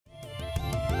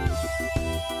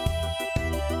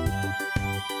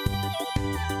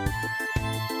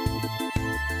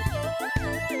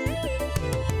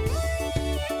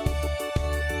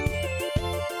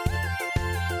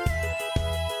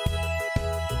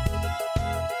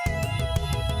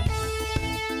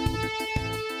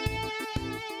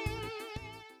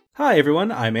Hi,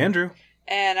 everyone. I'm Andrew.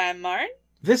 And I'm Marn.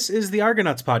 This is the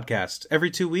Argonauts podcast. Every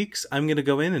 2 weeks, I'm going to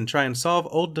go in and try and solve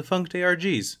old defunct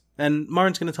ARGs. And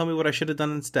Marn's going to tell me what I should have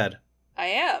done instead. I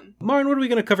am. Marn, what are we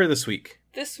going to cover this week?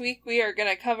 This week we are going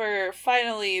to cover,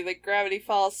 finally, the Gravity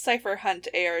Falls Cypher Hunt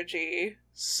ARG.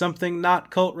 Something not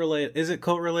cult-related. Is it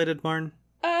cult-related, Marn?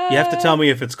 You have to tell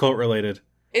me if it's cult-related.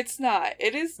 It's not.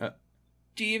 It is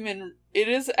demon... It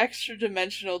is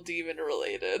extra-dimensional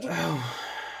demon-related. Oh,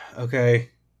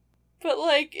 okay. But,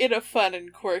 in a fun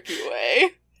and quirky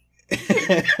way.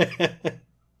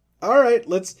 Alright,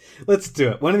 let's do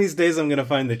it. One of these days I'm going to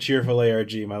find the cheerful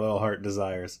ARG my little heart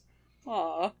desires.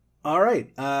 Aw. Alright,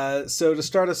 so to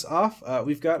start us off,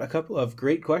 we've got a couple of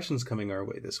great questions coming our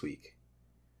way this week.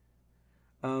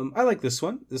 I like this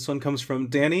one. This one comes from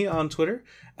Danny on Twitter.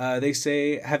 They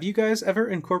say, have you guys ever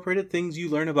incorporated things you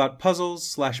learn about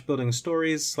puzzles, / building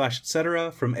stories, /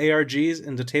 etc. from ARGs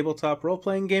into tabletop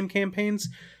role-playing game campaigns,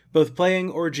 both playing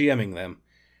or GMing them?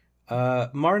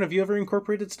 Marn, have you ever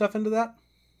incorporated stuff into that?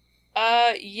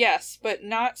 Yes, but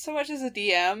not so much as a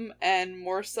DM, and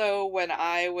more so when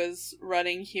I was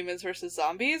running Humans vs.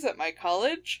 Zombies at my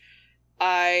college.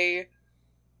 I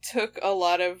took a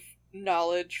lot of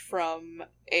knowledge from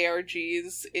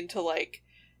ARGs into,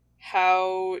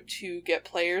 how to get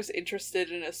players interested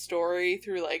in a story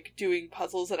through, doing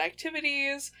puzzles and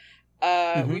activities.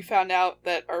 We found out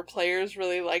that our players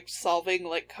really liked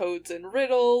solving, codes and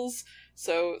riddles,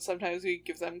 so sometimes we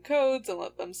give them codes and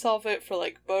let them solve it for,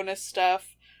 bonus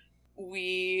stuff.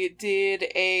 We did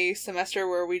a semester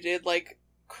where we did,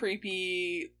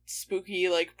 creepy, spooky,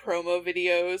 promo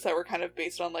videos that were kind of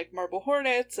based on, Marble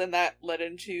Hornets, and that led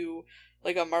into,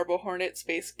 a Marble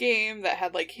Hornets-based game that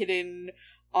had, hidden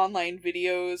online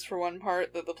videos for one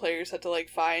part that the players had to,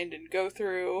 find and go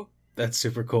through. That's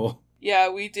super cool. Yeah,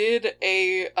 we did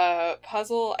a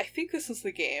puzzle. I think this was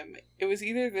the game. It was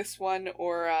either this one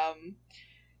or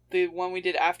the one we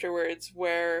did afterwards,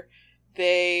 where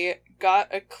they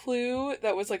got a clue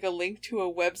that was a link to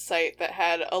a website that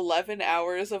had 11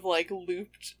 hours of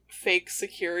looped fake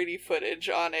security footage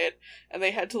on it, and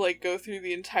they had to go through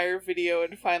the entire video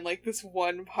and find this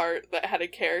one part that had a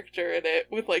character in it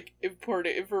with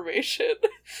important information.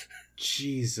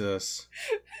 Jesus.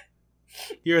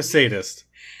 You're a sadist.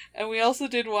 And we also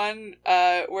did one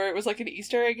where it was an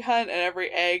Easter egg hunt, and every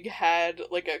egg had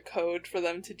a code for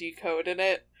them to decode in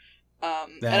it.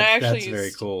 And I actually that's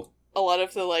very cool. A lot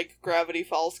of the Gravity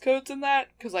Falls codes in that,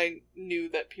 because I knew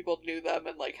that people knew them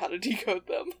and how to decode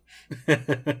them.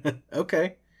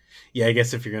 Okay. Yeah, I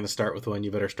guess if you're going to start with one,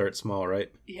 you better start small,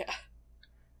 right? Yeah.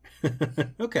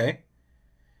 Okay.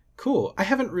 Cool. I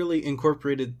haven't really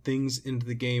incorporated things into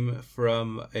the game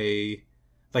from a...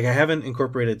 I haven't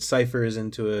incorporated ciphers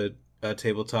into a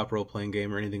tabletop role-playing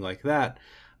game or anything like that.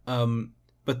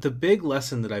 But the big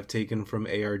lesson that I've taken from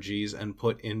ARGs and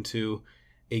put into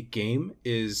a game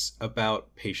is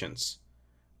about patience.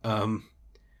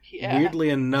 Weirdly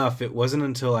enough, it wasn't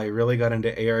until I really got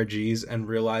into ARGs and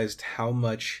realized how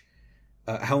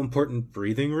important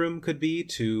breathing room could be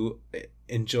to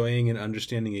enjoying and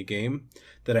understanding a game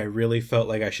that I really felt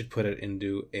like I should put it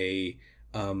into a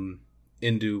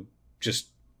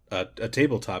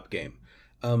tabletop game.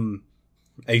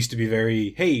 I used to be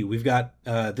very, hey, we've got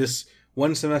this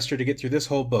one semester to get through this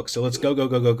whole book, so let's go,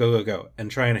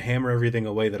 and try and hammer everything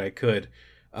away that I could,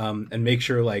 and make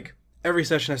sure, every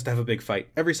session has to have a big fight,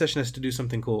 every session has to do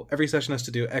something cool, every session has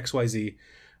to do X, Y, Z,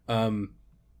 and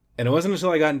it wasn't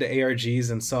until I got into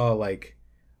ARGs and saw,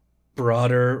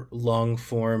 broader,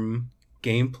 long-form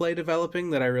gameplay developing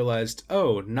that I realized,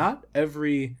 oh, not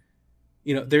every,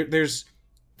 there's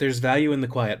value in the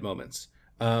quiet moments,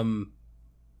 and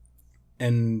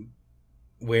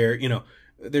where,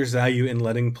 there's value in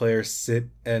letting players sit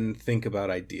and think about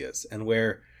ideas, and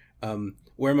where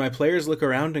my players look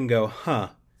around and go,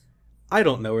 I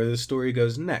don't know where this story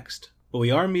goes next, but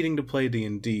we are meeting to play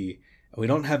D&D, and we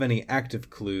don't have any active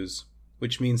clues,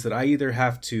 which means that I either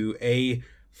have to A,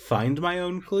 find my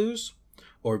own clues,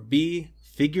 or B,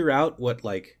 figure out what,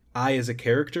 I as a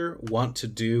character want to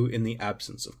do in the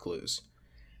absence of clues.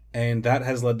 And that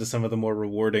has led to some of the more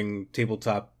rewarding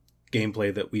tabletop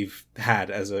gameplay that we've had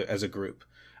as a group,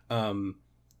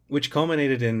 which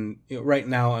culminated in, right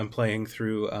now I'm playing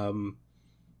through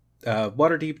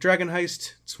Waterdeep Dragon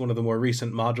Heist. It's one of the more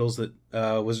recent modules that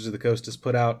Wizards of the Coast has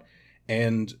put out,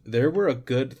 and there were a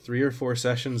good 3 or 4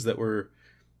 sessions that were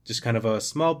just kind of a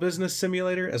small business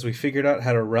simulator as we figured out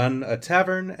how to run a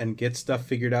tavern and get stuff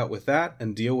figured out with that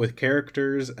and deal with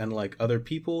characters and other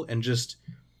people and just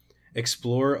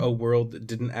explore a world that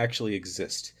didn't actually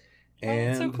exist.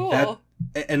 And so cool.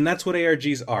 That's what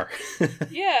ARGs are.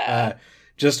 Yeah.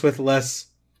 Just with less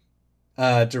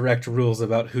direct rules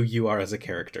about who you are as a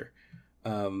character.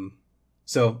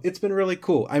 So it's been really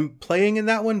cool. I'm playing in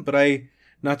that one, but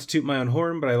not to toot my own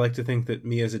horn, but I like to think that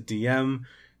me as a DM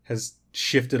has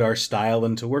shifted our style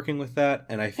into working with that,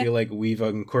 and I feel like we've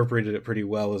incorporated it pretty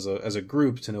well as a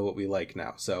group to know what we like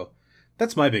now. So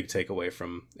that's my big takeaway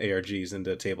from ARGs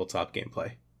into tabletop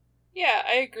gameplay. Yeah,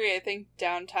 I agree. I think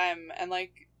downtime and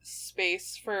like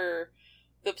space for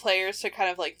the players to kind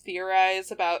of like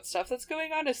theorize about stuff that's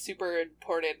going on is super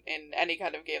important in any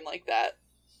kind of game like that.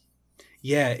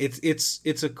 Yeah,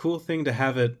 it's a cool thing to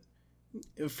have it.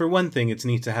 For one thing, it's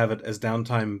neat to have it as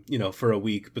downtime, for a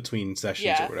week between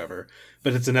sessions or whatever.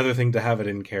 But it's another thing to have it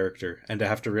in character and to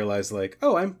have to realize, like,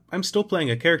 oh, I'm still playing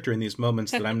a character in these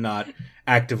moments that I'm not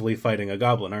actively fighting a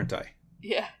goblin, aren't I?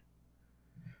 Yeah.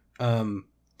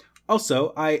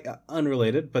 Also,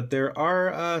 unrelated, but there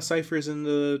are ciphers in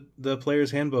the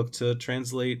player's handbook to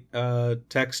translate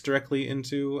text directly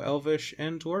into Elvish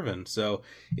and Dwarven. So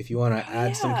if you want to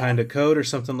add some kind of code or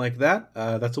something like that,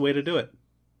 that's a way to do it.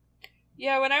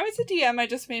 Yeah, when I was a DM, I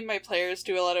just made my players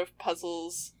do a lot of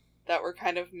puzzles that were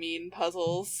kind of mean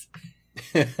puzzles.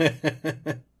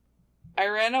 I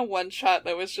ran a one-shot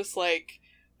that was just like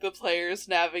the players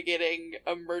navigating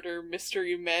a murder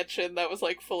mystery mansion that was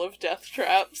like full of death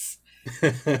traps.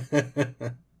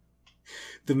 The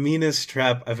meanest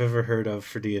trap I've ever heard of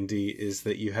for D&D is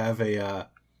that you have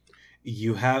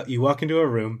you walk into a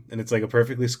room and it's like a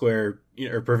perfectly square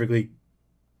or perfectly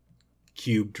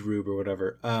cubed room or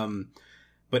whatever.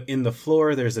 But in the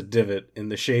floor there's a divot in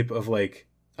the shape of like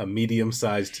a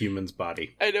medium-sized human's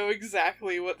body. I know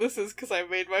exactly what this is because I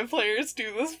made my players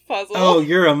do this puzzle. Oh,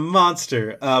 you're a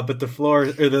monster! But the floor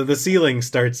or the ceiling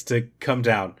starts to come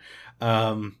down.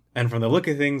 And from the look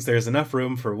of things, there's enough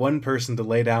room for one person to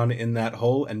lay down in that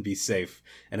hole and be safe,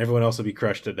 and everyone else will be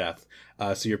crushed to death.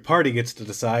 So your party gets to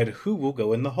decide who will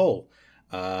go in the hole.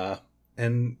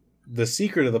 And the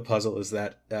secret of the puzzle is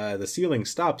that the ceiling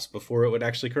stops before it would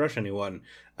actually crush anyone.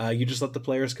 You just let the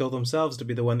players kill themselves to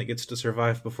be the one that gets to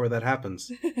survive before that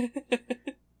happens.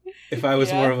 If I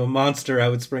was more of a monster, I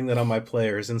would spring that on my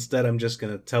players. Instead, I'm just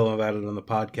going to tell them about it on the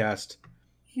podcast.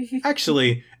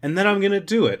 Actually, and then I'm going to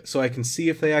do it so I can see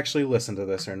if they actually listen to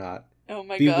this or not. Oh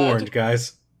my god. Be warned,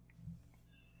 guys.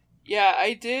 Yeah,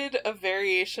 I did a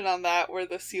variation on that where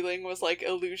the ceiling was like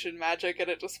illusion magic and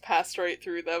it just passed right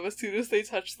through them as soon as they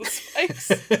touched the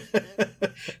spikes.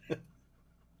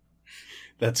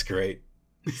 That's great.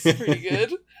 It's pretty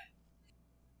good.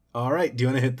 All right, do you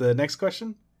want to hit the next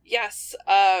question? Yes,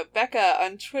 Becca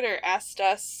on Twitter asked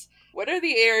us, what are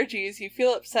the ARGs you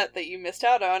feel upset that you missed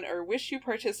out on or wish you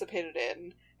participated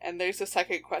in? And there's a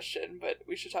second question, but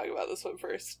we should talk about this one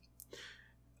first.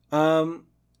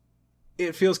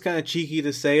 It feels kind of cheeky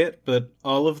to say it, but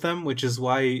all of them, which is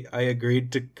why I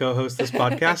agreed to co-host this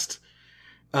podcast.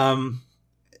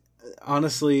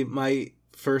 Honestly, my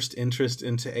first interest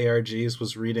into ARGs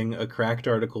was reading a Cracked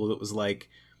article that was like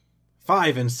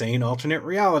 5 insane alternate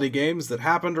reality games that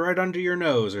happened right under your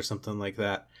nose or something like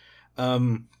that.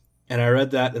 And I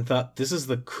read that and thought, this is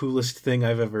the coolest thing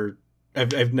this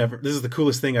is the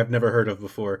coolest thing I've never heard of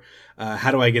before. How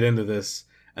do I get into this?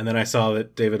 And then I saw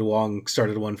that David Wong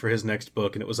started one for his next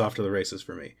book, and it was off to the races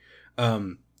for me.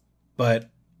 But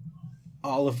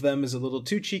all of them is a little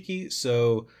too cheeky,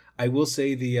 so I will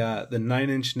say the 9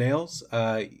 Inch Nails.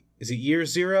 Is it Year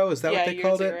Zero? Is that what they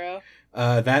called it?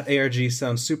 That ARG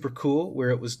sounds super cool, where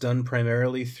it was done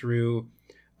primarily through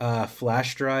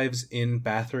flash drives in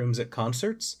bathrooms at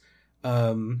concerts,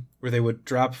 where they would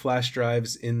drop flash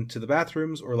drives into the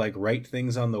bathrooms or like write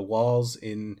things on the walls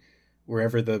in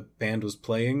wherever the band was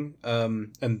playing,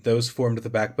 and those formed the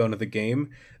backbone of the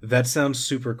game. That sounds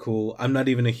super cool. I'm not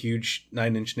even a huge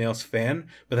 9 Inch Nails fan,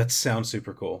 but that sounds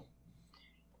super cool.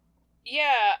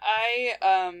 Yeah,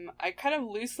 I kind of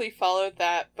loosely followed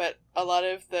that, but a lot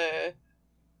of the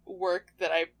work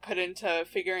that I put into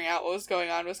figuring out what was going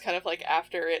on was kind of like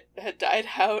after it had died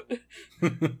out.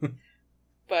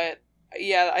 But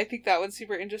yeah, I think that one's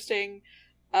super interesting.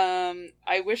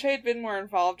 I wish I had been more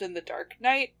involved in the Dark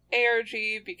Knight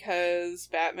ARG because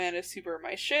Batman is super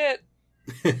my shit.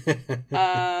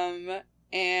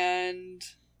 And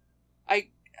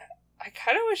I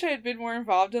kind of wish I had been more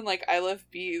involved in like I Love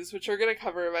Bees, which we're gonna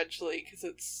cover eventually because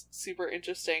it's super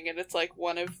interesting and it's like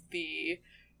one of the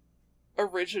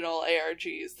original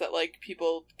ARGs that like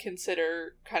people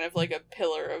consider kind of like a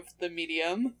pillar of the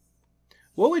medium.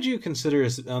 What would you consider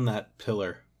as on that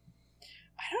pillar?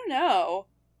 I don't know.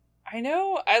 I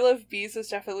know I Love Bees is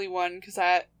definitely one because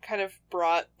that kind of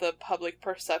brought the public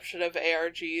perception of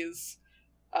ARGs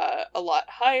a lot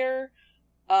higher.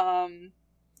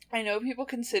 I know people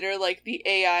consider, like, the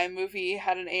AI movie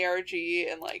had an ARG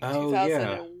in, like, Oh,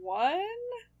 yeah. 2001?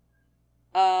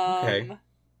 Okay.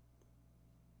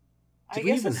 I Did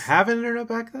we guess even it's... have an internet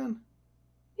back then?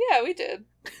 Yeah, we did.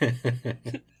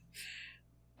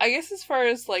 I guess as far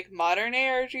as, like, modern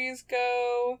ARGs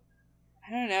go,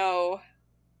 I don't know.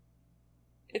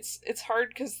 It's hard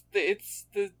because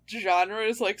the genre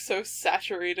is, like, so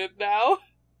saturated now.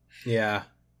 Yeah.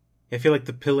 I feel like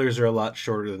the pillars are a lot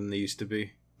shorter than they used to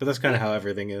be. But that's kind of how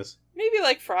everything is. Maybe,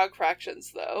 like, Frog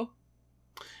Fractions, though.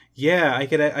 Yeah, I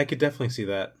could definitely see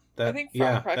that. I think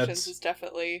Frog Fractions is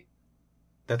definitely...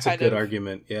 That's a good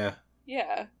argument, yeah.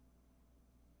 Yeah.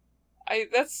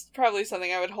 That's probably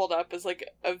something I would hold up as, like,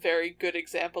 a very good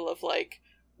example of, like,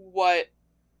 what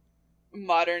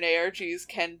modern ARGs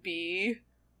can be.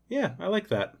 Yeah, I like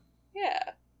that.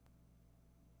 Yeah.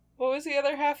 What was the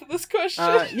other half of this question?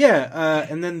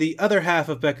 And then the other half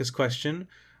of Becca's question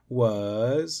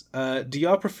was, do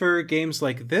y'all prefer games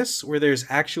like this, where there's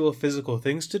actual physical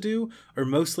things to do, or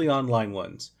mostly online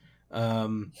ones?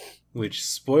 Which,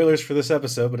 spoilers for this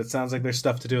episode, but it sounds like there's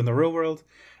stuff to do in the real world.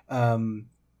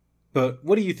 But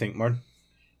what do you think, Martin?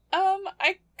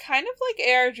 I kind of like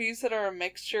ARGs that are a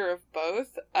mixture of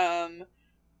both.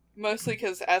 Mostly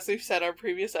because, as we've said on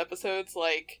previous episodes,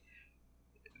 like,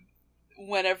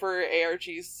 whenever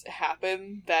ARGs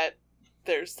happen that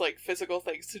there's, like, physical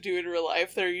things to do in real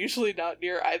life, they're usually not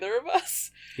near either of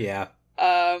us. Yeah.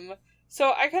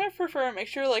 So I kind of prefer a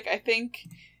mixture. Like, I think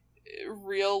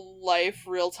real life,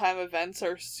 real-time events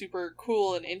are super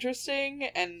cool and interesting,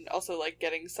 and also, like,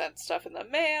 getting sent stuff in the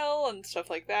mail and stuff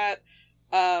like that.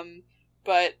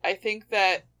 But I think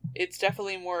that it's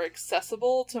definitely more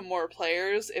accessible to more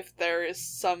players if there is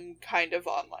some kind of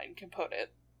online component.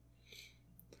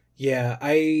 Yeah,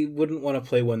 I wouldn't want to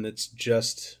play one that's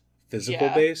just physical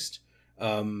based.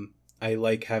 I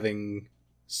like having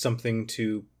something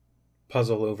to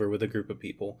puzzle over with a group of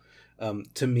people.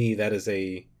 To me, that's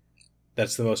the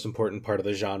most important part of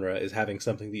the genre, is having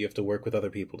something that you have to work with other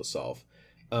people to solve.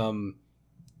 And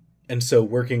so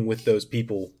working with those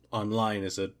people online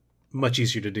is much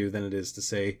easier to do than it is to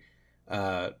say,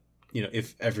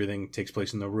 if everything takes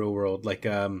place in the real world. Like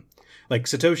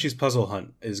Satoshi's Puzzle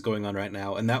Hunt is going on right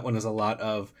now, and that one is a lot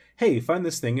of, hey, find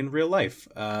this thing in real life.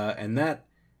 And that,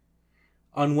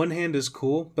 on one hand, is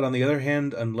cool, but on the other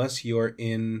hand, unless you're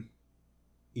in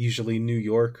usually New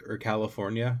York or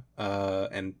California,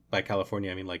 and by California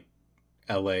I mean like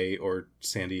LA or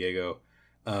San Diego,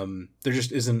 there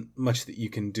just isn't much that you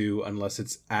can do unless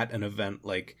it's at an event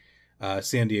like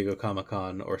San Diego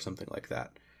Comic-Con or something like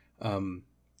that.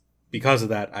 Because of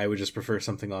that, I would just prefer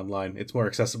something online. It's more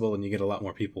accessible and you get a lot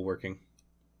more people working.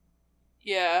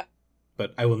 Yeah.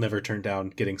 But I will never turn down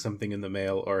getting something in the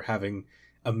mail or having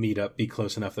a meetup be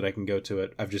close enough that I can go to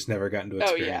it. I've just never gotten to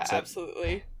experience it. Oh yeah,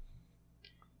 absolutely.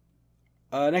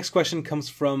 Next question comes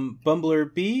from Bumbler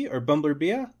B or Bumbler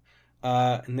Bia.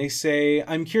 And they say,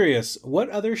 I'm curious, what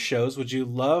other shows would you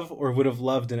love or would have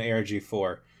loved an ARG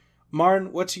for?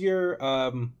 Marn, what's your,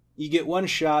 you get one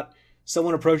shot,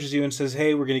 someone approaches you and says,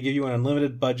 hey, we're going to give you an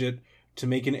unlimited budget to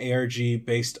make an ARG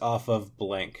based off of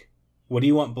blank. What do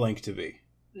you want blank to be?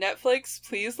 Netflix,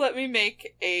 please let me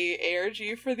make a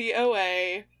ARG for the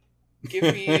OA. Give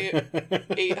me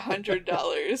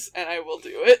 $800 and I will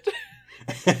do it.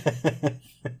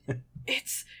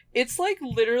 It's like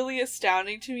literally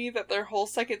astounding to me that their whole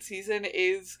second season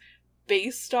is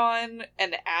based on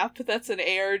an app that's an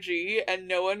ARG, and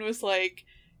no one was like,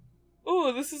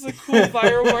 oh, this is a cool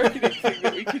viral marketing thing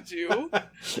that we could do.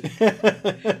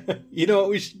 You know what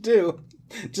we should do?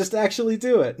 Just actually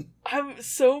do it. I'm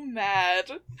so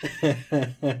mad.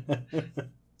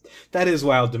 That is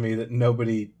wild to me that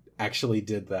nobody actually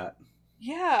did that.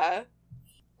 Yeah.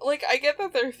 Like, I get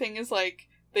that their thing is, like,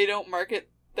 they don't market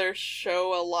their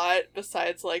show a lot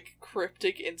besides, like,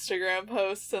 cryptic Instagram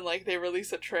posts, and, like, they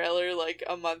release a trailer, like,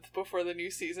 a month before the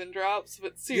new season drops,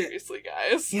 but seriously,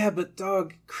 guys. Yeah, but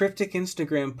dog, cryptic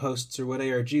Instagram posts are what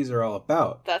ARGs are all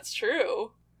about. That's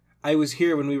true. I was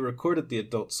here when we recorded the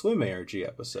Adult Swim ARG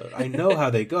episode. I know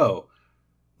how they go.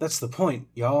 That's the point,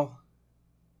 y'all.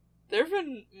 There's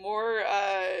been more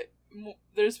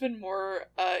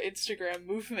Instagram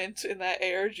movement in that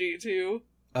ARG, too.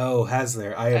 Oh, has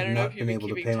there? I have not been able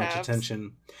to pay much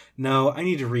attention. No, I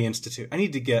need to reinstitute. I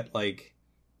need to get, like,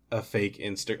 a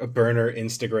burner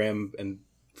Instagram and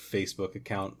Facebook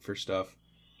account for stuff.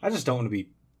 I just don't want to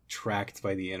be tracked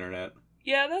by the internet.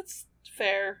 Yeah, that's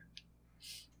fair.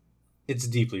 It's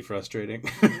deeply frustrating.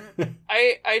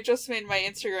 I just made my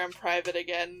Instagram private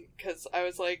again, because I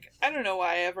was like, I don't know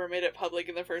why I ever made it public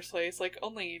in the first place. Like,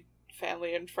 only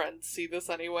family and friends see this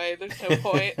anyway. There's no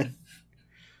point.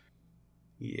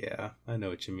 Yeah, I know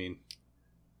what you mean.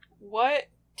 What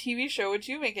TV show would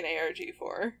you make an ARG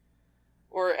for?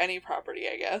 Or any property,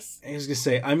 I guess. I was gonna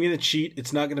say, I'm gonna cheat.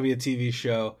 It's not gonna be a TV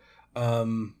show.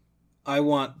 I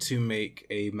want to make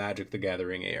a Magic the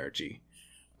Gathering ARG.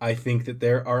 I think that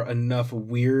there are enough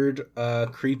weird,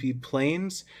 creepy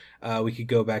planes. We could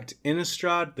go back to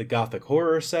Innistrad, the gothic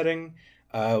horror setting.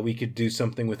 We could do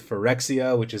something with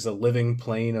Phyrexia, which is a living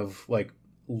plane of like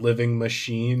living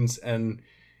machines and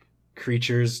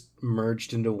creatures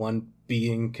merged into one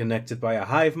being connected by a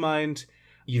hive mind.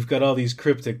 You've got all these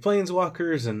cryptic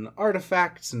planeswalkers and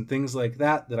artifacts and things like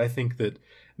that I think that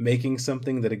making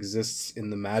something that exists in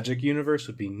the Magic universe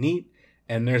would be neat.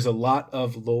 And there's a lot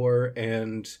of lore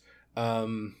and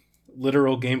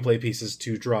literal gameplay pieces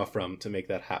to draw from to make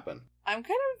that happen. I'm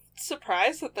kind of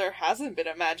surprised that there hasn't been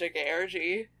a Magic ARG.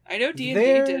 I know D&D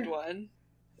did one.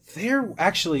 There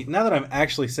actually, now that I'm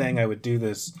actually saying I would do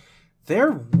this,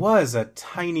 there was a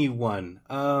tiny one.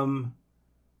 Let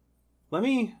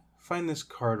me find this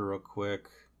card real quick.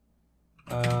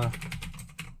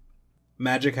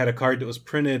 Magic had a card that was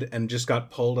printed and just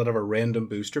got pulled out of a random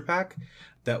booster pack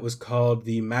that was called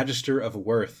the Magister of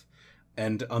Worth.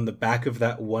 And on the back of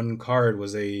that one card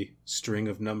was a string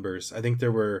of numbers. I think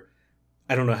there were,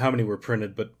 I don't know how many were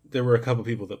printed, but there were a couple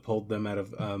people that pulled them out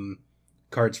of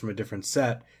cards from a different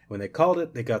set. When they called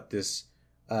it, they got this,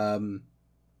 it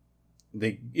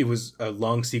was a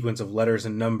long sequence of letters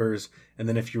and numbers, and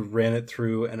then if you ran it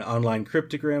through an online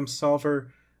cryptogram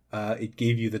solver, it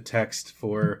gave you the text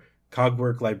for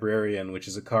Cogwork Librarian, which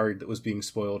is a card that was being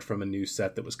spoiled from a new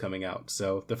set that was coming out.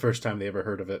 So the first time they ever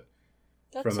heard of it.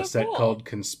 That's from a set cool. called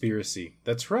Conspiracy.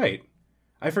 That's right.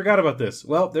 I forgot about this.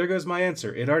 Well, there goes my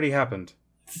answer. It already happened.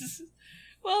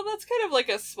 Well, that's kind of like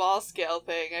a small scale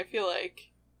thing. I feel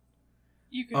like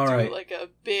you could do like a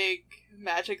big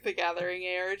Magic the Gathering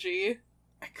ARG.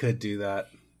 I could do that.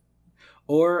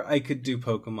 Or I could do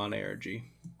Pokemon ARG.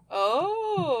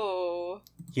 Oh.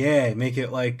 Yeah, make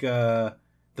it like the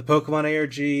Pokemon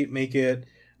ARG, make it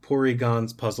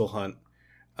Porygon's Puzzle Hunt.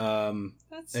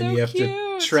 That's so and you have cute.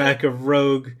 to track a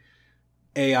rogue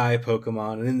AI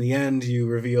Pokemon, and in the end you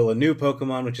reveal a new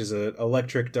Pokemon, which is an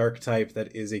electric dark type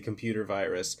that is a computer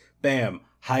virus. Bam!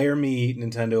 Hire me,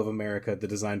 Nintendo of America, to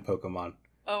design Pokemon.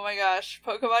 Oh my gosh.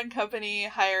 Pokemon Company,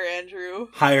 hire Andrew.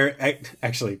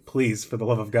 Actually, please, for the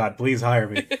love of God, please hire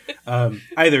me.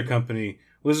 Either company.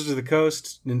 Wizards of the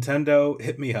Coast, Nintendo,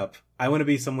 hit me up. I want to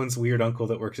be someone's weird uncle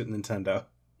that works at Nintendo.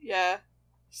 Yeah.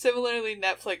 Similarly,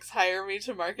 Netflix, hire me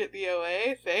to market the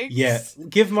OA. Thanks. Yeah,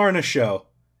 give Marn a show.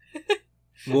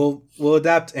 We'll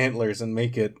adapt Antlers and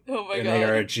make it an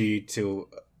ARG to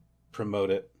promote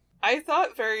it. I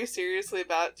thought very seriously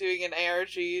about doing an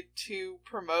ARG to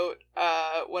promote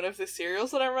one of the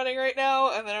serials that I'm running right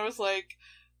now, and then I was like,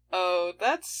 oh,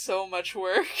 that's so much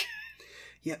work.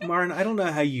 Yeah, Marn, I don't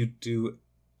know how you do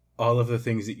all of the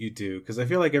things that you do, because I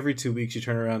feel like every 2 weeks you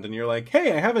turn around and you're like,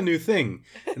 hey, I have a new thing.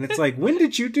 And it's like, when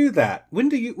did you do that? When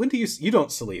do you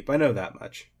don't sleep, I know that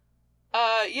much.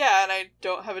 Yeah, and I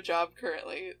don't have a job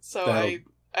currently, so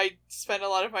I spend a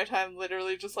lot of my time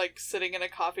literally just like sitting in a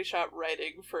coffee shop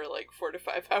writing for like 4 to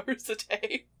 5 hours a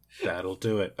day. That'll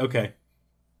do it. Okay.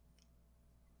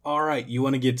 All right, you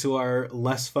want to get to our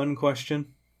less fun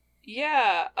question?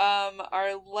 Yeah,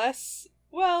 our less,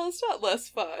 well, it's not less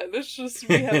fun, it's just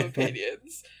we have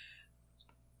opinions.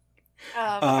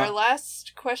 Our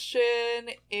last question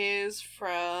is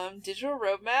from Digital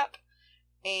Roadmap,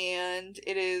 and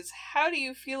it is, how do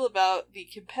you feel about the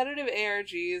competitive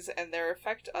ARGs and their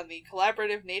effect on the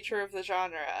collaborative nature of the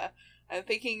genre? I'm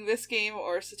thinking this game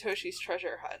or Satoshi's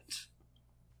Treasure Hunt.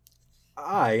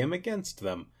 I am against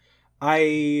them.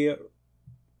 I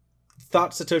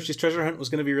thought Satoshi's Treasure Hunt was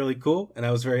going to be really cool, and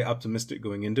I was very optimistic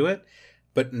going into it.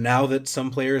 But now that some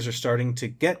players are starting to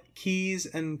get keys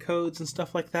and codes and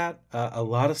stuff like that, a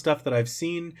lot of stuff that I've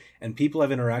seen and people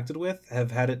I've interacted with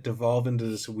have had it devolve into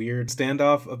this weird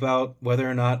standoff about whether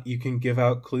or not you can give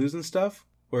out clues and stuff,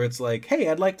 where it's like, hey,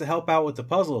 I'd like to help out with the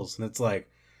puzzles. And it's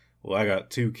like, well, I got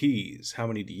 2 keys. How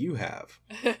many do you have?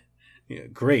 Yeah,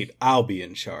 great, I'll be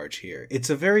in charge here. It's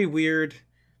a very weird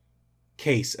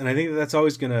case, and I think that's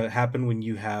always going to happen when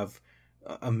you have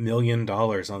 $1 million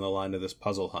on the line of this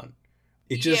puzzle hunt.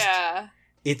 It just, yeah.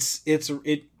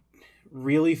 It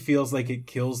really feels like it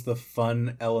kills the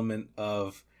fun element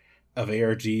of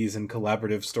ARGs and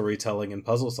collaborative storytelling and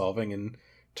puzzle solving, and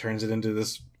turns it into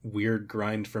this weird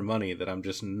grind for money that I'm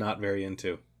just not very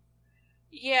into.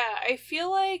 Yeah, I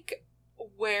feel like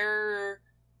you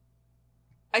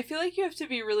have to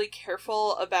be really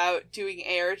careful about doing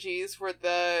ARGs where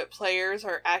the players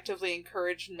are actively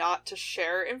encouraged not to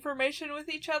share information with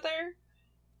each other.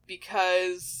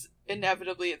 because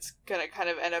inevitably it's gonna kind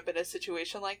of end up in a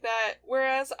situation like that.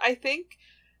 Whereas I think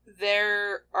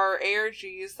there are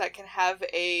ARGs that can have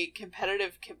a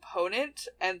competitive component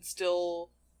and still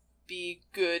be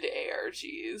good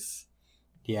ARGs.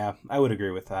 Yeah, I would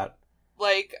agree with that.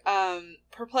 Like,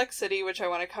 Perplexity, which I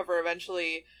want to cover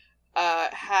eventually,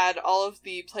 had all of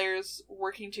the players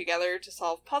working together to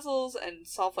solve puzzles and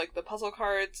solve, like, the puzzle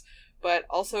cards, but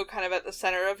also kind of at the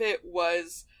center of it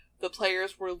was the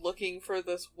players were looking for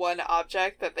this one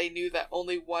object that they knew that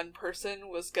only one person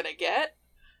was gonna get.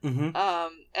 Mm-hmm. And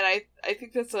I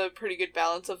think that's a pretty good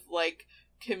balance of, like,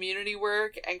 community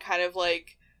work and kind of,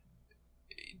 like,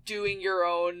 doing your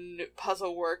own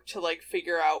puzzle work to, like,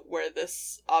 figure out where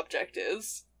this object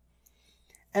is.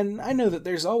 And I know that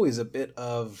there's always a bit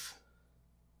of...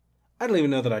 I don't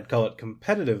even know that I'd call it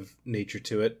competitive nature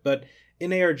to it, but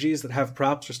in ARGs that have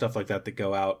props or stuff like that that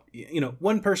go out,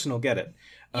 one person will get it.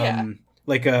 Yeah.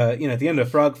 Like, at the end of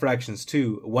Frog Fractions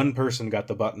 2, one person got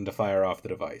the button to fire off the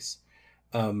device.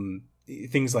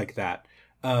 Things like that.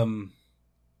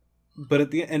 But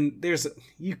at the end,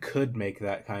 you could make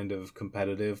that kind of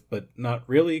competitive, but not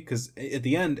really, because at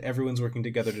the end, everyone's working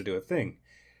together to do a thing.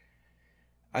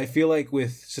 I feel like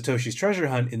with Satoshi's Treasure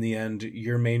Hunt, in the end,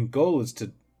 your main goal is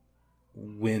to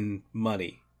win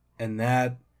money. And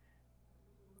that,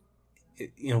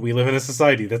 we live in a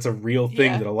society that's a real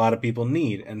thing that a lot of people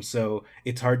need. And so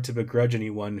it's hard to begrudge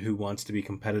anyone who wants to be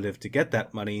competitive to get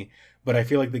that money. But I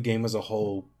feel like the game as a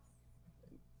whole,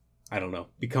 I don't know,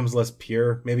 becomes less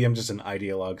pure. Maybe I'm just an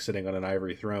ideologue sitting on an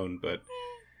ivory throne, but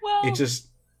it just,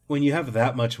 when you have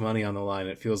that much money on the line,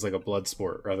 it feels like a blood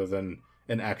sport rather than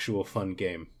an actual fun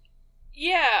game.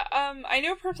 Yeah, I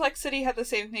know Perplexity had the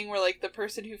same thing where, like, the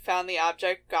person who found the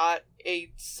object got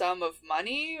a sum of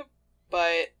money,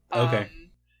 but, okay.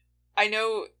 I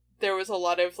know there was a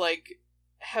lot of, like,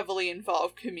 heavily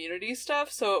involved community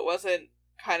stuff, so it wasn't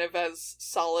kind of as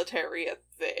solitary a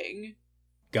thing.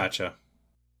 Gotcha.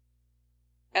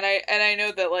 And I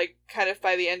know that, like, kind of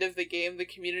by the end of the game, the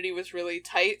community was really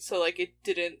tight, so, like, it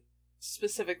didn't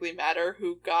specifically matter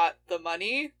who got the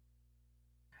money.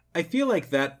 I feel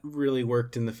like that really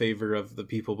worked in the favor of the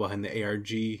people behind the ARG,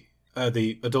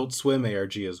 the Adult Swim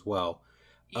ARG as well.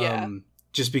 Yeah.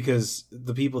 Just because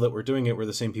the people that were doing it were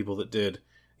the same people that did,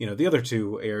 the other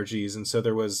two ARGs, and so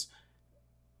there was,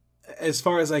 as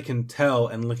far as I can tell,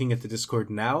 and looking at the Discord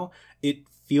now, it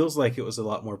feels like it was a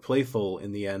lot more playful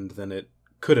in the end than it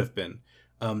could have been.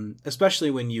 Especially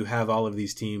when you have all of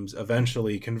these teams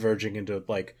eventually converging into,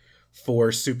 like,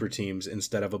 4 super teams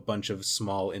instead of a bunch of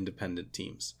small independent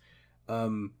teams.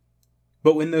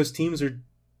 But when those teams are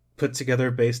put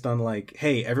together based on, like,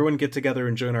 hey, everyone get together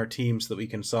and join our team so that we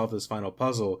can solve this final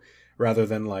puzzle, rather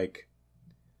than, like,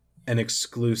 an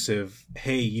exclusive,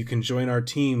 hey, you can join our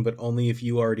team, but only if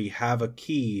you already have a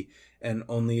key, and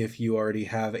only if you already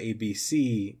have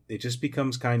ABC, it just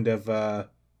becomes kind of,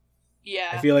 yeah,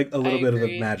 I feel like a little bit of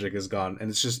the magic is gone, and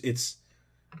it's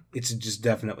just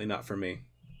definitely not for me.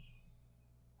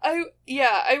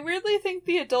 I weirdly think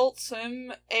the Adult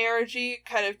Swim ARG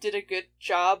kind of did a good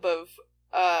job of,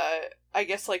 I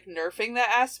guess, like, nerfing that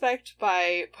aspect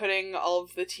by putting all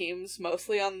of the teams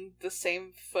mostly on the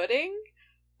same footing.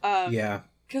 Yeah.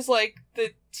 Because, like,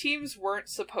 the teams weren't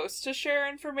supposed to share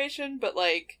information, but,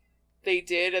 like, they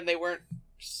did, and they weren't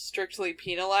strictly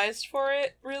penalized for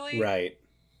it, really. Right.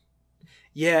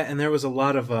 Yeah, and there was a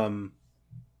lot of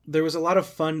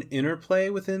fun interplay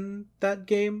within that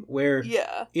game where,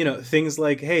 things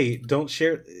like, hey, don't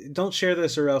share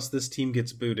this or else this team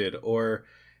gets booted, or,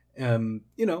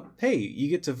 hey, you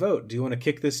get to vote. Do you want to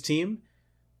kick this team?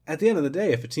 At the end of the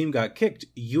day, if a team got kicked,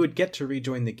 you would get to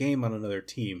rejoin the game on another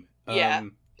team. Yeah.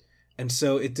 And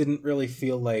so it didn't really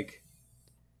feel like,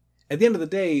 at the end of the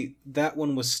day, that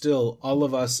one was still all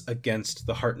of us against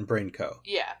the Heart and Brain Co.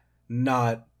 Yeah.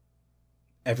 Not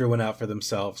everyone out for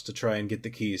themselves to try and get the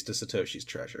keys to Satoshi's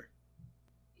treasure.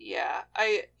 Yeah,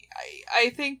 I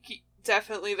think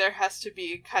definitely there has to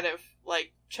be kind of,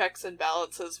 like, checks and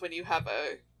balances when you have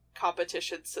a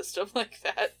competition system like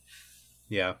that.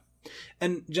 Yeah.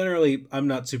 And generally, I'm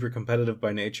not super competitive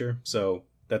by nature, so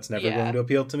that's never going to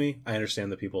appeal to me. I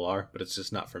understand that people are, but it's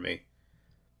just not for me.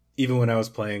 Even when I was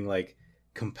playing, like,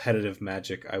 competitive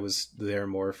Magic, I was there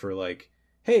more for, like,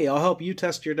 hey, I'll help you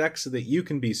test your deck so that you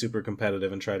can be super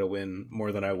competitive and try to win,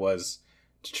 more than I was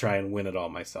to try and win it all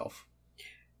myself.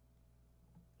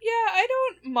 Yeah, I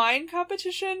don't mind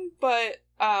competition, but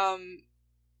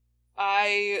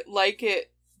I like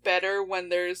it better when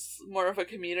there's more of a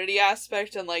community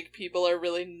aspect and, like, people are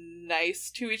really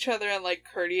nice to each other and, like,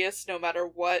 courteous no matter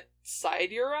what side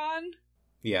you're on.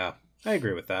 Yeah, I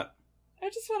agree with that. I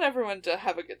just want everyone to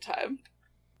have a good time.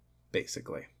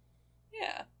 Basically.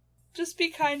 Yeah. Just be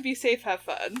kind, be safe, have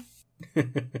fun.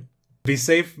 Be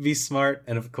safe, be smart,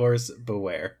 and of course,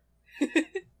 beware. I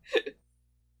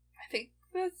think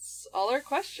that's all our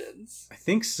questions. I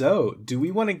think so. Do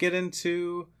we want to get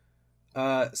into...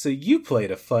 so you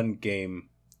played a fun game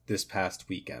this past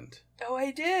weekend. Oh,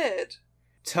 I did.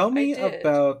 Tell me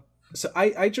about... So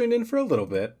I joined in for a little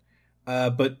bit,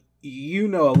 but you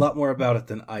know a lot more about it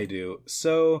than I do.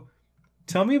 So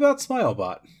tell me about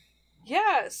Smilebot.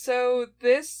 Yeah, so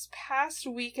this past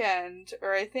weekend,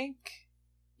 or I think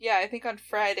on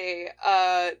Friday,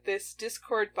 this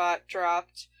Discord bot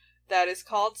dropped that is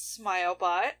called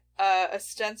Smilebot.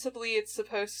 Ostensibly, it's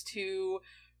supposed to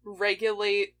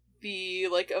regulate the,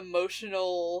 like,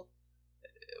 emotional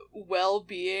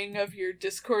well-being of your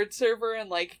Discord server and,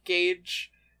 like,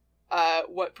 gauge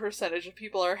what percentage of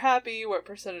people are happy, what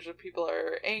percentage of people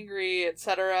are angry,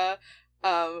 etc.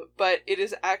 But it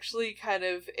is actually kind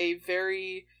of a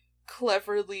very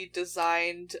cleverly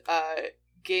designed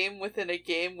game within a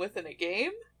game within a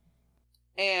game.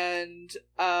 And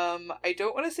I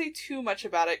don't want to say too much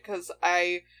about it because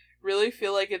I really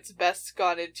feel like it's best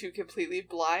gone into completely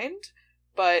blind,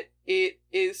 but it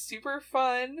is super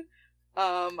fun.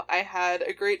 I had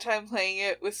a great time playing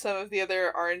it with some of the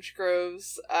other Orange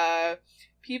Groves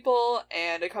people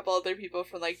and a couple other people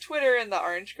from like Twitter and the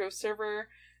Orange Grove server,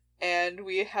 and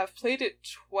we have played it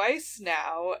twice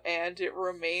now, and it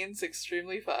remains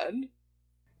extremely fun.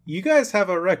 You guys have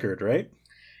a record, right?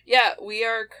 Yeah, we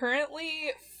are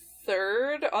currently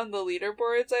 3rd on the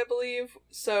leaderboards, I believe.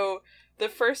 So the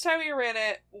first time we ran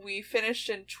it, we finished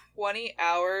in 20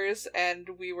 hours, and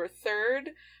we were 3rd.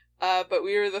 But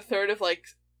we were the 3rd of, like,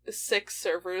 6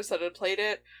 servers that had played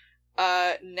it.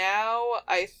 Now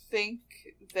I think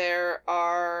there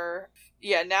are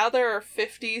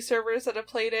 50 servers that have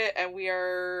played it, and we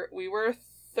were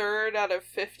 3rd out of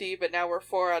 50, but now we're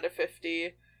 4 out of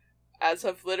 50 as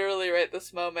of literally right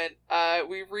this moment.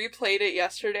 We replayed it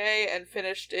yesterday and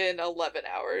finished in 11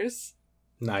 hours.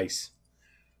 Nice.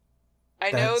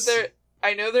 I know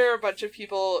there are a bunch of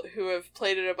people who have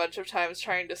played it a bunch of times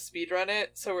trying to speedrun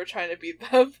it, so we're trying to beat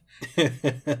them.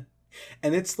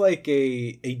 And it's like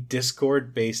a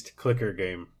Discord-based clicker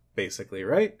game, basically,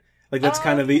 right? Like, that's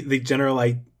kind of the general,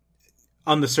 like,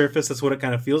 on the surface, that's what it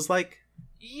kind of feels like?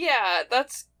 Yeah,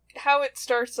 that's how it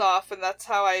starts off, and that's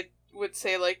how I would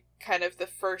say, like, kind of the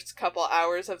first couple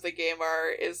hours of the game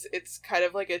it's kind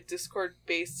of like a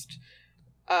Discord-based,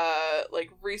 like,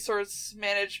 resource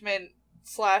management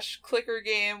 / clicker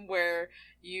game where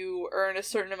you earn a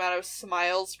certain amount of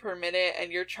smiles per minute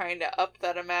and you're trying to up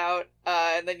that amount,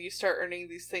 and then you start earning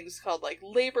these things called like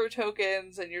labor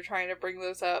tokens and you're trying to bring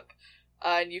those up,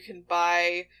 and you can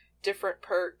buy different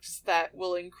perks that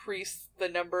will increase the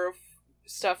number of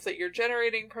stuff that you're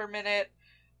generating per minute,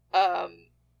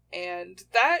 and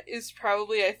that is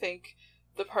probably, I think,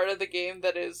 the part of the game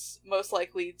that is most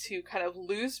likely to kind of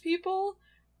lose people.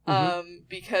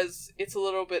 Because it's a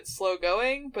little bit slow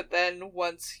going, but then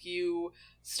once you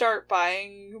start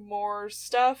buying more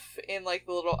stuff in like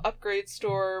the little upgrade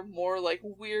store, more like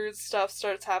weird stuff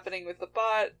starts happening with the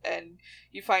bot, and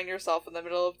you find yourself in the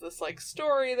middle of this like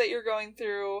story that you're going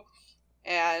through,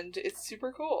 and it's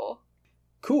super cool.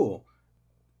 Cool.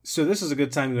 So this is a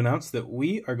good time to announce that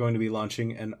we are going to be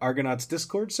launching an Argonauts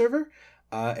Discord server.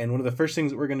 And one of the first things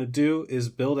that we're going to do is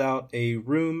build out a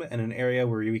room and an area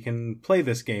where we can play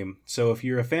this game. So if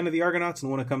you're a fan of the Argonauts and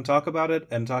want to come talk about it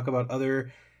and talk about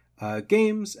other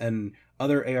games and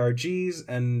other ARGs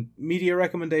and media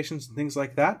recommendations and things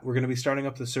like that, we're going to be starting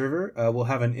up the server. We'll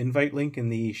have an invite link in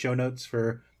the show notes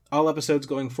for all episodes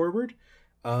going forward.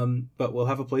 But we'll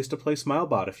have a place to play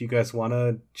Smilebot if you guys want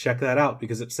to check that out,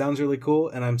 because it sounds really cool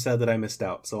and I'm sad that I missed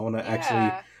out. So I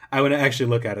want to actually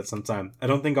look at it sometime. I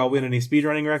don't think I'll win any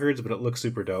speedrunning records, but it looks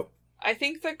super dope. I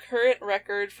think the current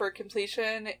record for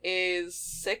completion is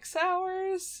 6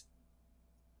 hours.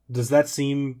 Does that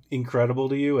seem incredible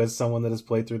to you as someone that has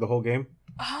played through the whole game?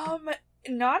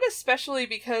 Not especially,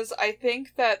 because I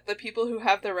think that the people who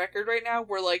have the record right now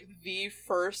were like the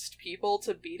first people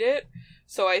to beat it.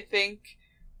 So I think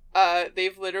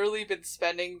they've literally been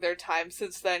spending their time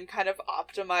since then kind of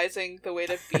optimizing the way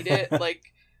to beat it.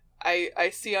 Like, I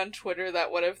see on Twitter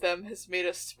that one of them has made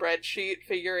a spreadsheet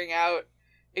figuring out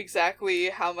exactly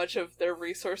how much of their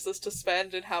resources to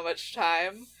spend and how much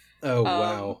time. Oh,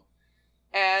 wow.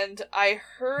 And I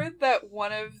heard that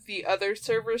one of the other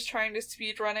servers trying to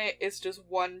speedrun it is just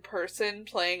one person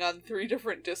playing on 3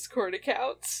 different Discord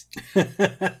accounts.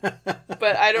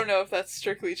 But I don't know if that's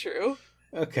strictly true.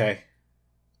 Okay.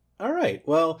 All right.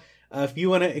 Well, if you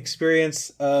want to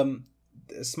experience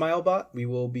Smilebot, we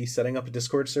will be setting up a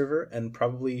Discord server, and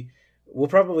we'll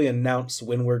probably announce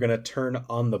when we're going to turn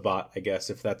on the bot, I guess,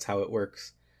 if that's how it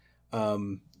works.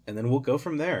 And then we'll go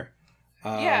from there.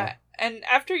 Yeah, and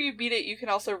after you beat it, you can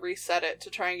also reset it to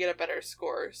try and get a better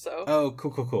score. So. Oh,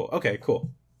 cool. Okay, cool.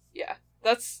 Yeah,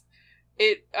 that's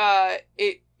it.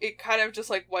 It kind of just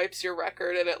like wipes your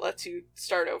record, and it lets you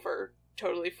start over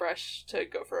totally fresh to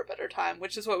go for a better time,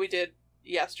 which is what we did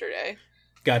yesterday.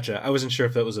 Gotcha. I wasn't sure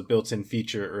if that was a built-in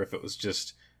feature or if it was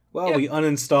just, we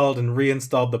uninstalled and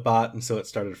reinstalled the bot, and so it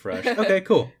started fresh. Okay,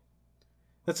 cool.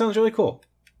 That sounds really cool.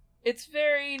 It's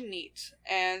very neat,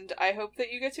 and I hope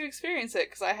that you get to experience it,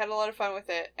 because I had a lot of fun with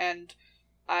it, and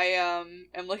I am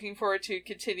looking forward to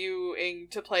continuing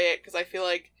to play it, because I feel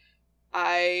like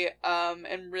I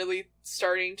am really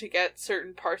starting to get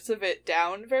certain parts of it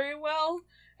down very well,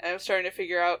 and I'm starting to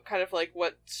figure out kind of like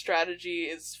what strategy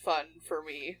is fun for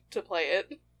me to play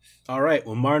it. Alright,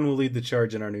 well, Marn will lead the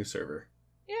charge in our new server.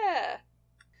 Yeah.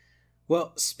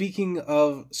 Well, speaking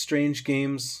of strange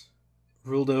games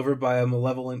ruled over by a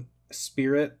malevolent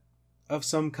spirit of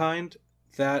some kind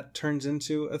that turns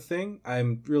into a thing,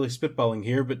 I'm really spitballing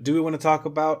here, but do we want to talk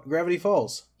about Gravity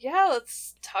Falls? Yeah,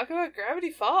 let's talk about Gravity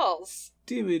Falls.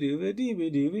 I've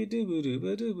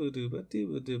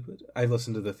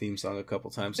listened to the theme song a couple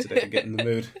times today to get in the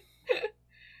mood.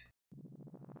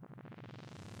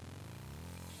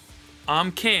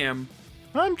 I'm Cam.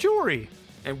 I'm Jory.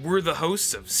 And we're the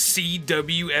hosts of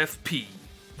CWFP,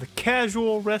 the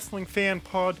Casual Wrestling Fan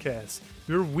Podcast,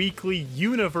 your weekly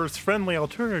universe-friendly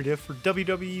alternative for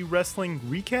WWE wrestling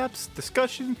recaps,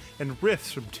 discussion, and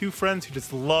riffs from two friends who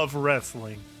just love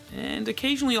wrestling. And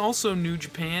occasionally also New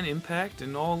Japan, Impact,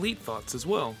 and All Elite thoughts as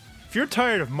well. If you're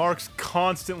tired of Marks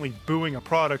constantly booing a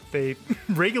product they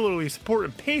regularly support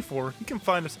and pay for, you can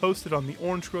find us hosted on the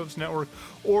Orange Groves Network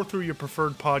or through your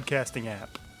preferred podcasting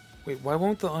app. Wait, why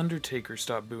won't The Undertaker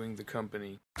stop booing the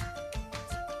company?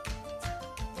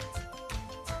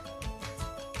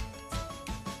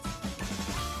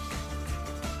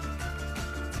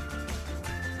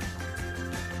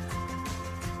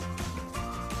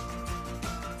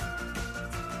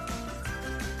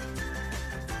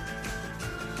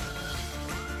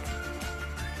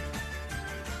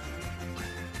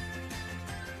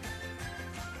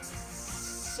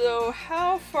 So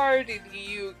how far did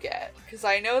you get? Because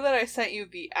I know that I sent you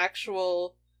the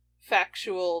actual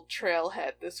factual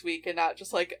trailhead this week and not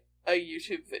just like a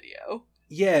YouTube video.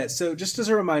 Yeah, so just as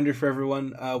a reminder for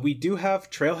everyone, we do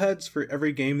have trailheads for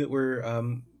every game that we're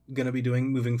going to be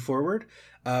doing moving forward.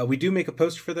 We do make a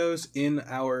post for those in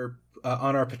our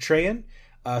on our Patreon.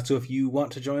 So if you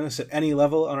want to join us at any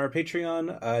level on our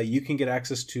Patreon, you can get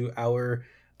access to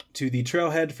the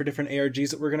trailhead for different ARGs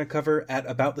that we're going to cover at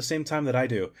about the same time that I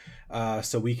do.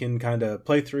 So we can kind of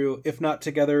play through, if not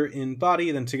together in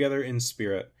body, then together in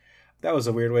spirit. That was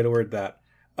a weird way to word that.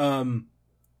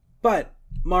 But,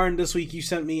 Marn, this week you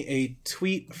sent me a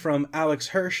tweet from Alex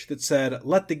Hirsch that said,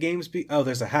 "Let the games be..." Oh,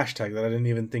 there's a hashtag that I didn't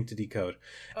even think to decode.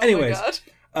 Oh Anyways, my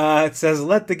God. It says,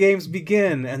 "Let the games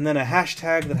begin," and then a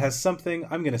hashtag that has something.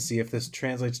 I'm going to see if this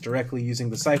translates directly using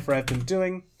the cipher I've been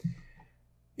doing.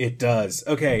 It does.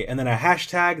 Okay, and then a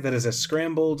hashtag that is a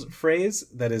scrambled phrase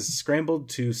that is scrambled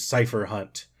to Cipher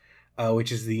Hunt,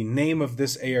 which is the name of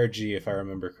this ARG, if I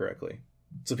remember correctly.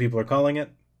 So people are calling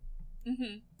it?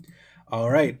 Mm-hmm. All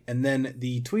right, and then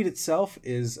the tweet itself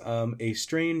is a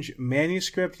strange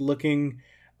manuscript-looking...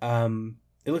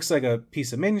 it looks like a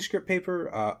piece of manuscript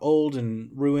paper, old and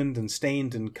ruined and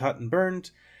stained and cut and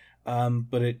burned,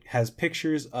 but it has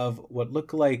pictures of what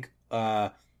look like...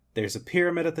 there's a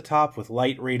pyramid at the top with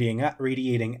light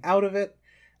radiating out of it,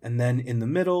 and then in the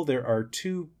middle there are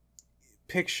two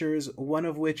pictures, one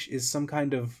of which is some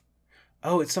kind of...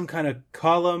 it's some kind of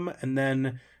column, and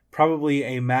then probably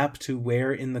a map to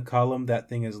where in the column that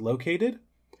thing is located,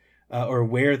 or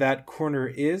where that corner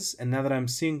is. And now that I'm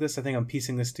seeing this, I think I'm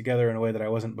piecing this together in a way that I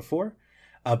wasn't before.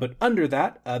 But under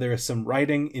that, there is some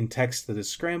writing in text that is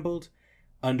scrambled.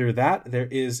 Under that, there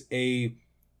is a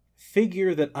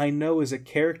figure that I know is a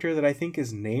character that I think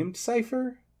is named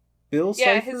Cipher. Bill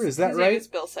Cipher, is that his right? name is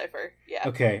Bill Cipher, yeah.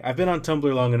 Okay, I've been on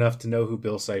Tumblr long enough to know who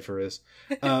Bill Cipher is.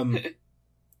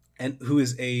 And who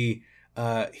is he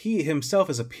himself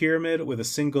is a pyramid with a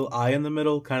single eye in the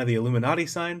middle, kind of the Illuminati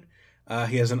sign.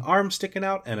 He has an arm sticking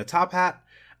out and a top hat.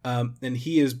 And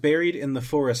he is buried in the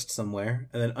forest somewhere.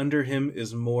 And then under him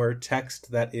is more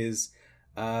text that is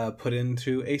put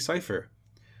into a cipher.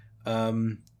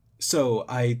 So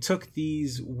I took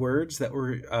these words that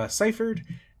were ciphered,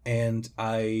 and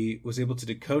I was able to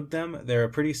decode them. They're a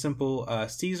pretty simple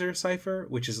Caesar cipher,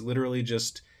 which is literally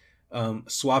just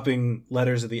swapping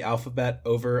letters of the alphabet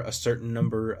over a certain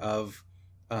number of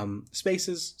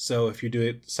spaces. So if you do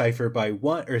it cipher by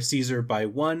 1 or Caesar by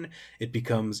 1, it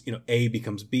becomes, A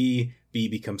becomes B, B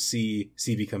becomes C,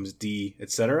 C becomes D,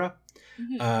 etc.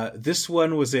 This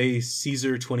one was a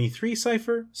Caesar 23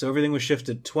 cipher, so everything was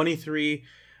shifted 23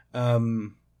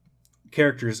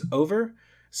 characters over.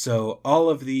 So all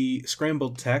of the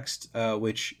scrambled text,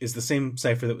 which is the same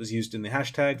cipher that was used in the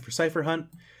hashtag for Cipher Hunt,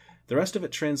 the rest of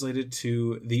it translated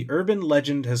to: the urban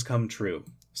legend has come true.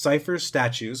 Cipher's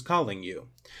statues calling you.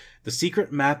 The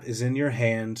secret map is in your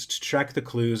hand to track the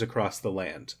clues across the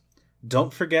land.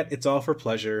 Don't forget it's all for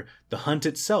pleasure. The hunt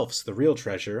itself's the real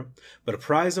treasure, but a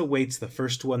prize awaits the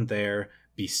first one there.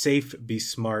 Be safe, be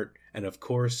smart, and of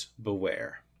course,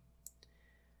 beware.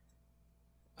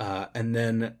 And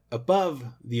then above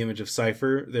the image of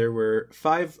Cipher, there were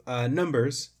 5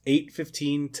 numbers, 8,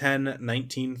 15, 10,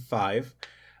 19, 5,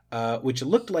 which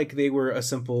looked like they were a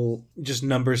simple, just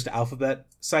numbers to alphabet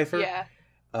cipher. Yeah.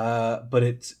 But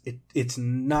it's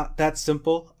not that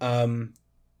simple,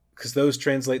 because those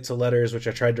translate to letters, which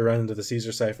I tried to run into the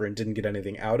Caesar cipher and didn't get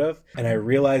anything out of. And I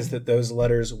realized that those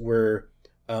letters were,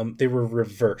 they were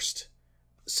reversed.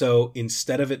 So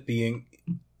instead of it being,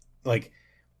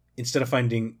 instead of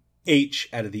finding H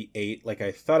out of the 8, like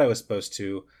I thought I was supposed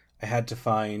to, I had to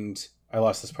find, I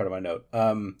lost this part of my note.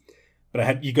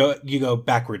 But you go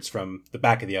backwards from the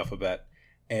back of the alphabet,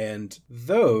 and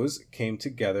those came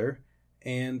together,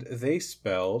 and they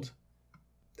spelled,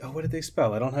 what did they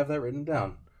spell? I don't have that written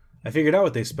down. I figured out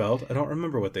what they spelled. I don't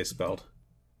remember what they spelled.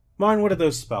 Maren, what did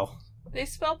those spell? They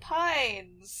spell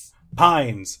pines.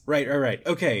 Pines. Right.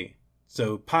 Okay.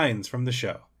 So pines from the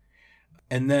show.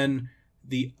 And then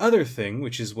the other thing,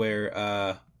 which is where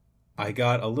I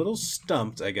got a little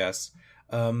stumped, I guess,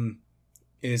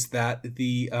 is that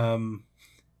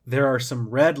there are some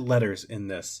red letters in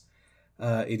this.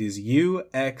 It is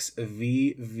UXVVLD.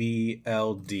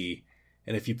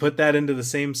 And if you put that into the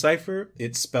same cipher,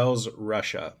 it spells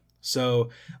Russia. So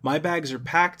my bags are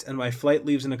packed and my flight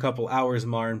leaves in a couple hours,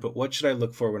 Maren, but what should I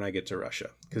look for when I get to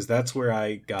Russia? Because that's where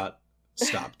I got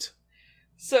stopped.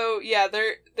 So yeah,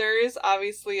 there is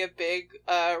obviously a big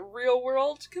real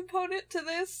world component to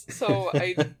this, so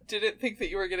I didn't think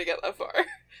that you were going to get that far.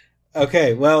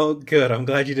 Okay, well, good. I'm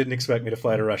glad you didn't expect me to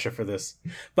fly to Russia for this.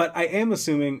 But I am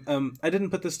assuming, I didn't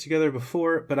put this together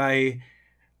before, but I'm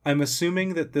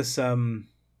assuming that this,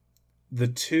 the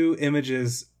 2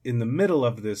 images in the middle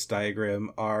of this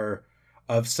diagram are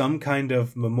of some kind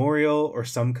of memorial or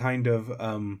some kind of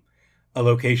a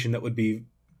location that would be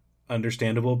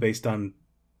understandable based on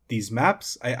these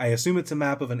maps. I assume it's a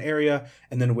map of an area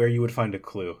and then where you would find a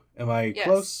clue. Am I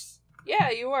close? Yeah,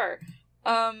 you are.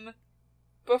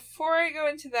 Before I go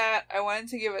into that, I wanted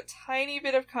to give a tiny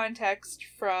bit of context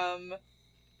from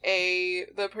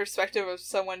the perspective of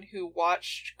someone who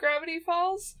watched Gravity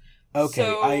Falls. Okay,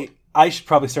 so, I should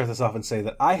probably start this off and say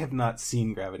that I have not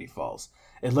seen Gravity Falls.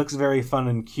 It looks very fun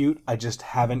and cute. I just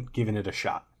haven't given it a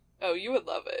shot. Oh, you would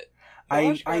love it.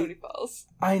 Watch Gravity Falls.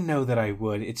 I know that I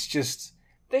would. It's just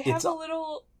they have a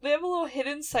little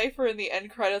hidden cipher in the end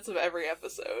credits of every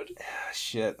episode.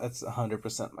 Shit, that's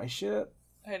 100% my shit.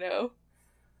 I know.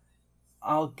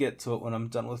 I'll get to it when I'm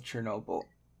done with Chernobyl.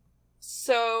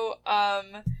 So,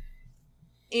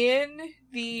 in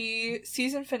the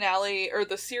season finale, or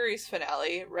the series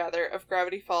finale, rather, of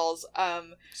Gravity Falls,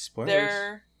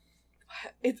 spoilers.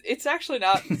 It's actually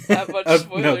not that much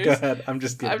spoilers. No, go ahead. I'm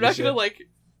just kidding. I'm not gonna,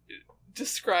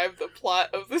 describe the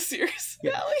plot of the series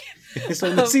finale. Yeah. So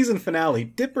in the season finale,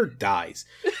 Dipper dies.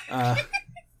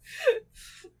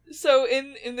 So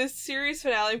in this series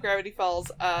finale of Gravity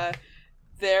Falls,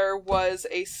 there was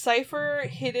a cipher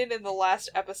hidden in the last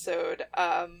episode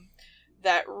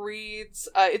that reads,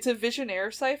 it's a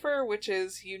Visionaire cipher, which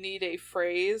is you need a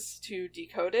phrase to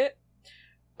decode it.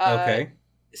 Okay.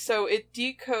 So it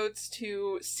decodes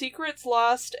to secrets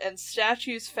lost and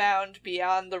statues found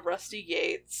beyond the rusty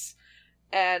gates.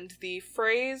 And the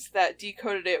phrase that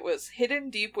decoded it was, hidden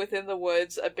deep within the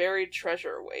woods, a buried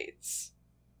treasure waits.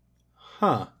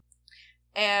 Huh.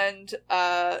 And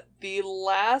the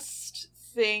last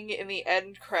thing in the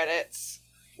end credits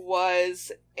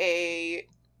was a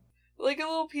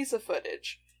little piece of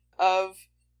footage of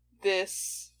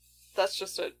this. That's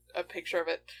just a picture of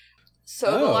it.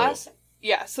 So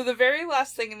so the very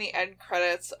last thing in the end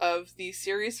credits of the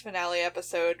series finale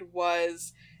episode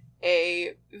was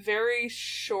a very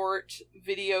short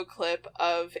video clip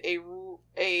of a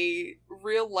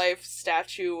real life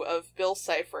statue of Bill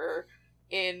Cipher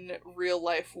in real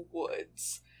life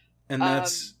woods. And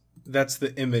that's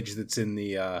the image that's in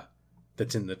the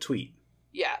tweet.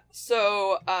 Yeah.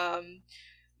 So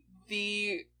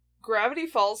the Gravity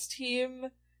Falls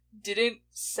team didn't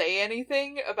say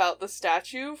anything about the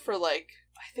statue for, like,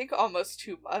 I think almost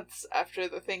 2 months after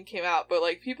the thing came out, but,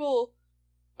 like, people...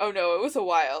 Oh no, it was a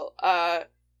while.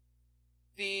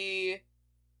 The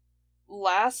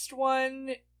last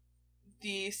one,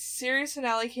 the series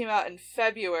finale came out in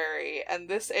February, and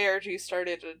this ARG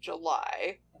started in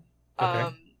July.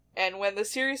 Okay. And when the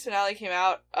series finale came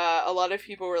out, a lot of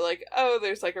people were like, oh,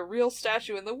 there's like a real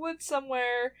statue in the woods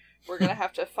somewhere. We're gonna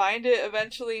have to find it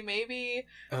eventually, maybe.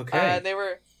 Okay. They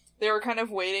were kind of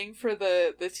waiting for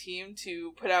the team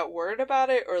to put out word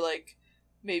about it, or like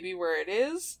maybe where it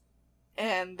is.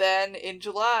 And then in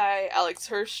July, Alex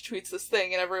Hirsch tweets this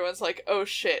thing, and everyone's like, oh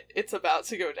shit, it's about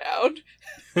to go down.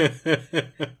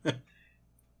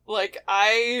 Like,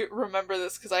 I remember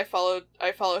this because I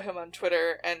follow him on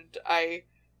Twitter, and I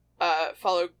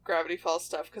follow Gravity Falls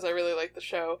stuff because I really like the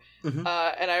show. Mhm.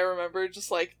 And I remember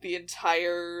just, like, the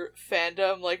entire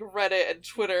fandom, like, Reddit and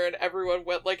Twitter, and everyone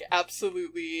went, like,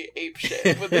 absolutely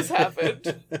apeshit when this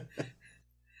happened.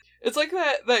 It's like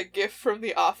that gif from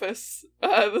The Office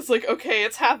that's like, okay,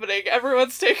 it's happening, everyone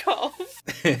stay calm.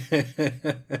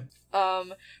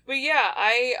 But yeah,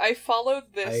 I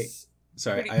followed this.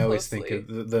 I always think of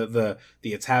the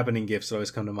it's happening gifs that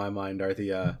always come to my mind are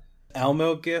the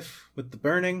Elmo gif with the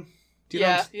burning. Do you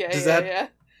know? Yeah.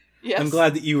 Yes. I'm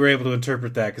glad that you were able to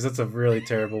interpret that, because that's a really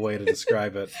terrible way to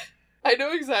describe it. I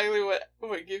know exactly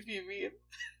what gif you mean.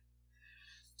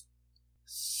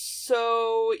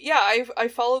 So yeah, I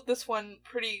followed this one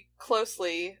pretty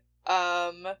closely,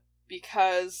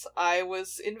 because I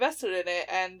was invested in it,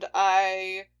 and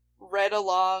I read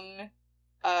along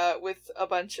with a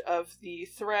bunch of the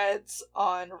threads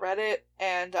on Reddit,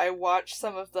 and I watched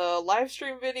some of the live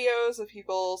stream videos of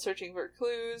people searching for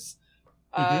clues.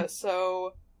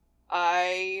 So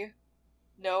I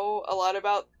know a lot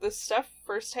about this stuff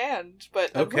firsthand, but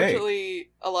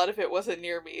unfortunately a lot of it wasn't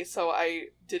near me, so I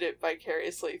did it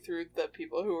vicariously through the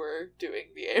people who were doing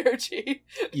the ARG.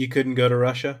 You couldn't go to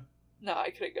Russia? No,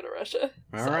 I couldn't go to Russia.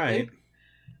 All right.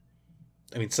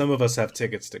 I mean, some of us have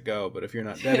tickets to go, but if you're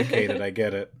not dedicated, I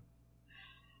get it.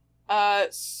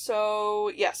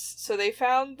 So they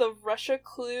found the Russia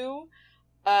clue,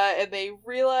 and they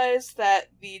realized that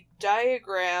the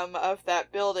diagram of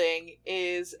that building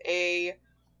is a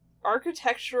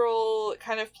architectural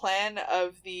kind of plan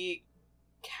of the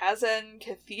Kazan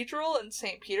Cathedral in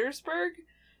St. Petersburg,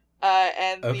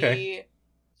 and the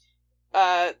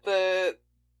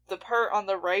part on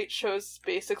the right shows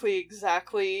basically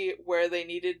exactly where they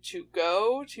needed to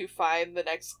go to find the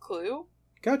next clue.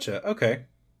 Gotcha. Okay.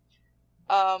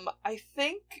 I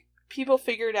think people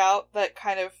figured out that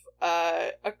kind of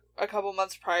a couple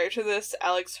months prior to this,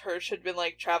 Alex Hirsch had been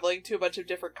like traveling to a bunch of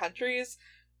different countries,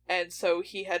 and so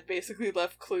he had basically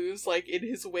left clues like in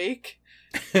his wake.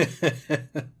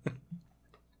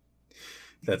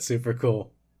 That's super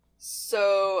cool.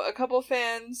 So a couple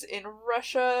fans in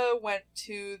Russia went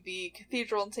to the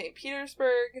cathedral in St.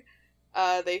 Petersburg.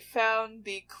 They found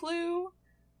the clue,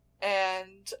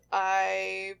 and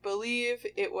I believe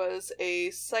it was a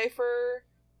cipher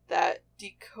that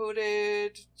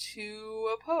decoded to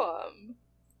a poem.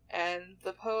 And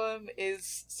the poem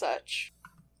is such.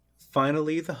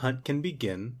 Finally, the hunt can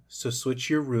begin, so switch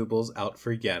your rubles out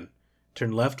for yen.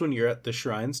 Turn left when you're at the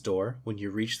shrine's door. When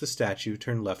you reach the statue,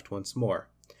 turn left once more.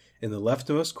 In the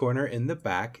leftmost corner in the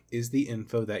back is the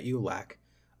info that you lack.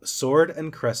 A sword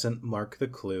and crescent mark the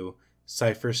clue.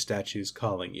 Cipher statues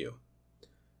calling you.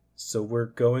 So we're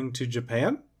going to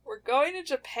Japan? We're going to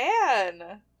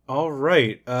Japan! All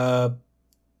right. I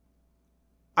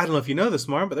don't know if you know this,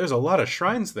 Marn, but there's a lot of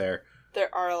shrines there.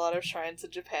 There are a lot of shrines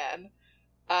in Japan.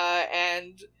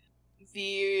 And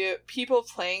the people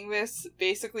playing this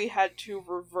basically had to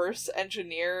reverse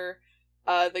engineer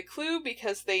the clue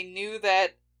because they knew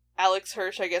that Alex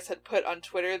Hirsch, I guess, had put on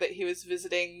Twitter that he was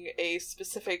visiting a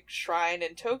specific shrine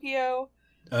in Tokyo.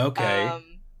 Okay.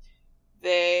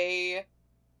 They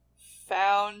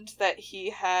found that he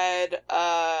had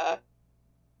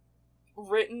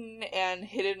written and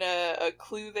hidden a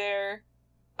clue there,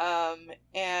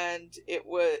 and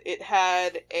it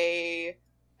had a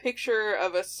picture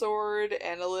of a sword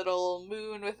and a little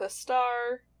moon with a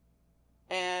star,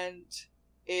 and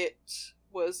it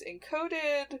was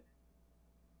encoded.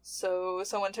 So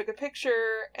someone took a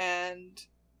picture, and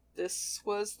this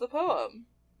was the poem.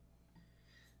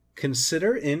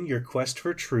 Consider in your quest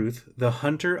for truth the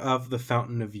hunter of the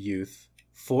fountain of youth.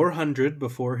 400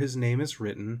 before his name is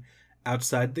written.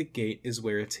 Outside the gate is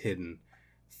where it's hidden.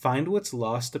 Find what's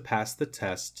lost to pass the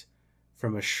test.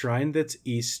 From a shrine that's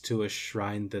east to a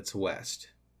shrine that's west.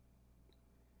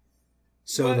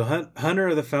 So What? the Hunter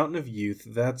of the Fountain of Youth,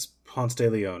 that's Ponce de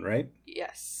Leon, right?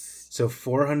 Yes. So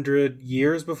 400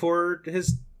 years before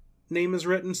his name is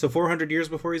written? So 400 years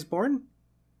before he's born?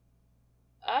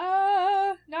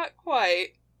 Not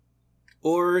quite.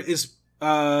 Or is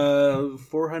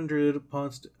 400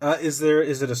 Ponce... is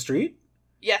it a street?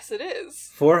 Yes, it is.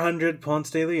 400 Ponce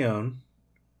de Leon.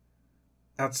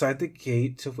 Outside the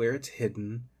gate to where it's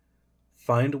hidden.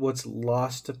 Find what's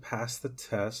lost to pass the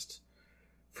test.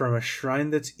 From a shrine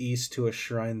that's east to a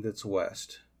shrine that's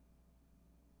west.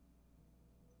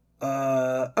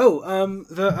 The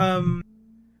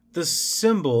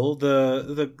symbol,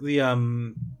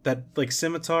 that like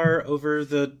scimitar over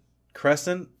the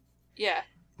crescent, Yeah.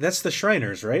 that's the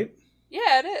Shriners, right?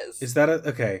 Yeah, it is. Is that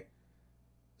okay?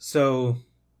 So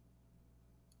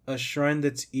a shrine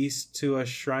that's east to a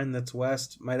shrine that's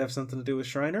west might have something to do with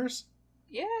Shriners?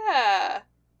 Yeah.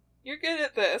 You're good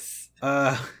at this.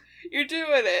 You're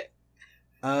doing it.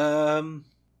 And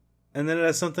then it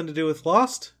has something to do with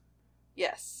Lost?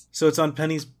 Yes. So it's on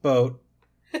Penny's boat,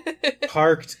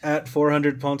 parked at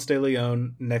 400 Ponce de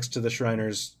Leon next to the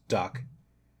Shriners dock.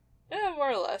 Yeah,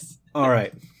 more or less. All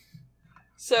right.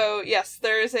 So yes,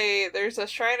 there's a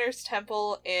Shriners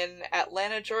Temple in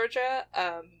Atlanta, Georgia,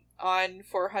 on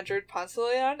 400 Ponce de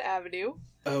Leon Avenue,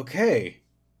 Okay.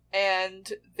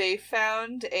 and they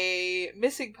found a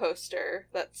missing poster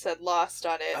that said "Lost"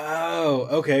 on it, Oh,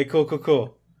 okay.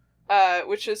 Cool.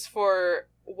 which is for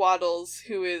Waddles,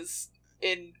 who is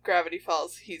in Gravity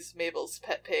Falls. He's Mabel's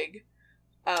pet pig.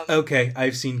 Okay,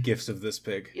 I've seen gifs of this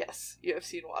pig. Yes, you have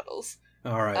seen Waddles.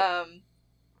 All right.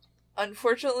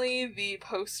 Unfortunately, the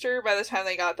poster, by the time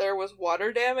they got there, was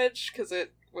water damaged because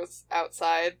it was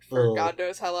outside for Oh. God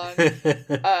knows how long.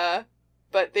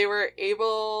 But they were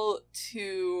able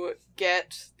to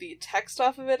get the text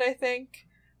off of it, I think.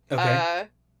 Okay.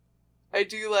 I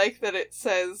do like that it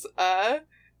says,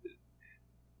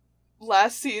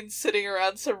 last seen sitting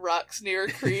around some rocks near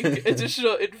a creek.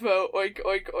 Additional info, oink,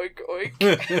 oink, oink, oink.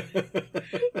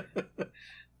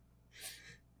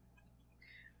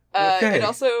 Okay.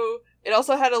 It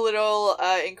also had a little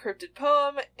encrypted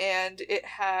poem, and it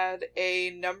had a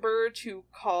number to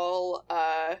call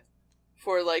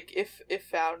for like if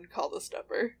found, call this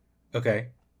number. Okay.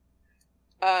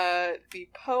 The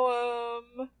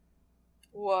poem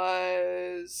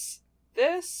was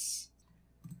this.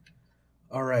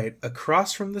 All right.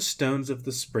 Across from the stones of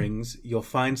the springs, you'll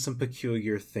find some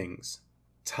peculiar things.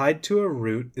 Tied to a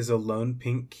root is a lone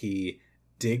pink key.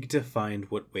 Dig to find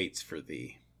what waits for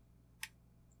thee.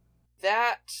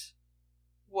 That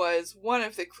was one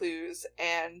of the clues,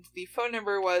 and the phone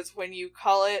number was when you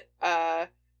call it,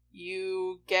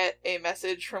 you get a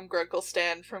message from Grunkle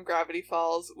Stan from Gravity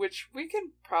Falls, which we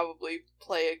can probably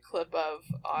play a clip of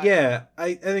on... Yeah,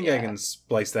 I think I Yeah. can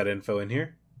splice that info in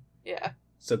here. Yeah.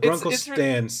 So Grunkle it's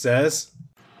Stan says,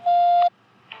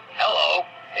 Hello,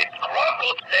 it's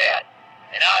Grunkle Stan,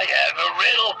 and I have a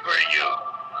riddle for you.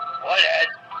 What has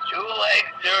 2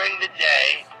 legs during the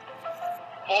day,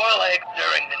 4 legs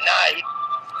during the night,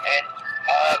 and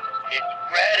it's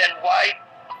red and white?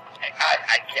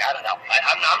 I don't know.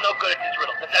 I'm no good at this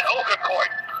riddle. It's an ochre court,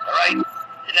 all right?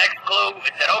 The next clue,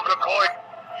 it's an ochre court.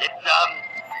 It's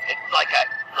like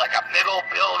a big old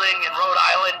building in Rhode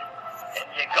Island, and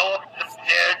you go up some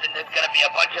stairs, and there's gonna be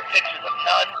a bunch of pictures of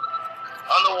nuns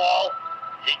on the wall.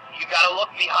 You gotta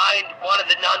look behind one of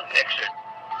the nun pictures.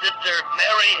 Sister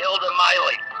Mary Hilda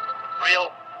Miley, real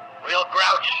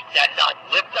grouch, that nun.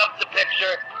 Lift up the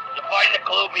picture, you find the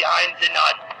clue behind the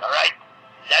nun, all right?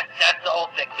 That's the whole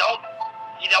thing.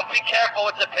 Be careful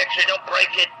with the picture. Don't break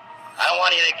it. I don't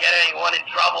want you to get anyone in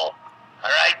trouble.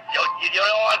 All right? You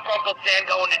don't want Uncle Stan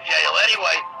going to jail.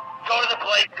 Anyway, go to the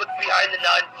place, look behind the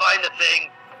nun, find the thing,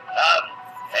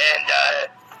 and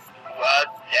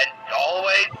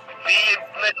always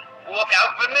look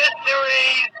out for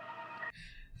mysteries.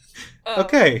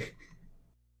 okay.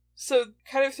 So,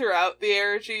 kind of throughout the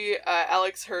ARG,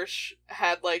 Alex Hirsch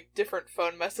had, like, different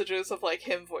phone messages of, like,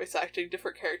 him voice acting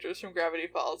different characters from Gravity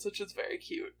Falls, which is very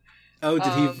cute. Oh,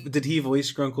 did he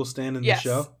voice Grunkle Stan in Yes, the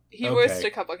show? he Okay. voiced a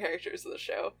couple characters in the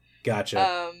show.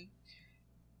 Gotcha.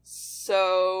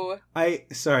 So...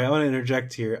 Sorry, I want to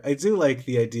interject here. I do like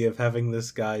the idea of having this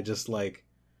guy just like,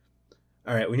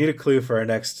 all right, we need a clue for our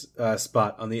next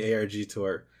spot on the ARG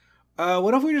tour.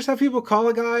 What if we just have people call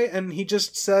a guy and he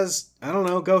just says, I don't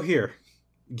know, go here.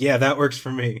 Yeah, that works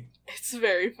for me. It's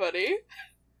very funny.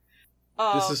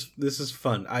 This is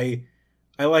fun. I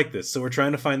like this. So we're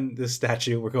trying to find this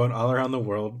statue. We're going all around the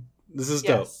world. This is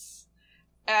dope. Yes.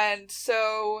 And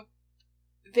so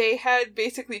they had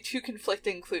basically 2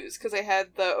 conflicting clues, because they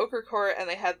had the ochre court and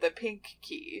they had the pink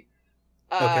key.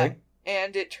 Okay.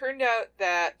 And it turned out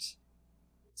that,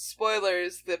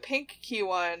 spoilers, the pink key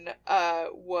one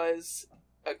was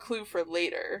a clue for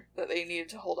later that they needed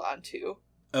to hold on to.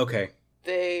 Okay.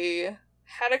 They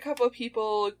had a couple of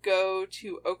people go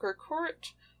to Ochre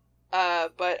Court,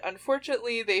 but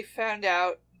unfortunately they found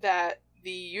out that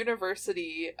the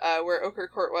university where Ochre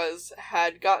Court was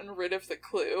had gotten rid of the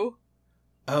clue.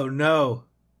 Oh no.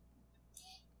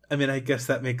 I mean, I guess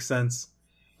that makes sense.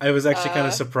 I was actually kind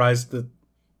of surprised that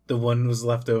the one was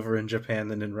left over in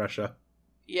Japan and in Russia.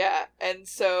 Yeah, and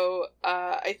so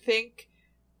I think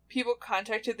people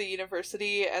contacted the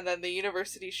university, and then the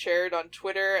university shared on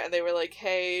Twitter, and they were like,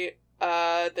 hey,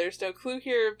 there's no clue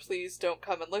here, please don't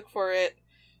come and look for it.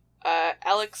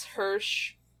 Alex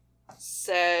Hirsch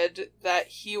said that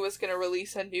he was going to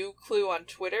release a new clue on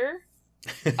Twitter,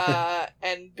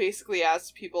 and basically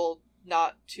asked people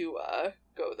not to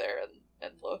go there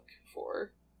and look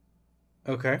for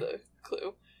the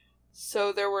clue.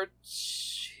 So there were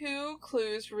 2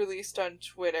 clues released on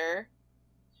Twitter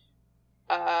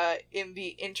in the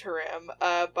interim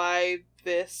by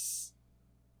this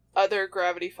other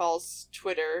Gravity Falls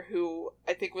Twitter, who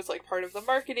I think was like part of the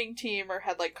marketing team or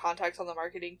had like contacts on the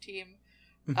marketing team.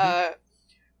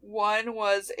 One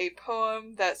was a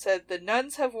poem that said, "The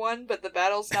nuns have won, but the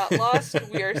battle's not lost.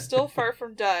 We are still far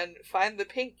from done. Find the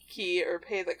pink key or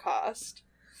pay the cost."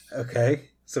 Okay,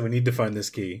 so we need to find this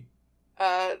key.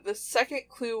 The second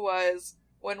clue was,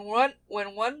 when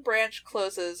one branch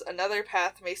closes, another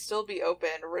path may still be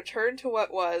open. Return to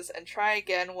what was and try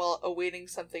again while awaiting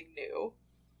something new.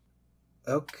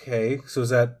 Okay, so does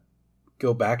that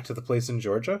go back to the place in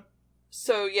Georgia?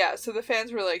 So yeah, so the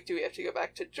fans were like, do we have to go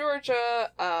back to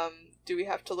Georgia? Do we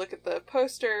have to look at the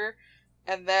poster?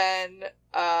 And then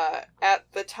at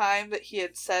the time that he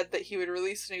had said that he would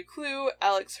release a new clue,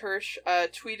 Alex Hirsch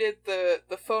tweeted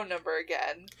the phone number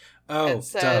again. Oh, and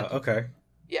said, okay.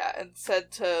 Yeah, and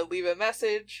said to leave a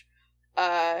message.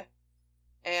 And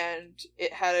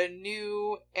it had a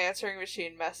new answering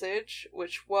machine message,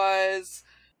 which was,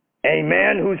 "A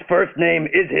man whose first name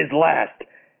is his last.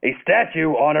 A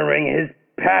statue honoring his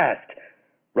past.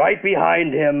 Right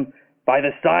behind him, by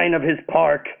the sign of his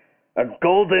park, a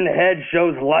golden head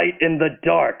shows light in the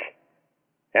dark."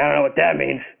 I don't know what that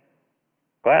means.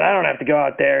 Glad I don't have to go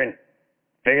out there and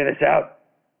figure this out.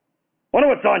 Wonder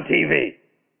what's on TV.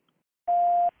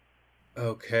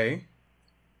 Okay.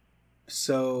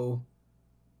 So,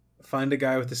 find a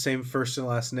guy with the same first and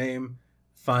last name,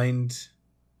 find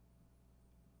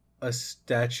a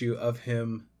statue of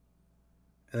him,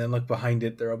 and then look behind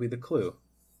it, there'll be the clue.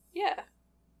 yeah. I'm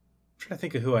trying to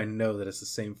think of who I know that is the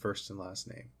same first and last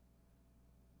name.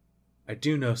 I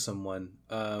do know someone.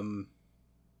 What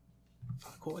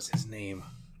was his name?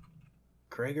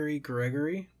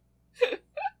 Gregory?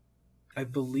 I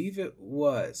believe it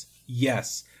was.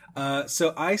 Yes.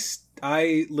 So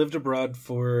I lived abroad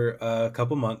for a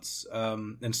couple months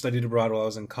and studied abroad while I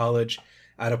was in college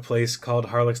at a place called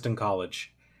Harlexton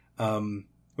College,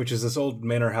 which is this old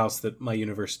manor house that my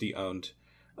university owned.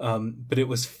 But it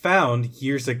was founded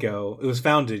years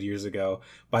ago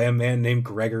by a man named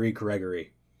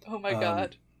Gregory. Oh my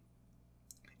god.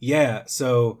 Yeah,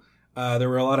 so there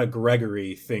were a lot of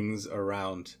Gregory things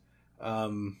around.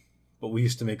 But we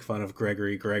used to make fun of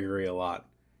Gregory a lot.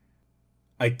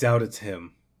 I doubt it's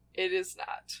him. It is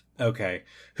not. Okay.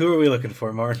 Who are we looking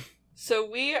for, Martin? So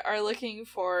we are looking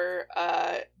for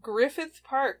Griffith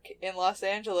Park in Los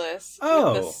Angeles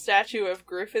Oh. with the statue of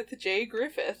Griffith J.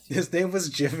 Griffith. His name was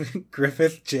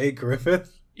Griffith J.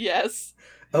 Griffith? Yes.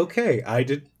 Okay,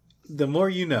 the more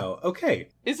you know. Okay.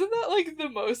 Isn't that like the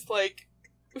most like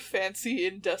fancy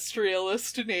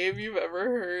industrialist name you've ever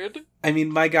heard? I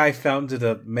mean, my guy founded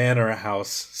a manor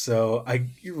house, so I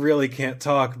really can't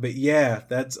talk, but yeah,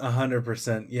 that's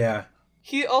 100%, yeah.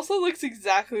 He also looks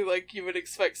exactly like you would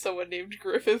expect someone named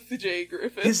Griffith J.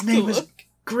 Griffith. His name is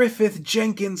Griffith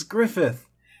Jenkins Griffith.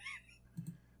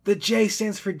 The J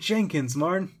stands for Jenkins,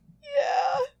 Marn.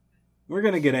 Yeah. We're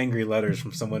gonna get angry letters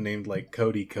from someone named, like,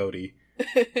 Cody.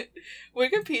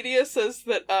 Wikipedia says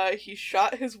that he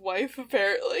shot his wife,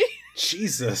 apparently.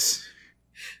 Jesus.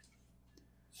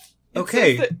 It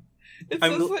Okay. says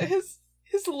that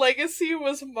his legacy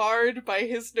was marred by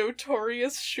his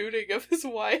notorious shooting of his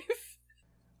wife.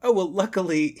 Oh, well,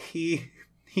 luckily, he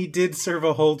did serve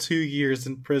a whole 2 years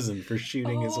in prison for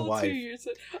shooting his wife. 2 years.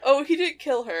 Oh, he didn't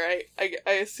kill her.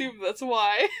 I assume that's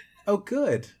why. Oh,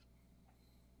 good.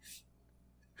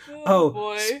 Oh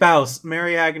boy. Spouse,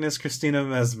 Mary Agnes Christina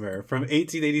Mesmer, from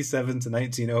 1887 to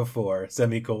 1904,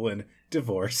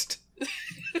 divorced.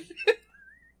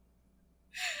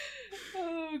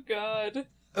 Oh, God.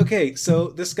 Okay, so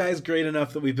this guy's great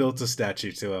enough that we built a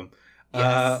statue to him.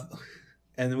 Yes.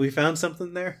 And we found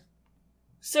something there?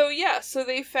 So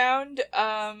they found,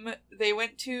 they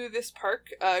went to this park,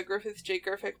 Griffith J.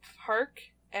 Griffith Park,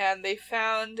 and they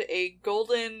found a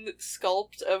golden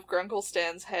sculpt of Grunkle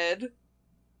Stan's head.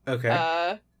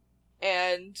 Okay.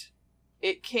 And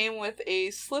it came with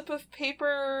a slip of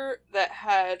paper that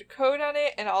had code on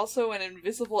it, and also an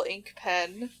invisible ink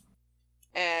pen.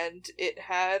 And it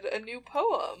had a new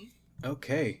poem.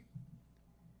 Okay.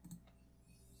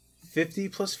 50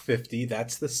 plus 50,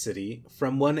 that's the city.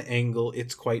 From one angle,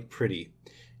 it's quite pretty.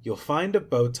 You'll find a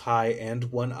bow tie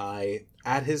and one eye.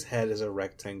 At his head is a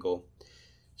rectangle.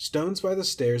 Stones by the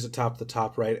stairs atop the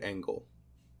top right angle.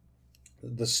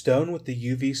 The stone with the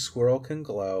UV swirl can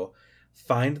glow.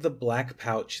 Find the black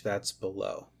pouch that's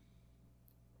below.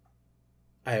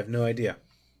 I have no idea.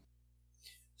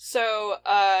 So,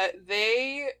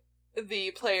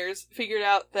 the players, figured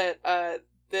out that,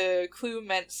 the clue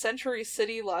meant Century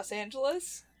City, Los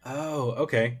Angeles. Oh,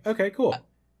 okay. Okay, cool.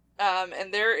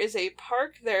 And there is a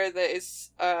park there that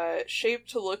is, shaped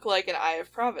to look like an Eye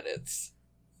of Providence.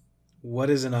 What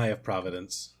is an Eye of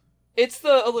Providence? It's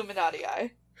the Illuminati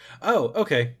Eye. Oh,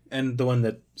 okay. And the one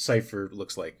that Cypher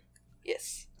looks like.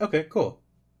 Yes. Okay, cool.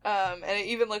 And it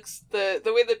even looks, the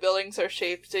way the buildings are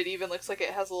shaped, it even looks like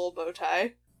it has a little bow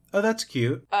tie. Oh, that's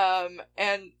cute.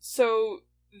 And so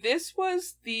this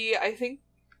was I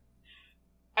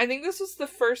think this was the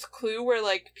first clue where,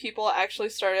 like, people actually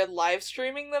started live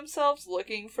streaming themselves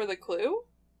looking for the clue.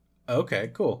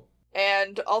 Okay, cool.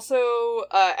 And also,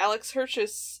 Alex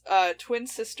Hirsch's twin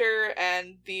sister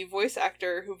and the voice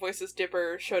actor who voices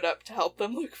Dipper showed up to help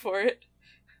them look for it.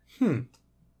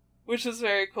 Which is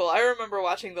very cool. I remember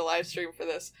watching the live stream for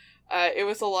this. It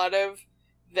was a lot of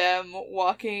them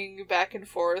walking back and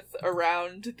forth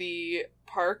around the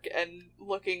park and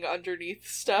looking underneath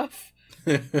stuff.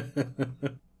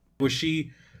 Was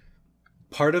she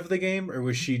part of the game, or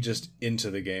was she just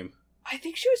into the game? I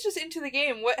think she was just into the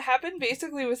game. What happened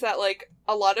basically was that, like,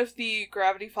 a lot of the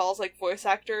Gravity Falls, like, voice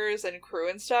actors and crew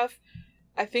and stuff,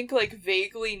 I think, like,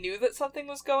 vaguely knew that something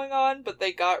was going on, but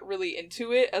they got really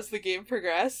into it as the game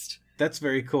progressed. That's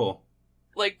very cool.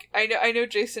 Like, I know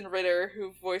Jason Ritter,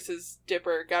 who voices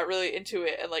Dipper, got really into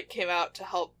it and, like, came out to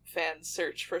help fans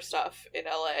search for stuff in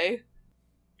LA.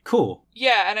 Cool.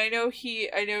 Yeah, and I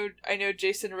know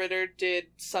Jason Ritter did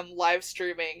some live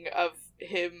streaming of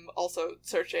him also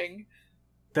searching.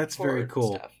 That's very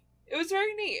cool. Stuff. It was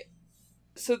very neat.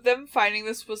 So them finding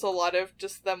this was a lot of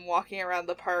just them walking around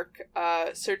the park,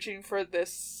 searching for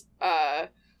this,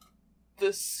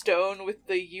 the stone with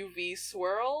the UV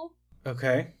swirl.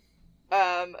 Okay.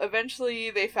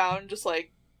 Eventually they found just,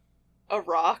 like, a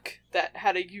rock that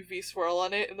had a UV swirl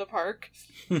on it in the park.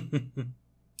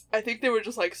 I think they were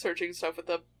just, like, searching stuff with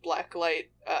a black light,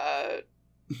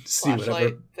 see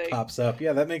whatever thing. Pops up.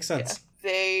 Yeah, that makes sense. Yeah.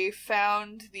 They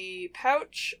found the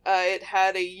pouch. It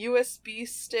had a USB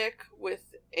stick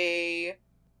with a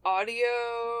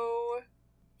audio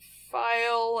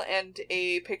file and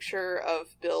a picture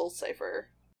of Bill Cipher.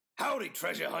 Howdy,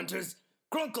 treasure hunters.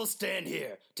 Grunkle Stan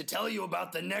here to tell you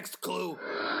about the next clue.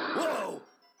 Whoa!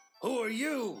 Who are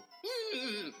you?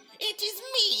 It is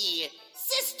me,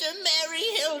 Sister Mary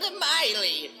Hilda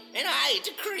Miley, and I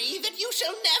decree that you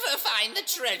shall never find the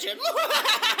treasure.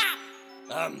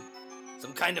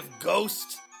 Some kind of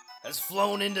ghost has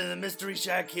flown into the mystery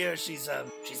shack here. She's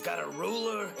got a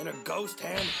ruler in her ghost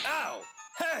hand. Ow!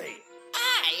 Hey!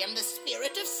 I am the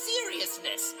spirit of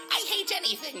seriousness. I hate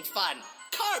anything fun.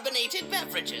 Carbonated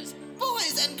beverages,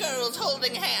 boys and girls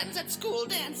holding hands at school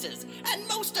dances, and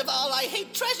most of all, I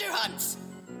hate treasure hunts.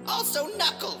 Also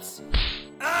Knuckles.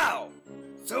 Ow!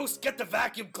 Zeus, get the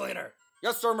vacuum cleaner.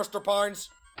 Yes, sir, Mr. Pines.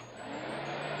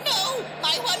 No,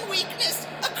 my one weakness,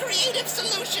 a creative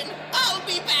solution. I'll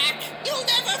be back. You'll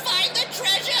never find the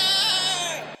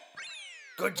treasure.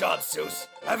 Good job, Zeus.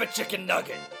 Have a chicken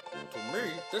nugget. To me,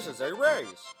 this is a raise.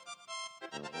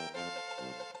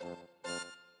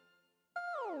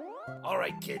 All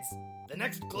right, kids. The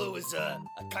next clue is a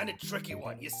kind of tricky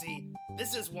one. You see,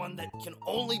 this is one that can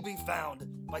only be found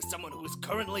by someone who is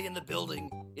currently in the building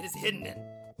it is hidden in.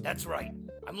 That's right.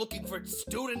 I'm looking for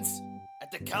students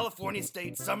at the California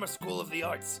State Summer School of the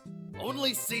Arts.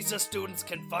 Only CISA students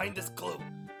can find this clue.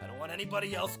 I don't want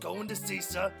anybody else going to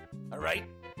CISA. All right?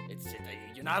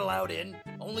 You're not allowed in.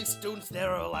 Only students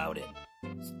there are allowed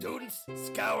in. Students,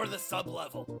 scour the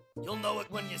sub-level. You'll know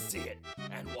it when you see it.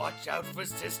 And watch out for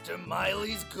Sister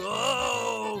Miley's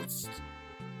ghost!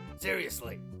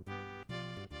 Seriously.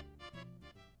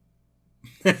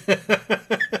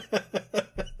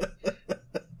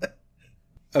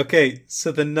 Okay,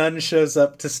 so the nun shows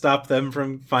up to stop them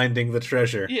from finding the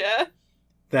treasure. Yeah.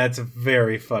 That's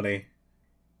very funny.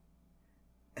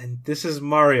 And this is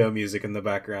Mario music in the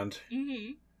background.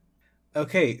 Mm-hmm.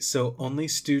 Okay, so only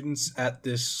students at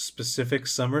this specific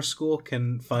summer school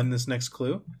can find this next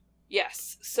clue?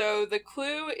 Yes. So the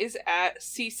clue is at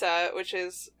CISA, which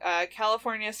is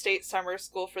California State Summer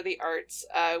School for the Arts,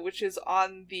 which is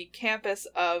on the campus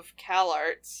of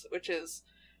CalArts, which is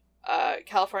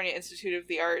California Institute of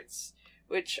the Arts,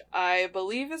 which I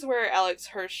believe is where Alex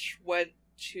Hirsch went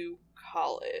to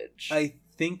college. I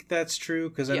think that's true,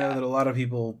 because I know Yeah. that a lot of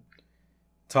people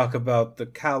talk about the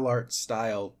CalArts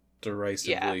style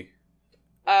derisively.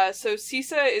 So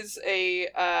CISA is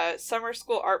a summer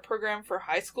school art program for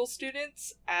high school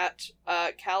students at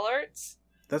CalArts.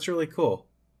 That's really cool.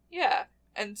 Yeah.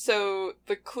 And so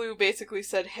the clue basically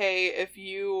said, hey, if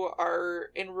you are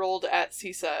enrolled at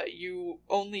CISA,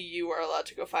 only you are allowed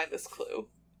to go find this clue.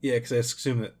 Yeah, because I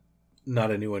assume that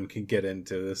not anyone can get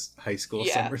into this high school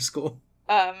summer school.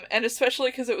 And especially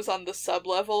because it was on the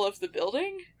sub-level of the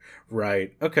building.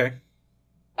 Right, okay.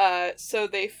 So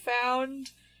they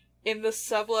found in the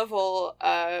sub-level,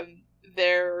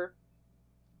 the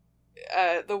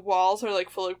walls are like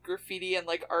full of graffiti and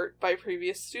like art by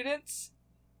previous students.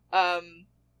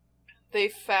 They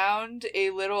found a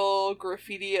little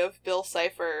graffiti of Bill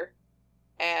Cipher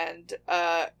and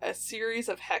a series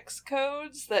of hex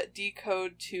codes that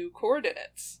decode to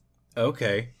coordinates.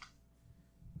 Okay.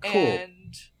 Cool.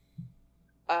 And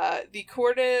the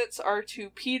coordinates are to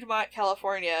Piedmont,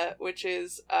 California, which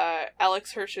is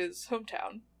Alex Hirsch's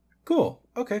hometown. Cool.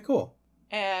 Okay, cool.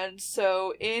 And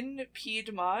so in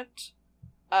Piedmont,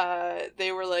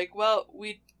 they were like, well,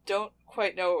 we don't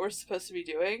quite know what we're supposed to be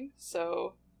doing,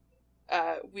 so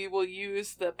we will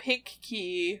use the pink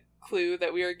key clue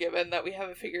that we were given that we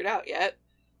haven't figured out yet.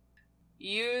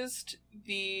 Used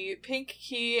the pink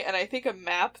key and I think a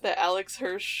map that Alex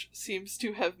Hirsch seems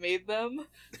to have made them.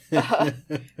 I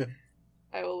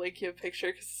will link you a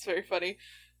picture because it's very funny.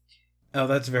 Oh,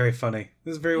 that's very funny.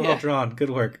 This is very well drawn.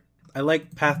 Good work. I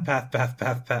like path.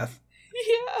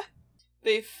 Yeah.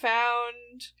 They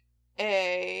found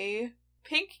a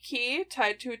pink key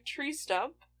tied to a tree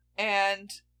stump,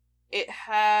 and it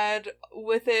had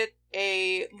with it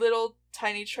a little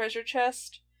tiny treasure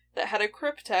chest that had a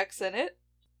cryptex in it.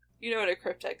 You know what a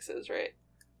cryptex is, right?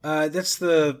 That's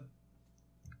the...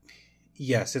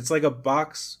 Yes, it's like a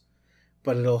box,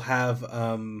 but it'll have,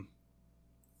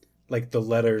 like the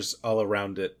letters all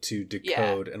around it to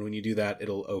decode, and when you do that,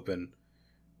 it'll open.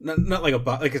 Not like a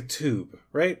box, like a tube,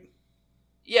 right?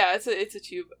 Yeah, it's a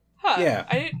tube. Huh. Yeah.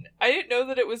 I didn't know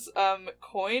that it was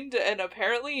coined and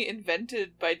apparently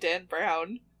invented by Dan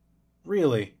Brown.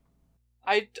 Really?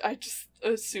 I just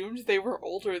assumed they were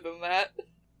older than that.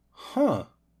 Huh.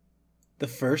 The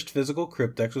first physical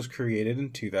cryptex was created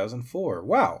in 2004.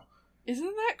 Wow.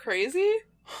 Isn't that crazy?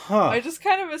 Huh. I just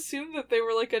kind of assumed that they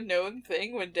were like a known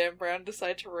thing when Dan Brown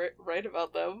decided to write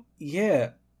about them.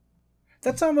 Yeah.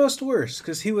 That's almost worse,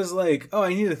 because he was like, oh,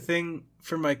 I need a thing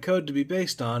for my code to be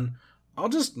based on. I'll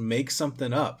just make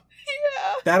something up.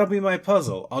 Yeah. That'll be my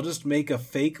puzzle. I'll just make a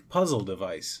fake puzzle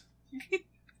device.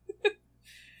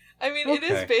 I mean, It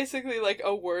is basically like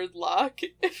a word lock,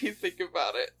 if you think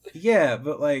about it. Yeah,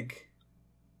 but like,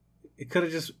 it could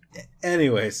have just...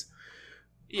 Anyways.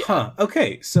 Yeah. Huh.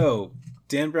 Okay, so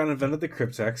Dan Brown invented the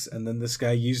cryptex, and then this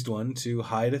guy used one to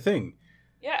hide a thing.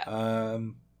 Yeah.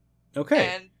 Okay.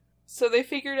 And so they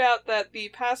figured out that the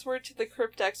password to the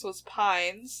cryptex was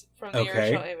Pines from the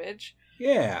original image.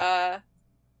 Yeah.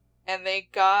 And they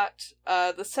got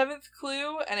the seventh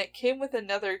clue, and it came with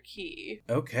another key.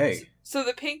 Okay. So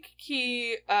the pink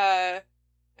key, I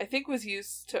think, was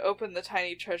used to open the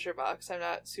tiny treasure box. I'm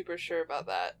not super sure about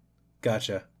that.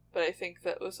 Gotcha. But I think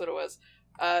that was what it was.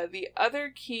 The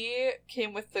other key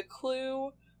came with the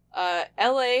clue.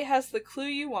 LA has the clue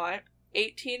you want.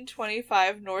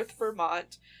 1825 North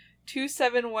Vermont.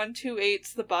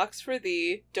 27128's the box for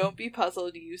thee. Don't be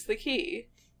puzzled, use the key.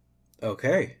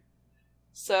 Okay.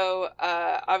 So,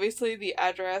 obviously the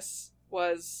address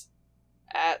was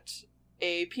at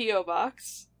a P.O.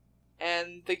 box,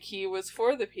 and the key was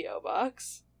for the P.O.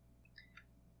 box.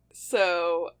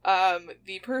 So,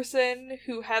 the person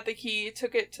who had the key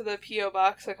took it to the P.O.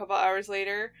 box a couple hours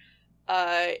later,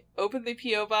 opened the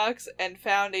P.O. box, and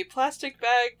found a plastic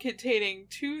bag containing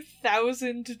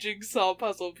 2,000 jigsaw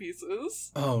puzzle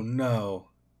pieces. Oh, no.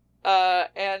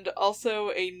 And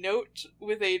also a note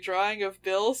with a drawing of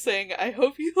Bill saying, I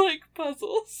hope you like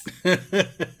puzzles.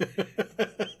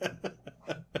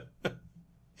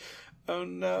 Oh,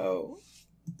 no.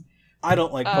 I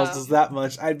don't like puzzles that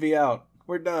much. I'd be out.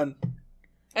 We're done.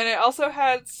 And it also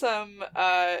had some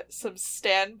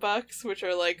Stan Bucks, which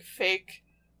are like fake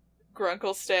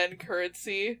Grunkle Stan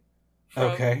currency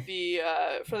from the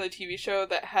TV show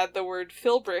that had the word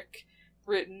Philbrick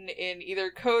written in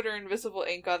either code or invisible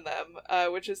ink on them,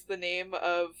 which is the name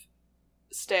of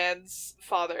Stan's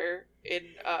father in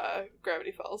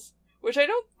Gravity Falls, which I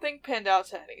don't think panned out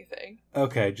to anything.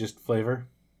 Okay, just flavor?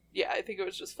 Yeah, I think it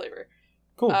was just flavor.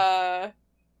 Cool.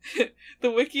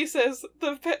 The wiki says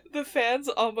the fans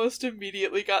almost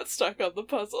immediately got stuck on the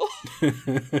puzzle.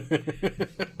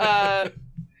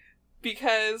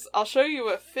 Because I'll show you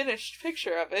a finished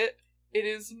picture of it. It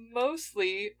is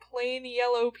mostly plain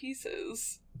yellow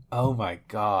pieces. Oh my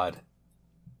god.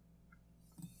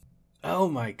 Oh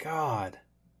my god.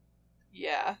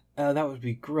 Yeah. That would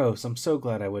be gross. I'm so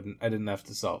glad I didn't have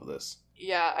to solve this.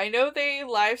 Yeah, I know they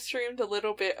live streamed a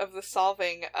little bit of the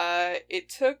solving. It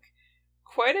took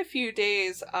quite a few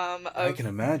days. I can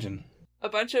imagine. A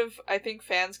bunch of, I think,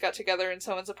 fans got together in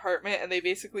someone's apartment and they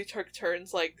basically took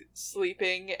turns, like,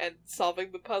 sleeping and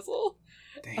solving the puzzle.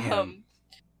 Damn.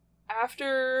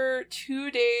 After 2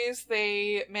 days,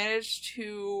 they managed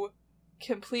to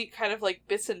complete kind of, like,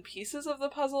 bits and pieces of the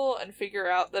puzzle and figure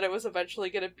out that it was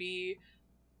eventually going to be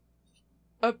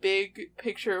a big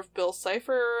picture of Bill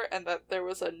Cipher, and that there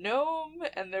was a gnome,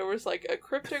 and there was, like, a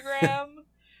cryptogram.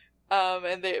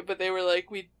 But they were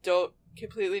like, we don't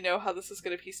completely know how this is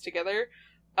going to piece together.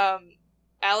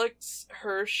 Alex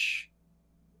Hirsch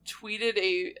tweeted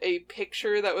a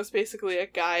picture that was basically a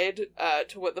guide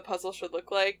to what the puzzle should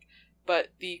look like, but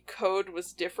the code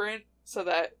was different so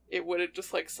that it wouldn't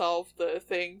just like solve the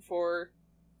thing for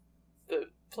the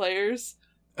players.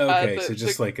 Okay, so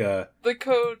just the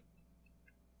code.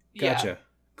 Gotcha. Yeah.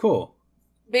 Cool.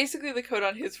 Basically, the code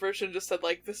on his version just said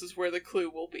like, this is where the clue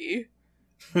will be.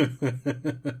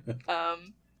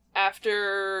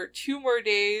 After 2 more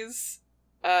days,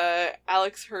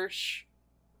 Alex Hirsch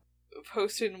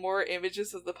posted more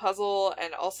images of the puzzle,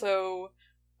 and also,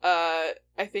 I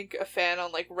think a fan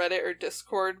on like Reddit or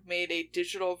Discord made a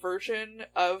digital version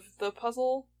of the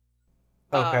puzzle.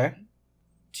 Okay.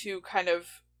 To kind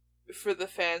of, for the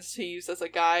fans to use as a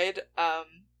guide.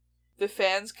 The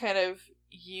fans kind of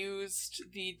used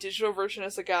the digital version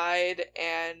as a guide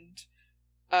and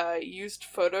used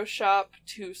Photoshop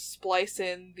to splice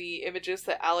in the images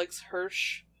that Alex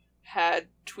Hirsch had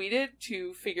tweeted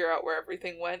to figure out where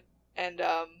everything went, and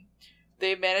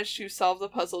they managed to solve the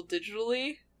puzzle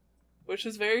digitally, which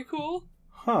is very cool.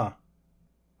 Huh.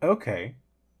 Okay.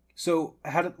 So,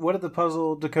 what did the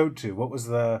puzzle decode to? What was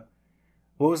the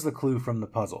clue from the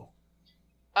puzzle?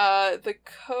 The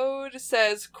code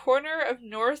says corner of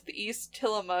northeast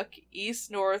Tillamook,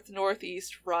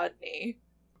 east-north-northeast Rodney.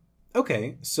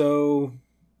 Okay, so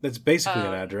that's basically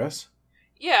an address.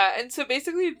 Yeah, and so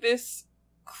basically this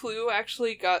clue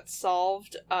actually got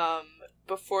solved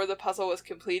before the puzzle was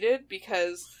completed,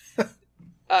 because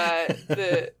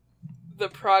the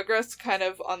progress kind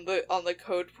of on the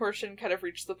code portion kind of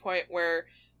reached the point where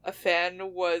a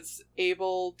fan was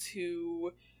able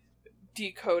to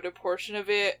decode a portion of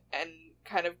it and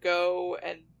kind of go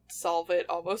and solve it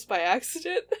almost by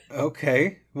accident.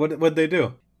 Okay, what'd they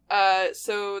do?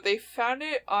 So they found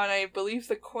it on, I believe,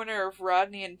 the corner of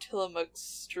Rodney and Tillamook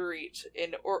Street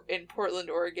in Portland,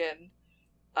 Oregon.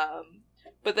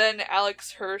 But then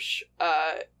Alex Hirsch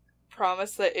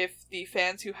promised that if the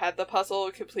fans who had the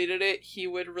puzzle completed it, he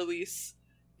would release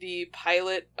the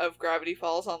pilot of Gravity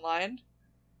Falls online.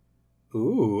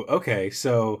 Ooh, okay,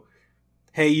 so,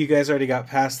 hey, you guys already got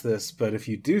past this, but if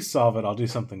you do solve it, I'll do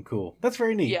something cool. That's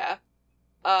very neat. Yeah.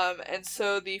 And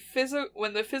so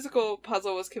when the physical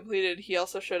puzzle was completed, he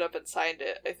also showed up and signed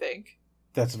it, I think.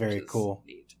 That's very cool.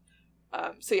 Neat.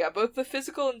 So yeah, both the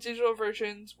physical and digital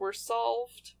versions were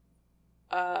solved.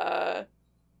 I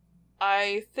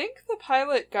think the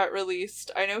pilot got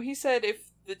released. I know he said if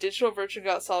the digital version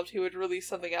got solved, he would release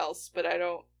something else, but I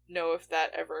don't know if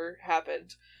that ever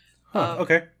happened. Huh,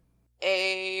 okay.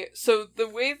 So the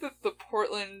way that the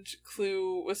Portland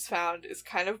clue was found is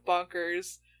kind of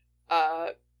bonkers,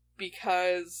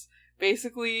 because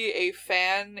basically a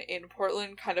fan in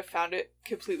Portland kind of found it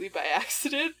completely by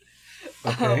accident.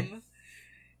 Okay.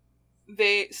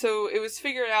 So it was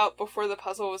figured out before the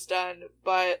puzzle was done,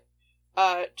 but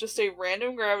just a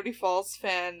random Gravity Falls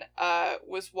fan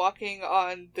was walking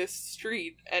on this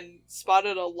street and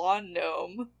spotted a lawn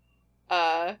gnome,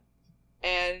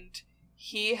 and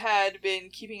he had been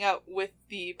keeping up with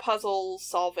the puzzle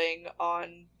solving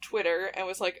on Twitter and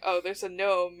was like, oh, there's a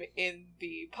gnome in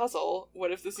the puzzle.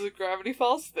 What if this is a Gravity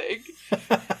Falls thing?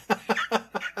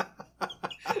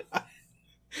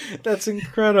 That's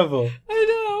incredible. I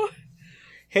know.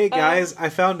 Hey guys, I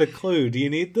found a clue. Do you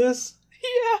need this?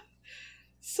 Yeah.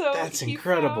 So that's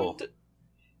incredible.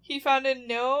 He found a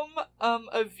gnome,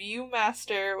 a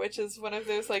Viewmaster, which is one of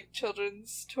those, like,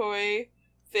 children's toy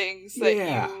things that you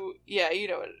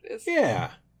know what it is.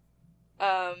 Yeah.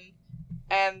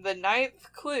 And the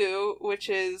 9th clue, which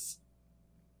is,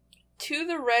 to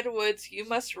the redwoods you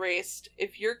must race.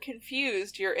 If you're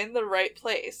confused, you're in the right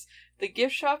place. The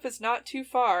gift shop is not too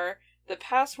far. The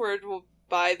password will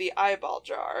buy the eyeball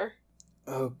jar.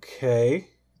 Okay.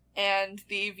 And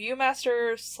the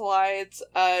Viewmaster slides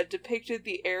depicted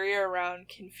the area around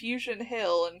Confusion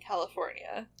Hill in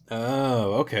California.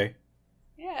 Oh, okay.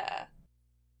 Yeah.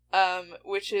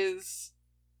 Which is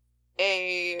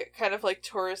a kind of like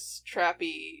tourist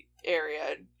trappy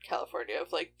area in California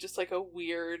of like just like a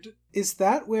weird. Is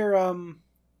that where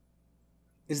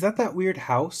is that weird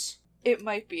house? It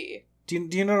might be. Do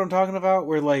you know what I'm talking about?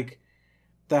 Where like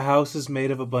the house is made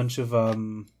of a bunch of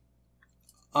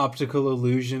optical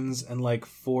illusions and like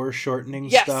foreshortening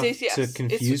stuff to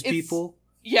confuse people?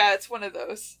 Yeah, it's one of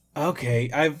those.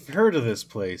 Okay, I've heard of this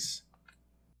place.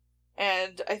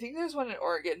 And I think there's one in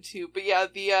Oregon too. But yeah,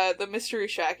 the Mystery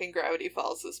Shack in Gravity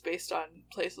Falls is based on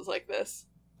places like this.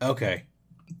 Okay.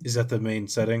 Is that the main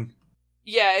setting?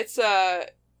 Yeah, it's the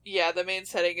main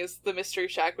setting is the Mystery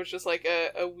Shack, which is like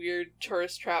a weird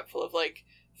tourist trap full of like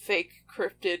fake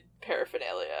cryptid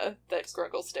paraphernalia that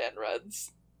Grungle Stan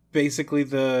runs. Basically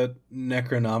the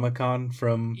Necronomicon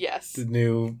from the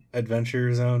new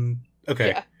Adventure Zone. Okay.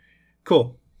 Yeah.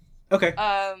 Cool. Okay.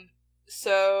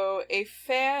 So a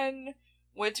fan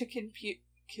went to Confusion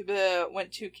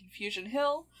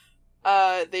Hill.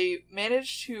 They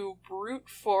managed to brute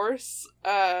force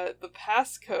the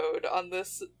passcode on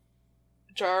this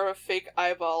jar of fake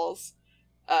eyeballs,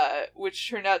 which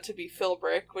turned out to be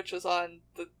Philbrick, which was on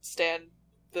the stand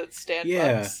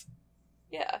box.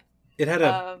 Yeah. It had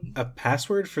a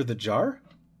password for the jar?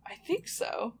 I think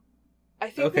so. I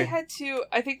think they had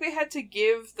to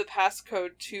give the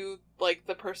passcode to like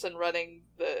the person running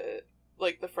the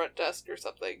front desk or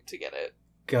something to get it.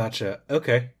 Gotcha.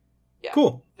 Okay. Yeah.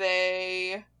 Cool.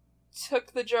 They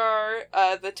took the jar.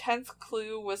 The 10th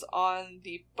clue was on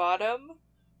the bottom.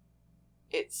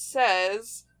 It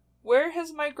says, "Where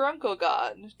has my grunkle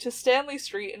gone? To Stanley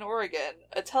Street in Oregon.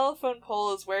 A telephone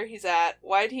pole is where he's at.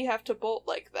 Why'd he have to bolt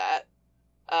like that?"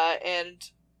 And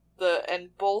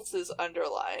bolt is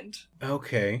underlined.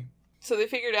 Okay. So they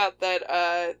figured out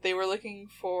that they were looking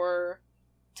for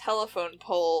telephone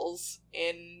poles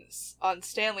on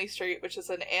Stanley Street, which is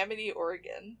in Amity,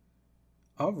 Oregon.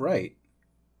 All right.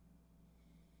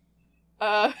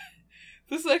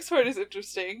 This next part is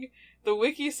interesting. The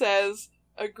wiki says,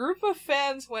 a group of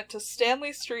fans went to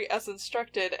Stanley Street as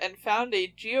instructed and found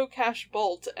a geocache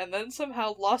bolt and then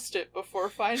somehow lost it before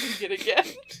finding it again.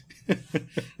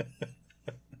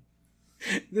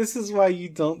 This is why you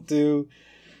don't do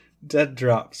dead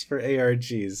drops for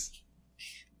ARGs.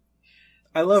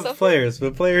 I love players,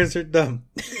 but players are dumb.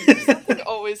 Something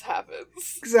always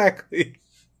happens. Exactly.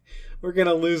 We're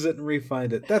gonna lose it and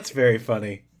re-find it. That's very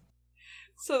funny.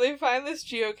 So they find this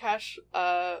geocache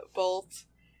bolt,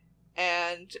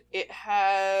 and it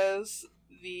has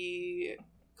the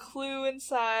clue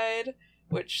inside,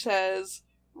 which says,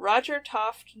 Roger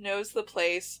Toft knows the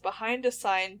place, behind a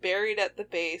sign buried at the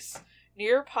base,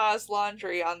 near Pa's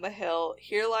laundry on the hill,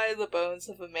 here lie the bones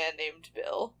of a man named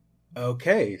Bill.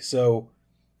 Okay, so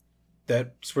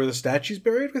that's where the statue's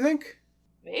buried, we think?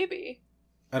 Maybe.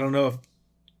 I don't know if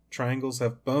triangles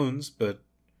have bones, but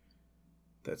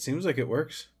that seems like it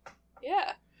works.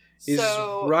 Yeah. Is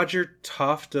Roger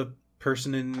Toft a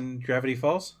person in Gravity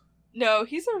Falls? No,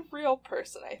 he's a real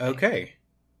person, I think. Okay.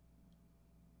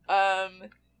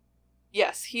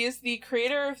 Yes, he is the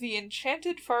creator of the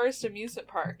Enchanted Forest Amusement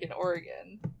Park in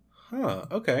Oregon. Huh,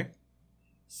 okay.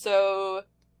 So,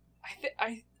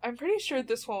 I'm pretty sure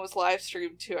this one was live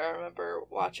streamed too. I remember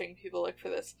watching people look for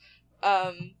this.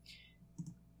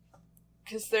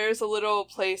 Because there's a little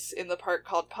place in the park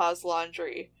called Pa's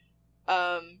Laundry.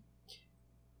 A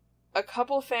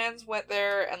couple fans went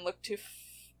there and looked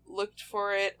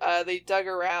for it. They dug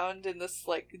around in this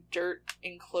like dirt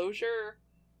enclosure,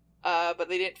 but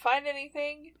they didn't find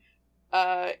anything.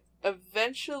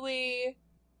 Eventually,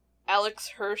 Alex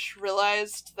Hirsch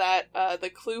realized that the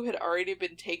clue had already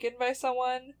been taken by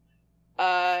someone,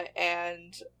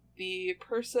 and the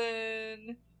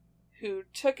person who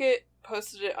took it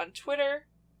posted it on Twitter.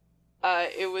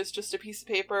 It was just a piece of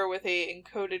paper with a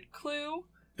encoded clue.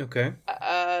 Okay.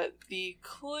 The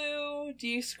clue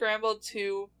descrambled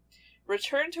to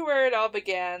return to where it all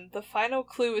began. The final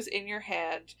clue is in your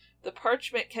hand. The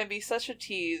parchment can be such a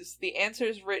tease. The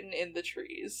answer's written in the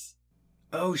trees.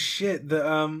 Oh shit,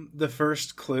 the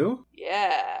first clue?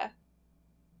 Yeah.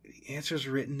 The answer's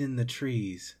written in the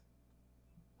trees.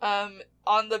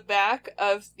 On the back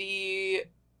of the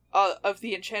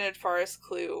Enchanted Forest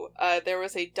clue, there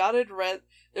was a dotted red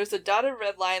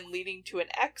line leading to an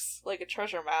X, like a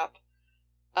treasure map,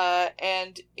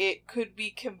 and it could be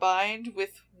combined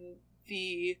with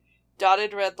the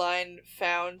dotted red line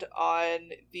found on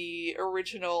the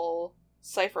original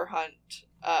Cipher Hunt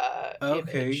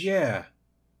Okay, image. yeah.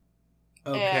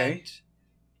 Okay.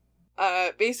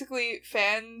 And basically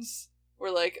fans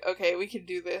were like, okay, we can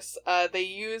do this. They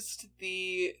used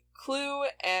the clue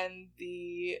and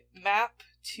the map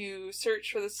to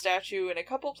search for the statue in a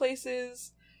couple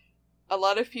places. A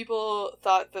lot of people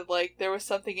thought that, like, there was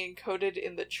something encoded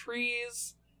in the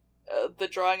trees, the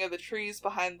drawing of the trees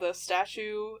behind the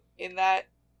statue in that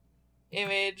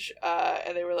image,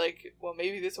 and they were like, well,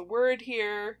 maybe there's a word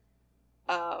here.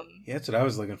 Yeah, that's what I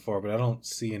was looking for, but I don't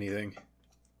see anything.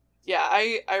 Yeah,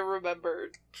 I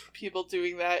remember people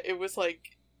doing that. It was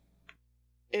like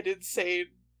an insane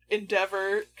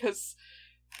endeavor, because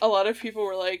a lot of people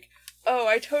were like, oh,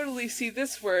 I totally see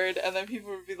this word, and then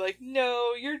people would be like,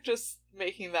 no, you're just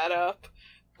making that up.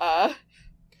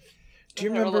 Do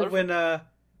you remember when,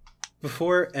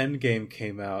 before Endgame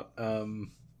came out,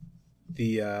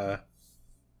 the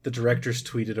directors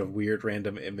tweeted a weird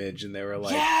random image, and they were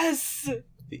like, yes!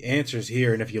 The answer's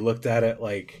here, and if you looked at it,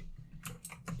 like,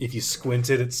 if you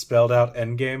squinted, it spelled out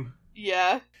Endgame?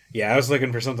 Yeah. Yeah, I was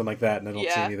looking for something like that, and I don't see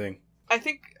Yeah. anything. I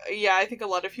think a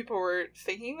lot of people were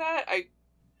thinking that.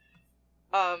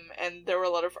 And there were a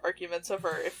lot of arguments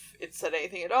over if it said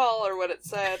anything at all or what it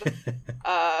said.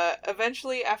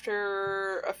 Eventually,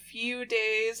 after a few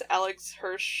days, Alex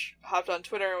Hirsch hopped on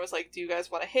Twitter and was like, do you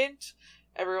guys want a hint?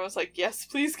 Everyone was like, yes,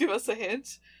 please give us a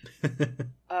hint.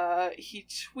 He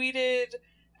tweeted,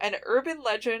 an urban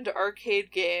legend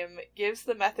arcade game gives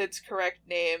the method's correct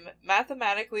name.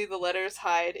 Mathematically, the letters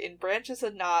hide in branches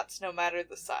and knots no matter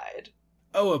the side.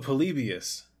 Oh, a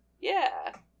Polybius.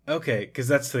 Yeah. Okay, because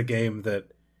that's the game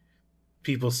that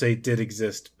people say did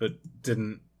exist, but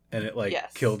didn't, and it, like,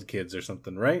 Yes. killed kids or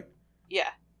something, right? Yeah.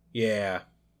 Yeah.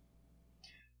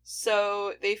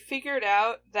 So they figured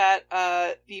out that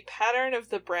the pattern of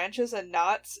the branches and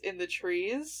knots in the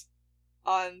trees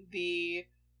on the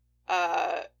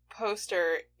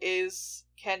poster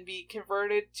can be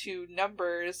converted to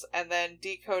numbers and then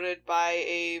decoded by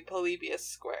a Polybius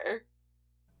square,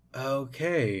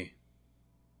 Okay.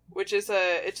 which is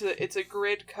it's a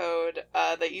grid code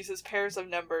that uses pairs of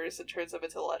numbers and turns them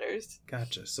into letters.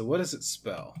 Gotcha. So what does it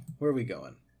spell? Where are we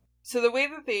going? So the way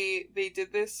that they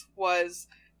did this was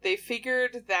they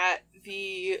figured that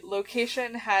the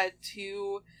location had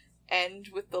to end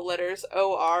with the letters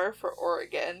OR for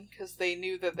Oregon, because they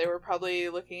knew that they were probably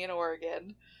looking in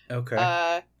Oregon.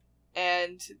 Okay.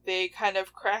 And they kind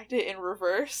of cracked it in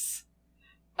reverse.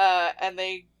 And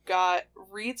they got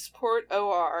Reedsport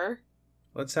OR.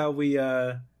 That's how we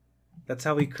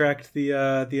cracked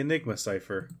the Enigma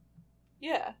cipher.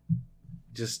 Yeah.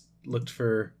 Just looked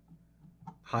for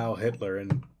Heil Hitler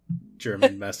in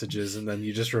German messages, and then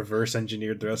you just reverse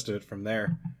engineered the rest of it from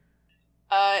there.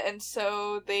 And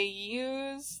so they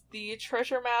used the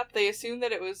treasure map. They assumed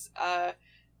that it was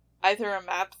either a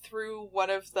map through one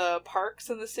of the parks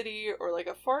in the city or like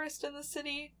a forest in the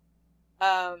city.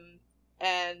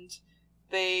 And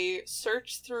they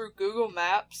searched through Google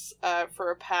Maps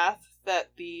for a path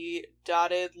that the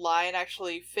dotted line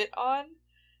actually fit on.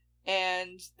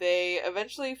 And they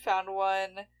eventually found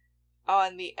one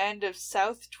on the end of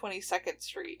South 22nd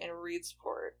Street in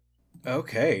Reedsport.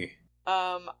 Okay.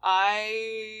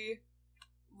 I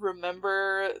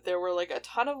remember there were like a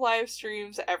ton of live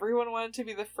streams. Everyone wanted to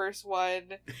be the first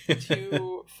one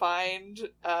to find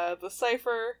the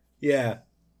cipher Yeah.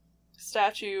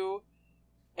 statue,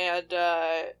 and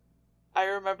I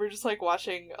remember just like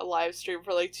watching a live stream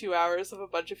for like 2 hours of a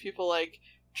bunch of people like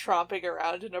tromping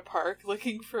around in a park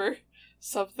looking for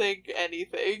something,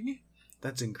 anything.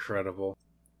 That's incredible.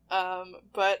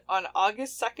 But on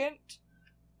August 2nd,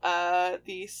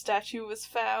 the statue was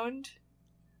found,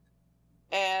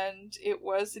 and it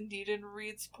was indeed in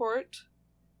Reedsport.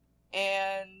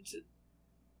 And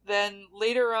then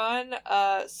later on,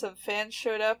 some fans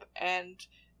showed up, and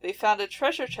they found a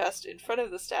treasure chest in front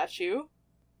of the statue.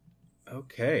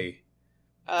 Okay.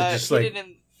 They just hidden like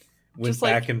in... went just,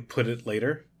 like- back and put it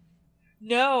later?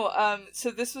 No,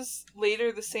 so this was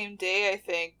later the same day, I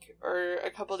think, or a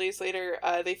couple days later.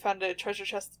 They found a treasure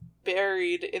chest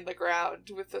buried in the ground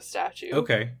with the statue.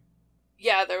 Okay.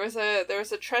 Yeah, there was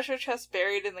a treasure chest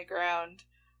buried in the ground,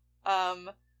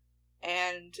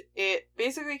 and it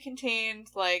basically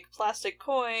contained like plastic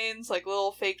coins, like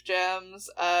little fake gems.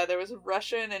 There was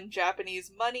Russian and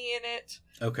Japanese money in it.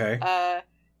 Okay.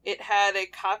 it had a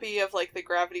copy of, like, the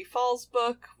Gravity Falls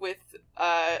book with,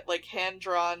 like,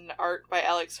 hand-drawn art by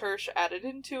Alex Hirsch added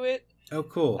into it. Oh,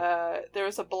 cool. There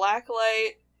was a black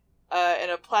light,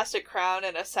 and a plastic crown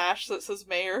and a sash that says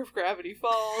Mayor of Gravity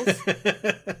Falls.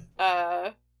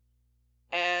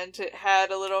 And it had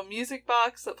a little music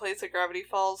box that plays the Gravity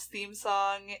Falls theme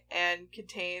song and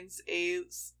contains a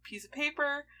piece of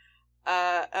paper,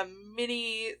 a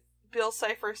mini Bill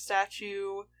Cipher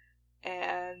statue,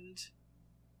 and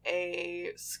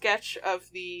a sketch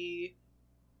of the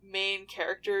main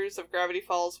characters of Gravity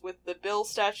Falls with the Bill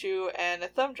statue and a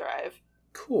thumb drive.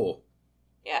 Cool.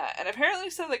 Yeah, and apparently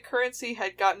some of the currency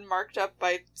had gotten marked up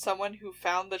by someone who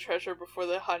found the treasure before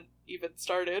the hunt even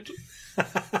started.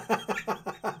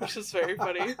 Which is very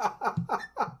funny.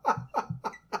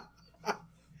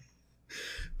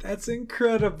 That's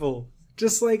incredible.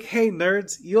 Just like, hey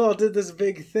nerds, you all did this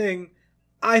big thing.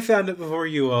 I found it before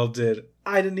you all did.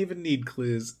 I didn't even need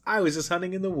clues. I was just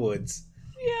hunting in the woods.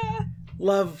 Yeah.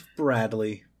 Love,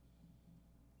 Bradley.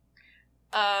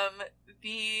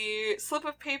 The slip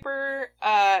of paper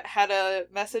had a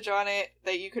message on it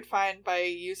that you could find by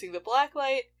using the black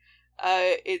light.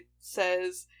 It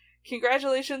says,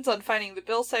 "Congratulations on finding the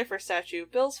Bill Cipher statue,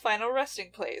 Bill's final resting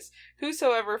place.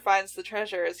 Whosoever finds the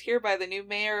treasure is hereby the new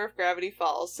mayor of Gravity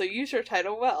Falls, so use your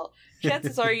title well.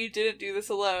 Chances are you didn't do this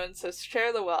alone, so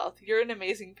share the wealth. You're an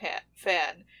amazing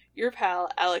fan. Your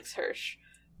pal, Alex Hirsch."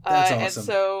 That's awesome. And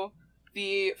so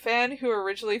the fan who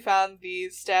originally found the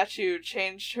statue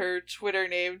changed her Twitter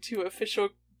name to official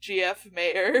GF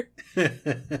Mayor.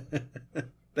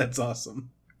 That's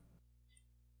awesome.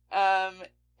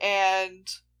 And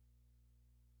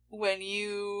when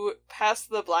you pass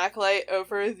the blacklight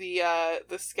over the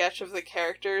sketch of the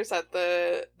characters at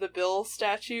the Bill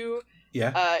statue,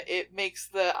 it makes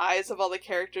the eyes of all the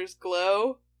characters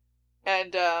glow,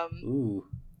 and ooh.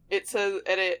 It says,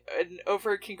 and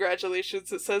over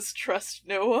congratulations, it says, "Trust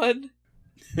no one."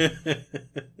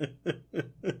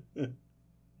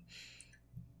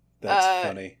 That's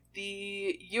funny.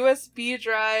 The USB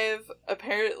drive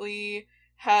apparently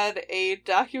had a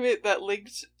document that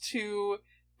linked to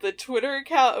the Twitter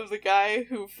account of the guy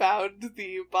who found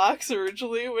the box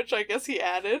originally, which I guess he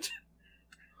added.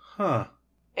 Huh.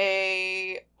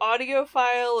 A audio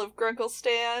file of Grunkle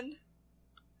Stan,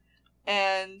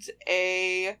 and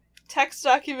a text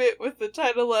document with the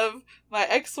title of "My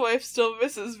ex-wife still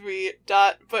misses me,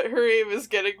 but her aim is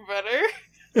getting better."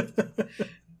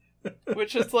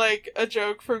 Which is like a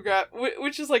joke from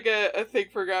which is like a thing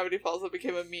for Gravity Falls that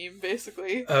became a meme,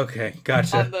 basically. Okay,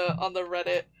 gotcha. On the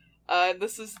Reddit. And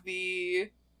this is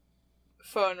the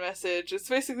phone message. It's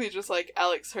basically just like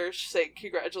Alex Hirsch saying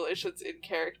congratulations in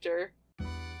character.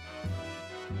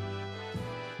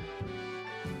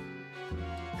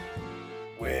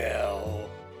 We'll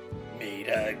meet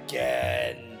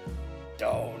again.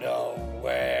 Don't know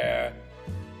where.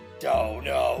 Don't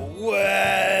know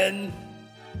when.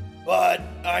 But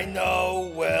I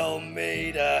know we'll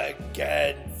meet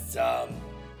again some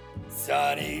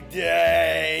sunny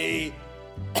day.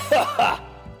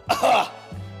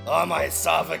 Oh, my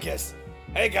esophagus.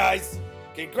 Hey guys,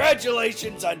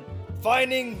 congratulations on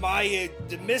finding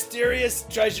the mysterious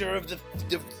treasure of the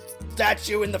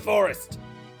statue in the forest.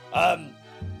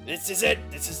 This is it.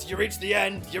 You reached the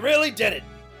end. You really did it.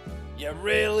 You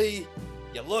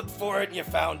looked for it and you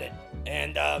found it.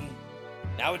 And,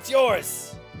 now it's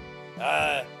yours.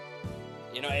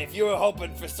 If you were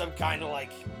hoping for some kind of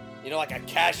like a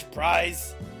cash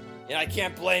prize, I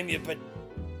can't blame you, but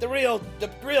the real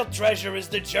treasure is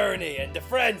the journey and the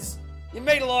friends you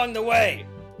made along the way.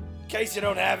 In case you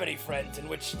don't have any friends, in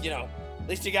which, at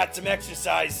least you got some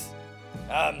exercise.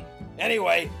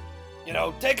 Anyway,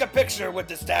 take a picture with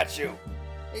the statue.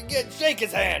 Shake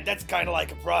his hand, that's kind of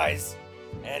like a prize.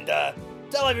 And,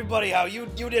 tell everybody how you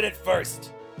did it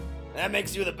first. That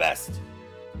makes you the best.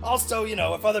 Also,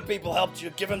 if other people helped you,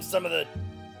 give them some of the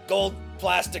gold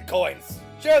plastic coins.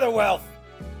 Share the wealth.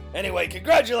 Anyway,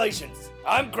 congratulations.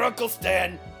 I'm Grunkle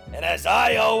Stan, and as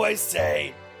I always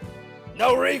say,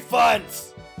 no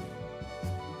refunds.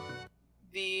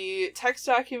 The text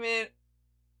document,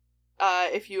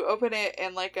 if you open it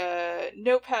in like a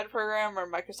notepad program or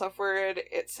Microsoft Word,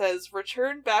 it says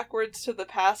 "Return backwards to the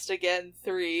past again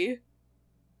 3.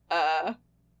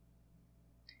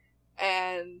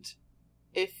 And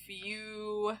if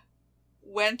you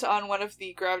went on one of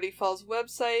the Gravity Falls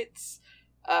websites,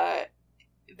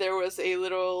 there was a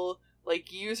little like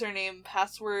username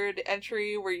password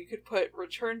entry where you could put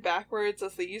 "return backwards"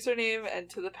 as the username and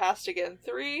 "to the past again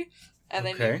 3, and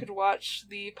then you could watch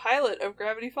the pilot of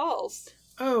Gravity Falls.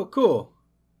 Oh, cool.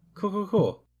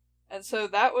 Cool. And so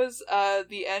that was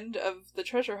the end of the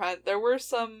treasure hunt. There were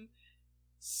some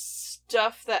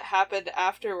stuff that happened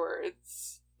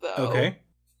afterwards, though. Okay.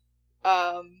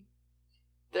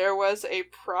 There was a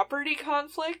property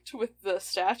conflict with the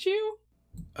statue.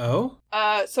 Oh?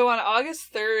 So on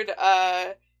August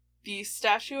 3rd, the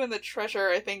statue and the treasure,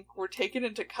 I think, were taken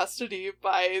into custody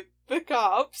by the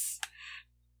cops.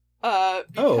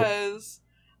 Because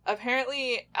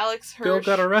apparently Alex Hirsch... Bill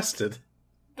got arrested.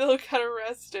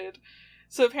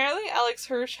 So apparently Alex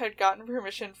Hirsch had gotten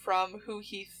permission from who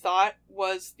he thought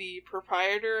was the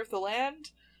proprietor of the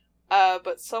land,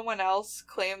 but someone else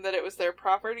claimed that it was their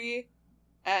property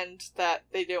and that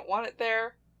they didn't want it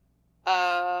there.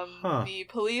 The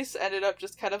police ended up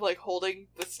just kind of like holding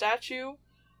the statue.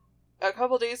 A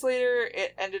couple days later,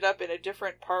 it ended up in a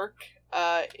different park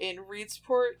in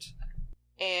Reedsport,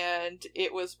 and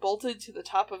it was bolted to the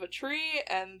top of a tree,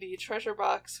 and the treasure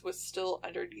box was still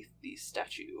underneath the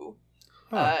statue.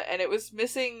 And it was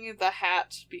missing the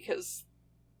hat because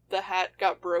the hat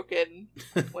got broken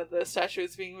when the statue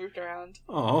was being moved around.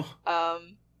 Oh.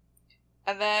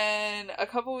 And then a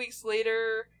couple weeks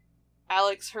later,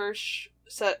 Alex Hirsch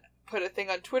put a thing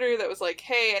on Twitter that was like,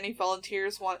 hey, any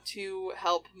volunteers want to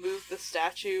help move the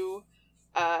statue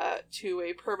to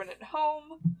a permanent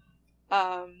home?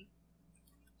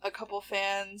 A couple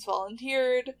fans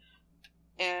volunteered,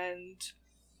 and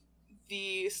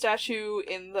the statue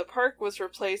in the park was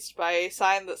replaced by a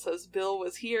sign that says Bill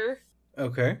was here.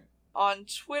 Okay. On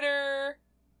Twitter,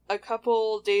 a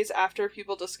couple days after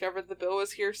people discovered the Bill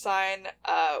was here sign,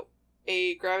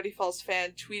 a Gravity Falls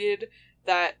fan tweeted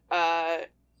that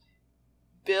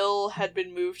Bill had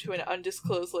been moved to an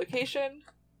undisclosed location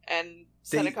and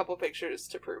sent a couple pictures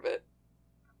to prove it.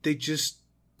 They just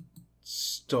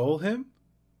stole him?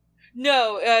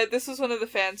 No, this was one of the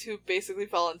fans who basically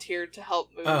volunteered to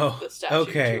help move the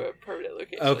statue to a permanent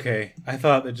location. Okay. I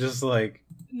thought that just like...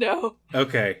 No.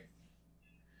 Okay.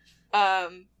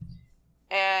 And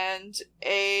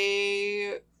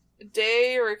a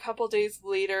day or a couple days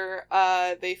later,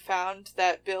 they found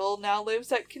that Bill now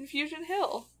lives at Confusion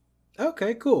Hill.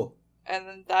 Okay, cool. And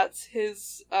then that's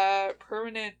his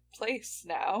permanent place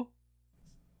now.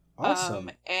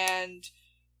 Awesome. And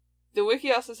the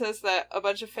wiki also says that a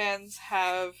bunch of fans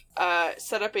have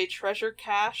set up a treasure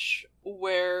cache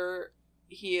where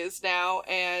he is now,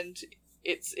 and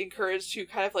it's encouraged to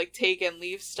kind of like take and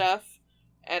leave stuff.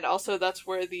 And also that's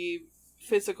where the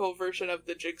physical version of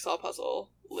the jigsaw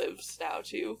puzzle lives now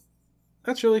too.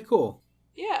 That's really cool.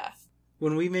 Yeah.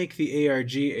 When we make the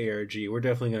ARG, we're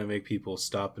definitely going to make people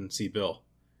stop and see Bill.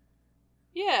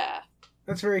 Yeah.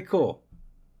 That's very cool.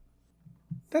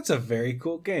 That's a very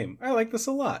cool game. I like this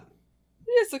a lot.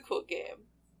 It is a cool game.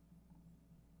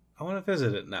 I want to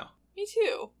visit it now. Me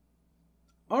too.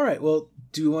 Alright, well,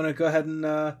 do you want to go ahead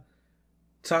and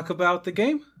talk about the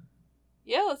game?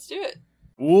 Yeah, let's do it.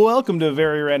 Welcome to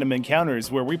Very Random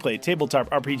Encounters, where we play tabletop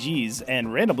RPGs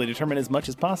and randomly determine as much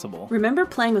as possible. Remember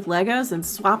playing with Legos and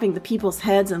swapping the people's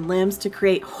heads and limbs to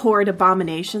create horrid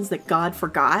abominations that God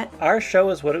forgot? Our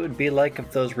show is what it would be like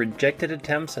if those rejected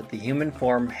attempts at the human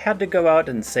form had to go out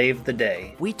and save the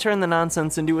day. We turn the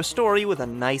nonsense into a story with a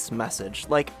nice message,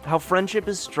 like how friendship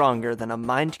is stronger than a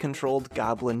mind-controlled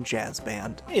goblin jazz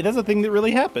band. Hey, that's a thing that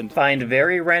really happened. Find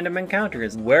Very Random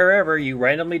Encounters wherever you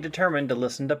randomly determine to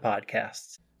listen to podcasts.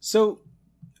 So,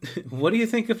 what do you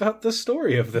think about the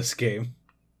story of this game?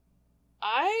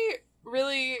 I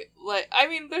really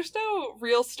there's no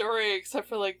real story except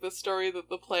for like the story that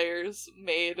the players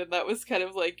made, and that was kind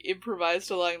of like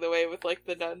improvised along the way with like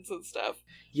the nuns and stuff.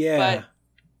 Yeah. But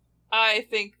I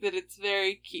think that it's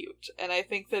very cute, and I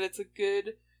think that it's a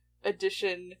good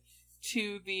addition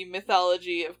to the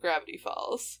mythology of Gravity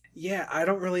Falls. Yeah, I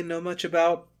don't really know much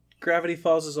about Gravity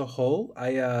Falls as a whole.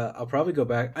 I'll probably go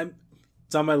back.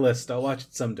 It's on my list. I'll watch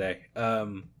it someday.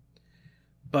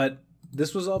 But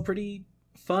this was all pretty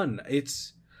fun.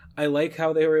 I like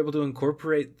how they were able to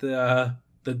incorporate the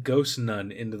ghost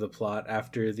nun into the plot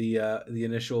after the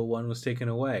initial one was taken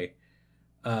away.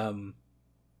 After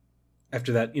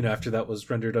that was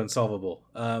rendered unsolvable.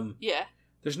 Yeah.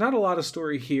 There's not a lot of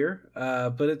story here,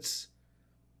 but it's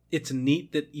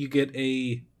neat that you get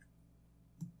by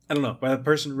the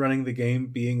person running the game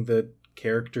being the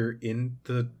character in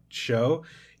the show,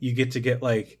 you get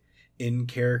like in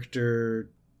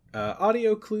character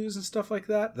audio clues and stuff like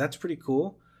that. That's pretty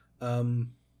cool. I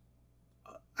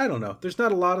don't know. There's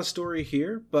not a lot of story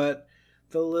here, but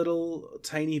the little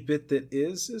tiny bit that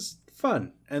is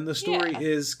fun. And the story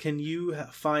is, can you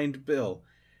find Bill?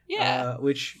 Yeah.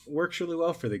 Which works really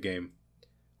well for the game.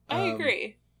 I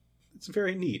agree. It's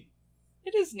very neat.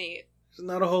 It is neat. there's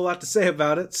not a whole lot to say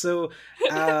about it. So,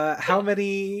 how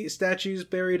many statues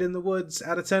buried in the woods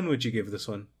out of 10 would you give this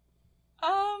one?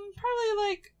 Probably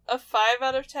like a 5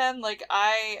 out of 10. Like,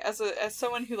 I, as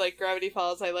someone who liked Gravity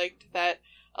Falls, I liked that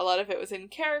a lot of it was in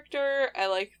character. I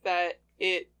liked that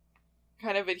it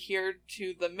kind of adhered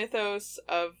to the mythos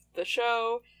of the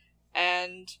show,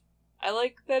 and I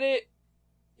like that it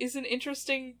is an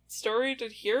interesting story to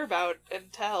hear about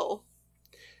and tell.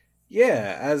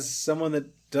 Yeah, as someone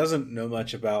that doesn't know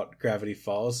much about Gravity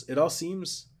Falls, it all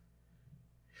seems...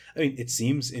 I mean, it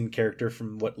seems in character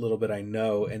from what little bit I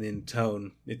know, and in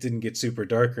tone. It didn't get super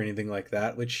dark or anything like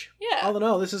that, which, all in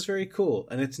all, this is very cool.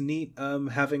 And it's neat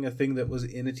having a thing that was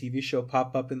in a TV show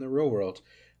pop up in the real world.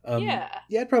 Yeah,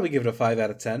 I'd probably give it a 5 out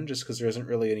of 10, just because there isn't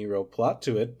really any real plot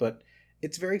to it, but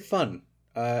it's very fun.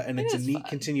 And it's a neat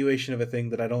continuation of a thing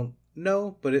that I don't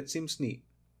know, but it seems neat.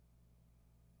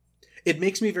 It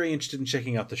makes me very interested in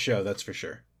checking out the show, that's for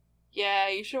sure. Yeah,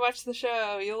 you should watch the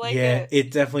show. You'll like it. Yeah,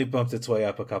 it definitely bumped its way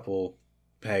up a couple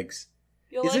pegs.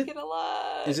 You'll like it a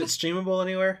lot. Is it streamable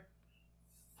anywhere?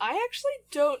 I actually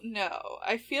don't know.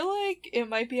 I feel like it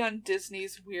might be on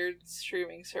Disney's weird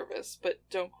streaming service, but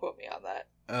don't quote me on that.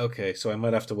 Okay, so I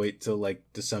might have to wait till like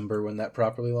December when that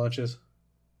properly launches.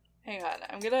 Hang on,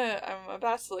 I'm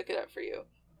about to look it up for you.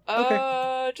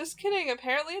 Okay. Just kidding.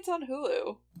 Apparently it's on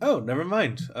Hulu. Oh, never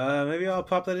mind. Maybe I'll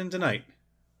pop that in tonight.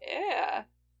 Yeah.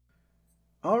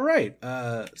 All right.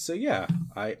 So yeah,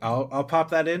 I'll pop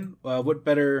that in. What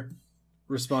better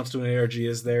response to an ARG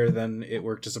is there than it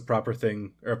worked as a proper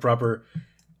thing or a proper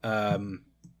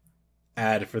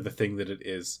ad for the thing that it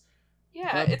is?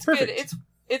 Yeah, it's perfect. Good.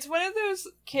 It's one of those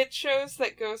kid shows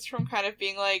that goes from kind of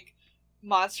being like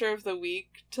Monster of the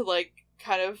Week to like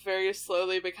kind of very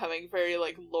slowly becoming very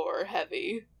like lore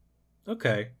heavy.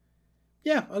 Okay.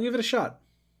 Yeah, I'll give it a shot.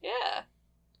 Yeah.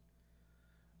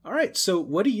 All right, so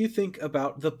what do you think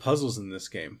about the puzzles in this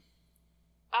game?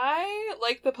 I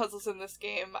like the puzzles in this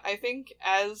game. I think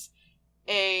as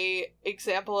a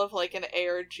example of like an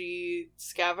ARG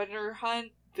scavenger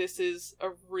hunt, this is a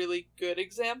really good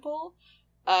example,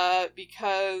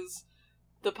 because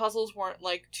the puzzles weren't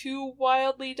like too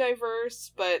wildly diverse,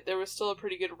 but there was still a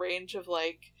pretty good range of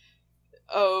like,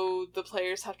 oh, the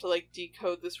players have to like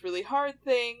decode this really hard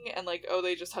thing, and like, oh,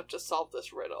 they just have to solve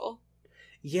this riddle.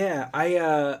 Yeah,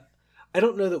 I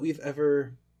don't know that we've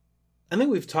ever... I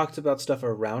think we've talked about stuff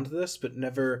around this, but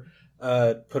never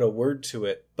put a word to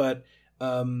it. But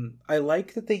I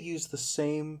like that they use the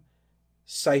same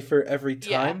cipher every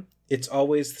time. Yeah. It's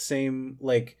always the same,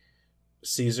 like,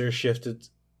 Caesar shifted...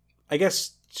 I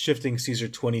guess shifting Caesar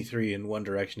 23 in one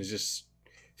direction is just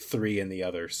 3 in the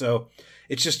other. So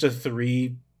it's just a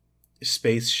 3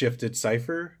 space shifted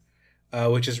cipher.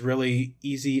 Which is really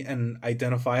easy and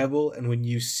identifiable, and when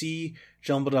you see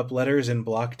jumbled up letters in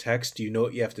block text, you know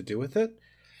what you have to do with it.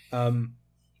 I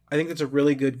think that's a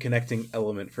really good connecting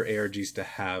element for ARGs to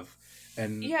have,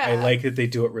 and I like that they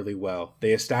do it really well.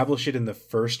 They establish it in the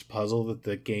first puzzle that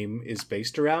the game is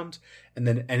based around, and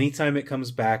then anytime it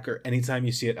comes back or anytime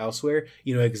you see it elsewhere,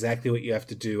 you know exactly what you have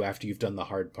to do after you've done the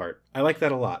hard part. I like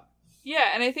that a lot.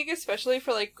 Yeah, and I think especially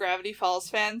for, like, Gravity Falls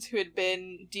fans who had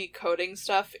been decoding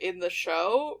stuff in the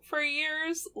show for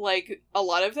years, like, a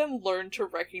lot of them learned to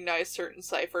recognize certain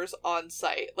ciphers on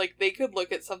site. Like, they could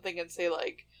look at something and say,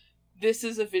 like, this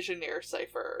is a Visioneer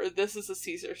cipher, or this is a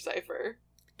Caesar cipher.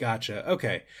 Gotcha.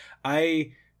 Okay.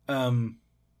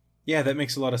 Yeah, that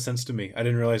makes a lot of sense to me. I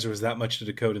didn't realize there was that much to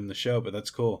decode in the show, but that's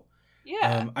cool.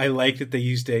 Yeah. I like that they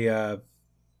used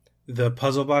the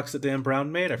puzzle box that Dan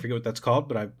Brown made. I forget what that's called,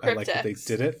 but I like that they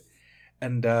did it.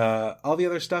 And all the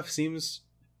other stuff seems...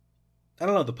 I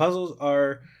don't know, the puzzles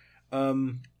are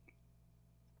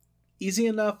easy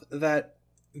enough that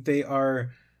they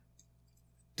are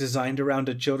designed around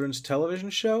a children's television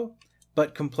show,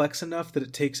 but complex enough that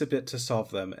it takes a bit to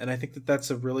solve them. And I think that that's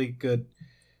a really good...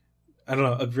 I don't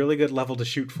know, a really good level to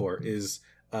shoot for is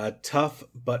tough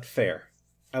but fair.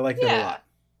 I like that a lot.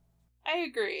 I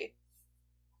agree.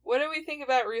 What do we think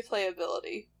about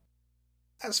replayability?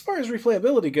 As far as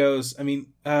replayability goes, I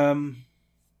mean,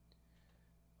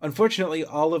 unfortunately,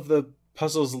 all of the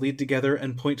puzzles lead together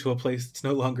and point to a place that's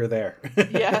no longer there.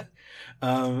 Yeah.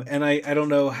 And I don't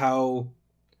know how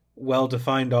well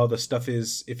defined all the stuff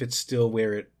is, if it's still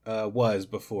where it was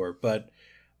before, but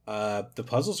the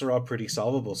puzzles are all pretty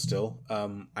solvable still.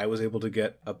 I was able to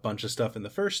get a bunch of stuff in the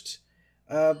first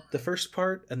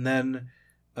part, and then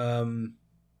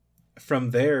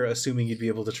from there, assuming you'd be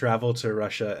able to travel to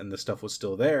Russia and the stuff was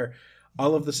still there,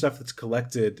 all of the stuff that's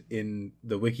collected in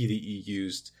the wiki that you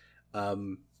used,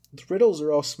 the riddles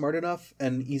are all smart enough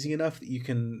and easy enough that you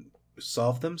can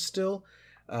solve them still.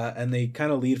 and they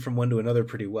kind of lead from one to another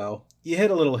pretty well. You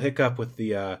hit a little hiccup with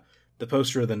the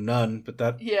poster of the nun, but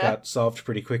that got solved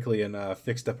pretty quickly and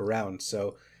fixed up around.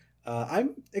 So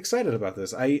I'm excited about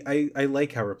this. I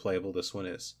like how replayable this one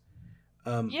is.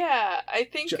 I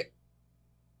think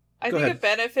a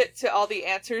benefit to all the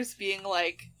answers being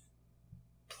like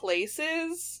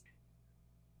places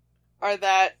are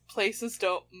that places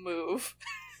don't move.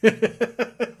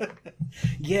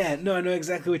 Yeah, no, I know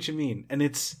exactly what you mean. And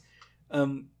it's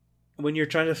when you're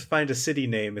trying to find a city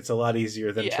name, it's a lot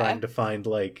easier than trying to find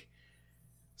like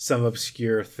some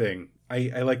obscure thing.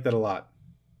 I like that a lot.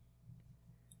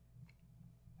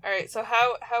 All right, so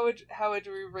how would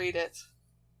we rate it?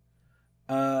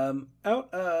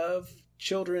 Out of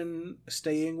children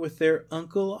staying with their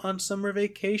uncle on summer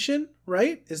vacation,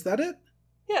 right? Is that it?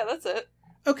 Yeah, that's it.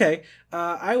 Okay,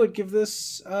 I would give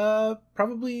this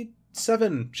probably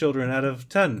 7 children out of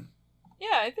 10.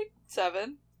 Yeah, I think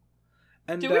 7.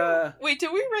 And did we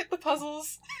rate the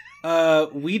puzzles?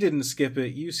 We didn't skip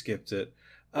it. You skipped it.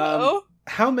 Oh.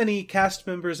 How many cast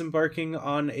members embarking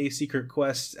on a secret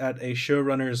quest at a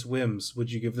showrunner's whims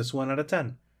would you give this 1 out of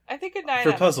 10? I think a 9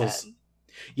 for out puzzles. of 10.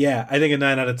 Yeah, I think a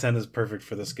 9 out of 10 is perfect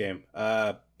for this game.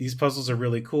 These puzzles are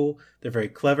really cool. They're very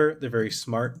clever. They're very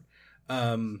smart.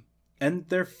 And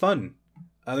they're fun.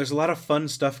 There's a lot of fun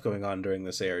stuff going on during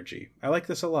this ARG. I like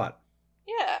this a lot.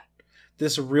 Yeah.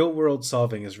 This real-world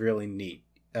solving is really neat.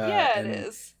 It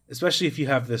is. Especially if you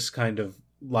have this kind of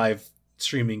live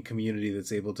streaming community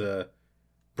that's able to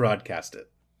broadcast it.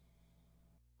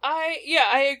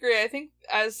 I agree. I think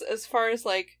as far as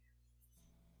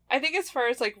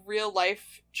real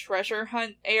life treasure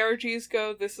hunt ARGs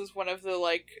go, this is one of the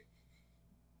like,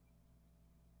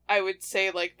 I would say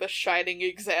like the shining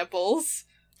examples.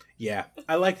 Yeah,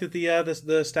 I like that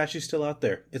the statue's still out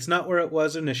there. It's not where it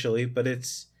was initially, but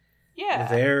it's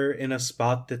there in a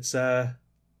spot that's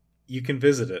you can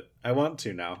visit it. I want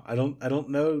to now. I don't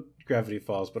know Gravity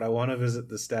Falls, but I want to visit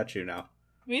the statue now.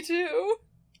 Me too.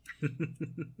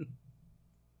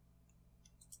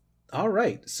 All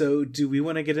right. So, do we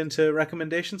want to get into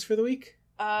recommendations for the week?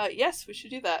 Yes, we should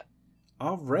do that.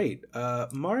 All right.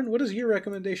 Marn, what is your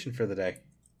recommendation for the day?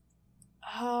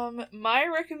 My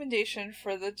recommendation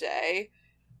for the day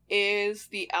is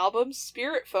the album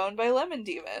Spirit Phone by Lemon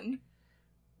Demon.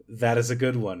 That is a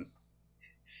good one.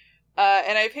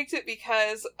 And I picked it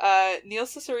because Neil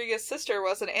Cicierega's sister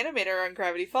was an animator on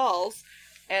Gravity Falls,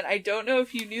 and I don't know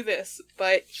if you knew this,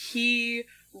 but he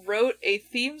wrote a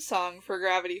theme song for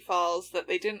Gravity Falls that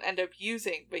they didn't end up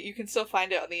using, but you can still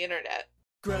find it on the internet.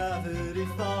 Gravity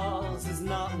Falls is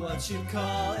not what you'd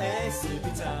call a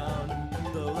sleepy town.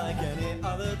 Though like any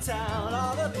other town,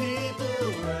 all the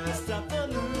people rest at the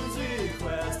moon's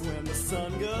request when the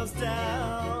sun goes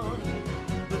down.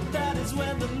 But that is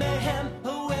when the mayhem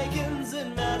awakens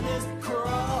and madness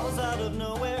crawls out of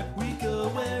nowhere. We go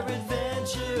where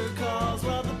adventure calls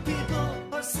while the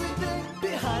people are sleeping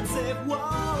behind safe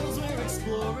walls. We're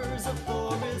explorers of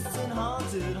forests and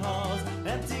haunted halls,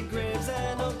 empty graves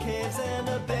and old caves and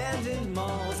abandoned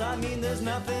malls. I mean, there's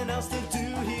nothing else to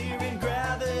do here in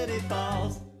Gravity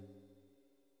Falls.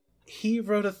 He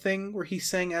wrote a thing where he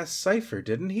sang as Cypher,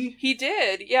 didn't he? He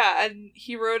did, yeah, and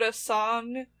he wrote a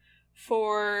song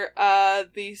for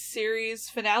the series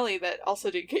finale that also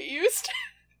didn't get used.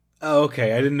 Oh,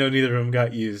 okay. I didn't know neither of them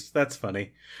got used. That's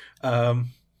funny.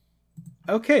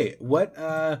 Okay, what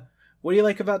do you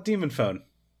like about Demon Phone?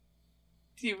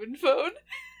 Demon Phone?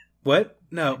 What?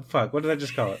 No, fuck. What did I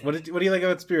just call it? What do you like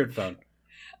about Spirit Phone?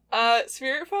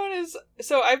 Spirit Phone is...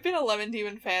 So I've been a Lemon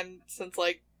Demon fan since,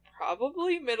 like,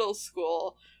 probably middle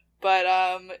school. But,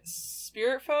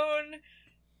 Spirit Phone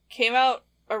came out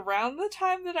around the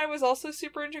time that I was also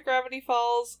super into Gravity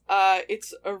Falls.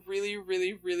 It's a really,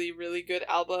 really, really, really good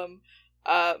album.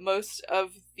 Most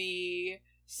of the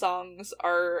songs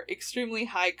are extremely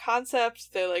high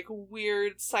concept. They're like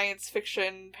weird science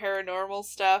fiction, paranormal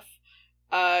stuff.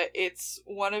 It's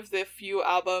one of the few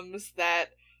albums that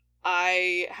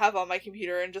I have on my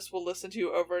computer and just will listen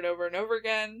to over and over and over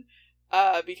again.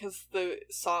 Because the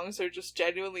songs are just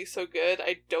genuinely so good.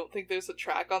 I don't think there's a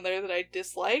track on there that I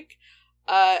dislike.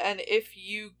 And if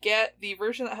you get the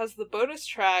version that has the bonus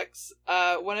tracks,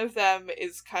 one of them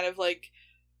is kind of like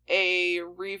a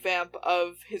revamp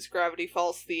of his Gravity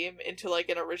Falls theme into like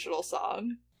an original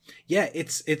song. Yeah,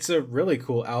 it's a really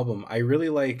cool album. I really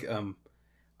like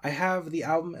I have the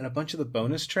album and a bunch of the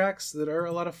bonus tracks that are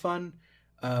a lot of fun.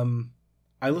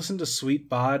 I listen to Sweet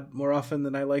Bod more often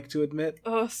than I like to admit.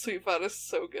 Oh, Sweet Bod is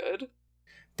so good.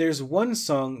 There's one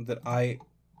song that I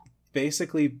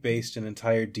basically based an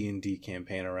entire D&D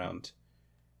campaign around.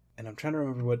 And I'm trying to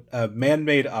remember what...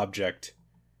 Man-Made Object.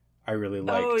 I really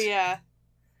liked. Oh, yeah.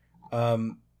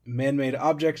 Man-Made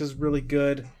Object is really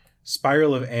good.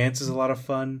 Spiral of Ants is a lot of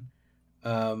fun.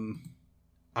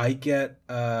 I get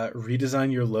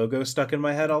Redesign Your Logo stuck in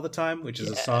my head all the time, which is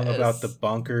a song about the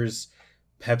bonkers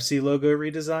Pepsi logo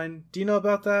redesign. Do you know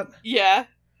about that? Yeah.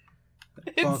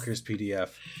 Bonkers PDF.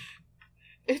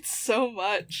 It's so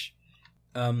much.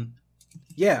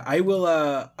 Yeah, I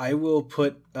will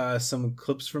put some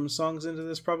clips from songs into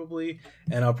this probably,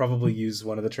 and I'll probably use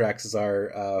one of the tracks as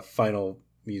our final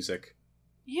music.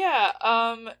 Yeah,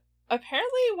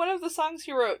 apparently one of the songs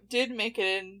he wrote did make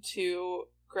it into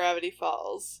Gravity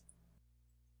Falls.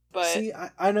 But see,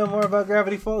 I know more about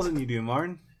Gravity Falls than you do,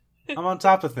 Martin. I'm on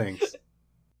top of things.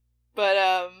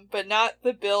 But not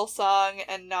the Bill song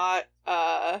and not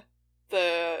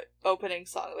the opening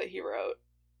song that he wrote,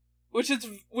 which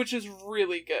is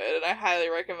really good, and I highly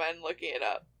recommend looking it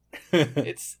up.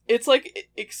 It's like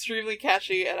extremely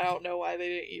catchy, and I don't know why they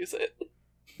didn't use it.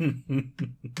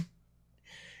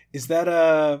 Is that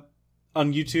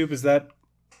on YouTube? Is that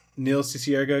Neil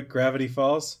Cicierega Gravity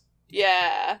Falls?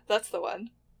 Yeah, that's the one.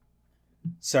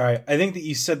 Sorry, I think that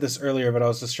you said this earlier, but I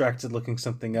was distracted looking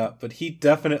something up. But he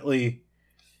definitely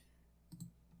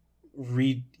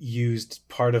reused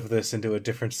part of this into a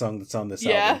different song that's on this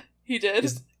album. Yeah, he did.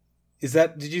 Is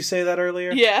that? Did you say that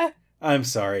earlier? Yeah. I'm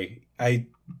sorry.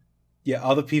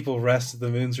 All the people rest at the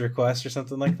moon's request or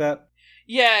something like that.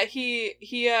 Yeah, he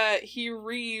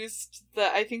reused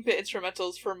I think the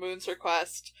instrumentals for Moon's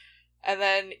Request, and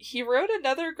then he wrote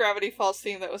another Gravity Falls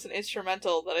theme that was an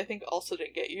instrumental that I think also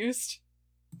didn't get used.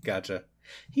 Gotcha.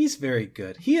 He's very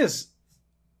good. He is.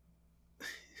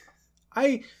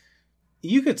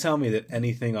 You could tell me that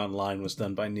anything online was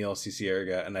done by Neil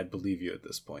Cicierega, and I'd believe you at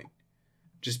this point.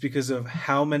 Just because of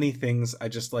how many things I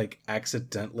just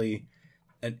accidentally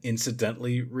and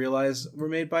incidentally realize were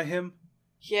made by him.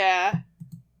 Yeah.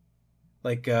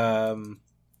 Like the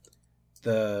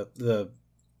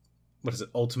what is it?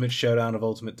 Ultimate Showdown of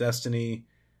Ultimate Destiny,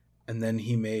 and then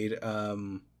he made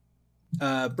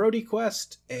Brody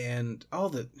Quest and all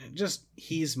the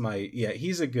he's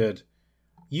a good.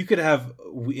 You could have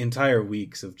entire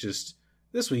weeks of just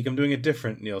this week I'm doing a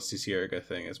different Neil Cicierega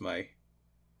thing as my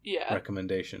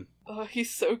recommendation. Oh,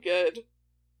 he's so good.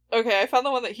 Okay, I found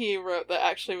the one that he wrote that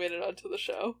actually made it onto the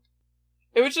show.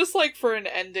 It was just for an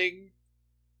ending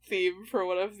theme for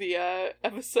one of the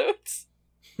episodes.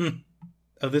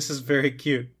 Oh, this is very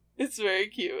cute. It's very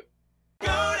cute.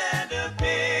 Goat and a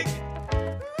pig,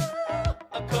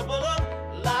 a couple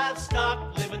of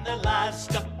livestock living their lives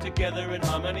stuck together in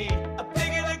harmony. A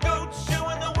pig and a goat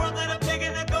showing the world that a pig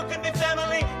and a goat can be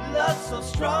family. Love so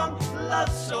strong,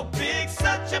 love so big,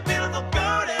 such a beautiful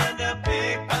goat and a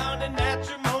pig. Bound in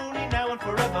matrimony now and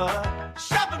forever.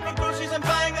 Shopping for groceries and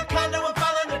buying a condo and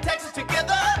filing their taxes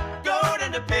together. Goat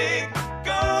and a pig,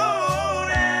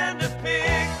 goat and a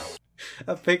pig.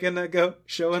 A pig and a goat,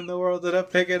 showing the world that a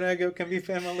pig and a goat can be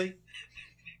family.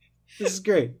 This is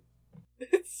great.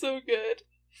 It's so good.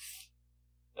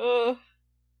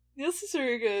 Neil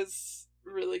Cicierega is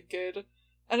really good.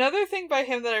 Another thing by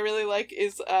him that I really like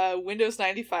is Windows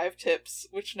 95 tips,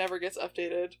 which never gets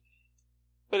updated.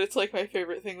 But it's my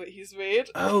favorite thing that he's made.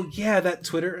 Oh yeah, that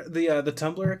Twitter, the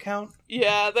Tumblr account?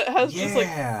 Yeah, that has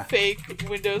just fake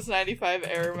Windows 95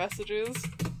 error messages.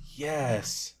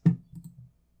 Yes.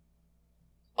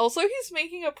 Also, he's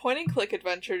making a point-and-click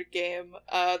adventure game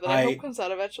that I hope comes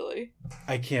out eventually.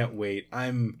 I can't wait. I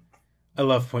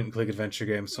love point-and-click adventure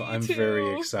games, so I'm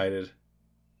very excited.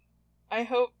 I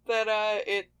hope that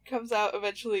it comes out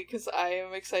eventually, because I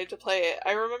am excited to play it.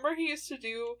 I remember he used to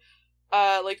do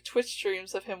Twitch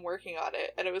streams of him working on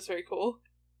it, and it was very cool.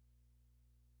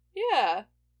 Yeah.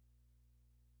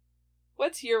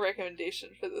 What's your recommendation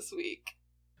for this week?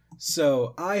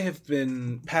 So, I have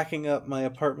been packing up my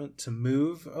apartment to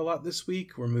move a lot this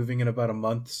week. We're moving in about a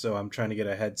month, so I'm trying to get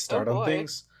a head start on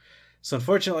things. So,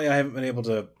 unfortunately, I haven't been able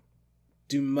to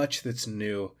do much that's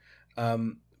new.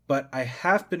 But I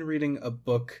have been reading a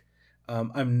book.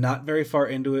 I'm not very far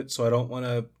into it, so I don't want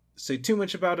to say too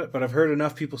much about it, but I've heard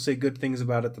enough people say good things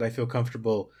about it that I feel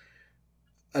comfortable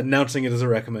announcing it as a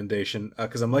recommendation,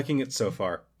 because I'm liking it so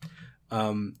far.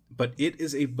 But it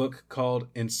is a book called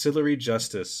Ancillary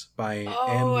Justice by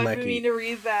Ann Leckie. I've been meaning to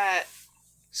read that.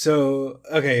 So,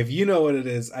 okay, if you know what it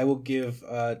is, I will give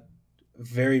a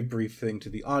very brief thing to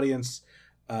the audience.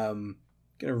 I'm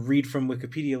going to read from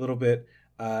Wikipedia a little bit.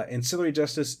 Ancillary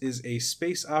Justice is a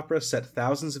space opera set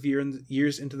thousands of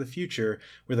years into the future,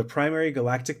 where the primary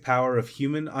galactic power of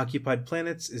human-occupied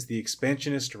planets is the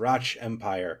expansionist Rach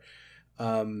Empire.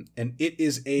 And it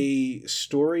is a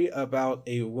story about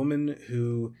a woman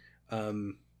who,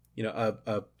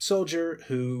 a soldier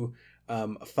who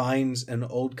finds an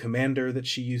old commander that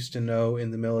she used to know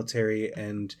in the military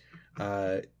and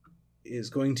is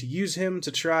going to use him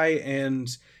to try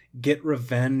and get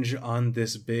revenge on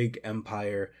this big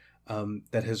empire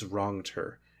that has wronged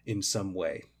her in some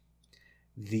way.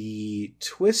 The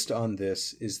twist on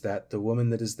this is that the woman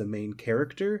that is the main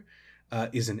character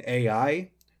is an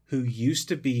AI who used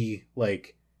to be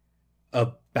like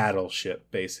a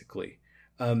battleship, basically.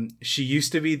 She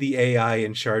used to be the AI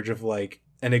in charge of like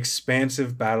an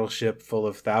expansive battleship full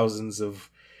of thousands of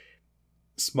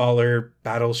smaller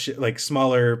battleship, like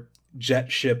smaller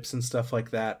jet ships and stuff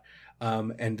like that.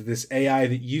 And this AI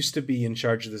that used to be in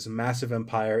charge of this massive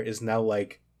empire is now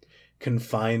like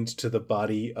confined to the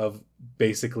body of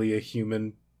basically a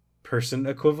human person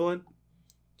equivalent.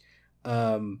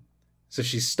 So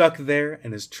she's stuck there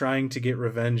and is trying to get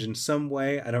revenge in some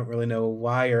way. I don't really know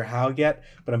why or how yet,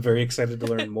 but I'm very excited to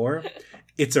learn more.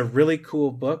 It's a really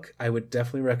cool book. I would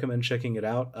definitely recommend checking it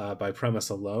out by premise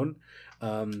alone.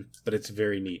 But it's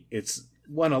very neat. It's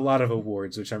won a lot of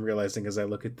awards, which I'm realizing as I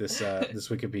look at this this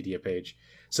Wikipedia page.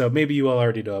 So maybe you all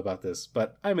already know about this,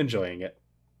 but I'm enjoying it.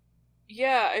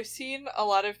 Yeah, I've seen a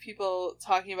lot of people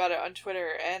talking about it on Twitter,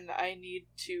 and I need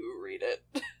to read it.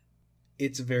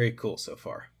 It's very cool so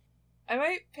far. I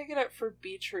might pick it up for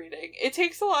beach reading. It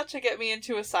takes a lot to get me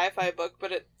into a sci-fi book,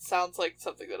 but it sounds like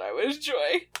something that I would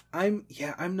enjoy. I'm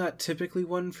not typically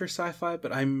one for sci-fi,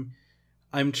 but I'm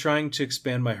trying to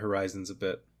expand my horizons a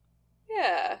bit.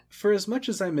 Yeah. For as much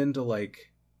as I'm into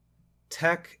like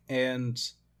tech and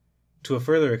to a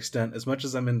further extent, as much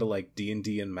as I'm into like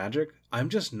D&D and magic, I'm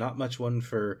just not much one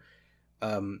for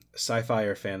sci-fi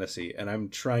or fantasy, and I'm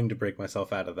trying to break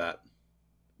myself out of that.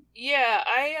 Yeah,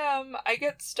 I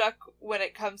get stuck when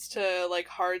it comes to like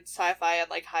hard sci-fi and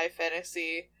like high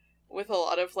fantasy with a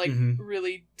lot of like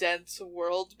really dense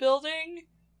world building.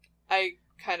 I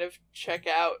kind of check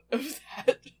out of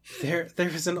that.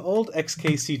 There's an old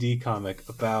XKCD comic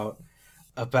about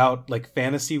like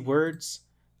fantasy words.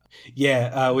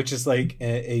 Yeah, which is like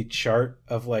a chart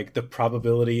of like the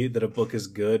probability that a book is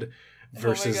good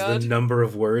versus the number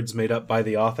of words made up by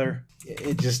the author.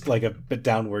 It's just like a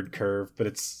downward curve, but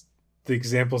it's the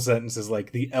example sentence is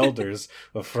like the elders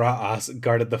of Phraas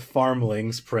guarded the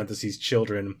farmlings (parentheses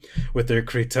children) with their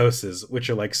kritoses, which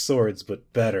are like swords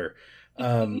but better.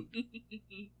 I'm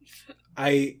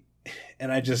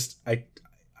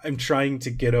trying to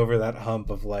get over that hump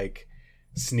of like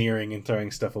sneering and throwing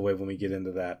stuff away when we get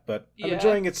into that, but I'm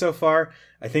enjoying it so far.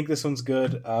 I think this one's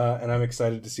good, and I'm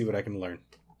excited to see what I can learn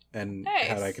and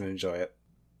how I can enjoy it.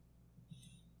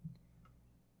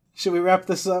 Should we wrap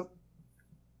this up?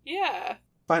 Yeah.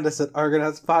 Find us at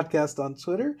Argonauts Podcast on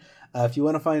Twitter. If you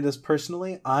want to find us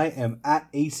personally, I am at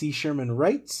AC Sherman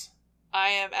Writes. I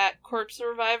am at Corpse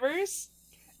Survivors.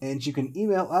 And you can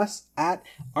email us at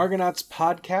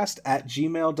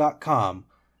argonautspodcast@gmail.com.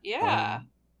 Yeah.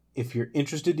 If you're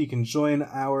interested, you can join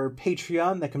our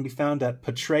Patreon that can be found at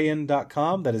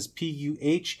patreon.com. That is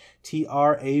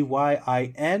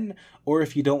PUHTRAYIN. Or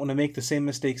if you don't want to make the same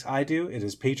mistakes I do, it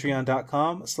is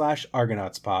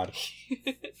patreon.com/argonautspod.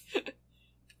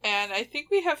 And I think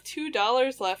we have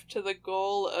 $2 left to the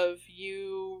goal of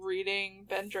you reading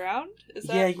Ben Drowned. Is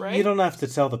that right? You don't have to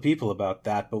tell the people about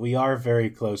that, but we are very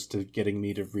close to getting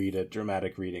me to read a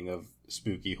dramatic reading of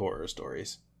spooky horror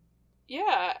stories.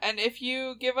 Yeah, and if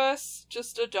you give us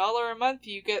just $1 a month,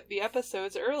 you get the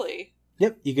episodes early.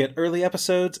 Yep, you get early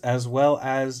episodes as well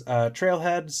as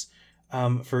trailheads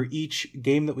for each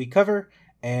game that we cover.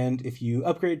 And if you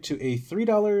upgrade to a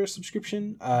 $3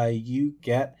 subscription, you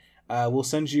get we will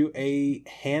send you a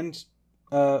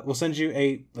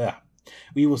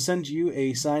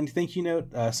signed thank you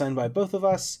note signed by both of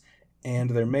us,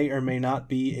 and there may or may not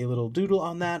be a little doodle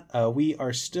on that. We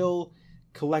are still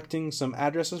collecting some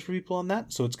addresses for people on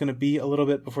that, so it's going to be a little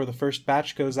bit before the first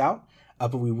batch goes out,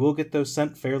 but we will get those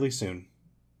sent fairly soon.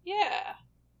 Yeah.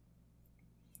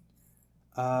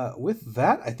 With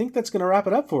that, I think that's going to wrap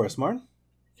it up for us, Marn.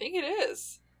 I think it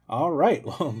is. All right.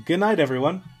 Well, good night,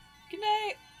 everyone. Good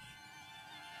night.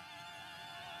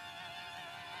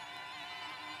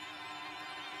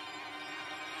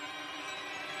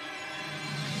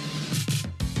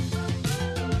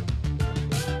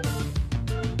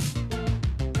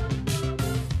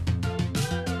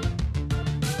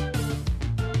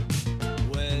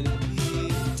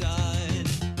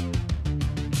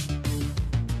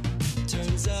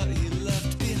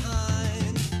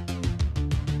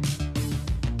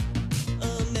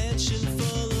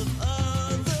 Full of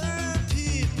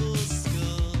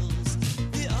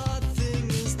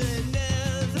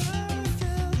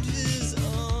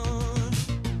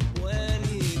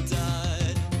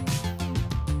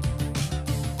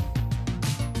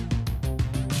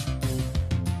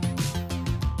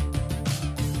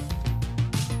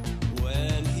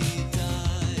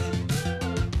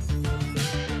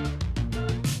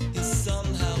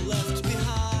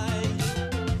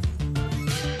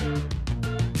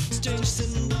strange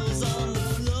symbols on the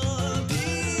floor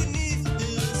beneath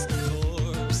his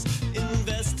corpse.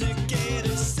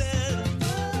 Investigators said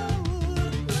the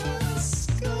wood was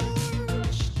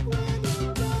scorched when he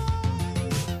died.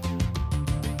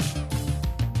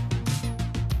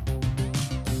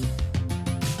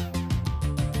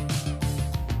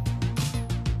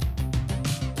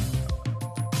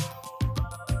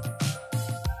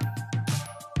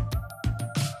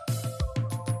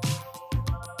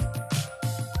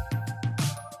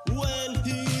 When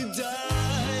he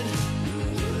died,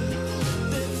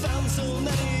 they found so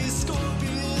many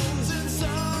scorpions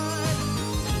inside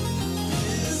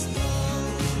his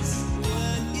lungs.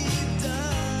 When he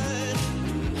died,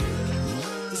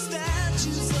 the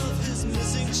statues of his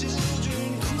missing children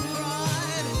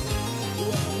cried.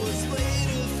 What was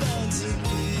later found to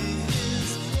be his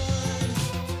blood.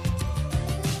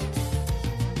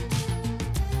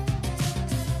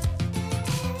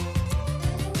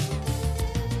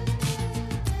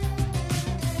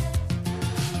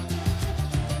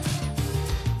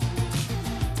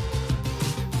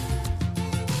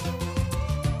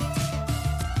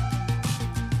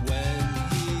 When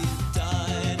he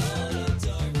died on a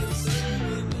dark and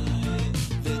stormy night,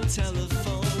 they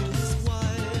telephoned his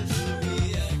wife, who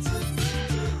reacted with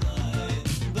delight.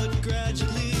 But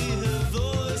gradually her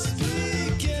voice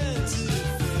began to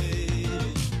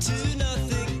fade to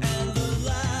nothing, and the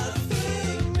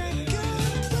laughing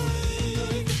record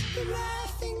played. The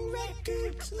laughing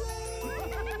record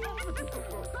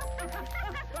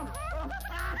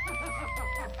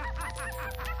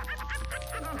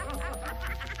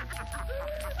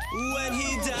When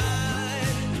he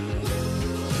died,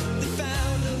 they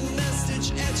found a message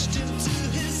etched into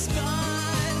his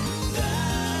spine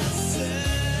that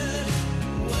said,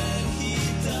 when he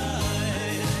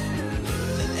died,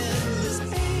 an endless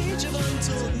page of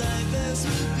untold nightmares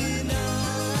would be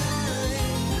nigh,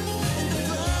 and the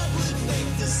blood would make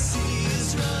the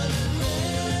seas run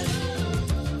red.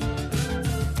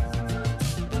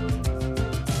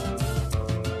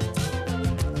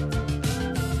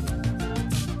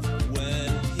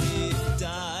 When he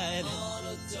died on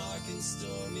a dark and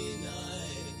stormy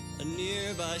night, a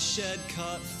nearby shed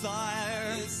caught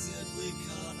fire. It simply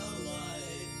caught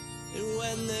alight. And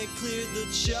when they cleared the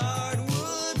charred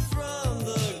wood from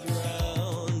the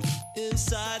ground,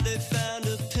 inside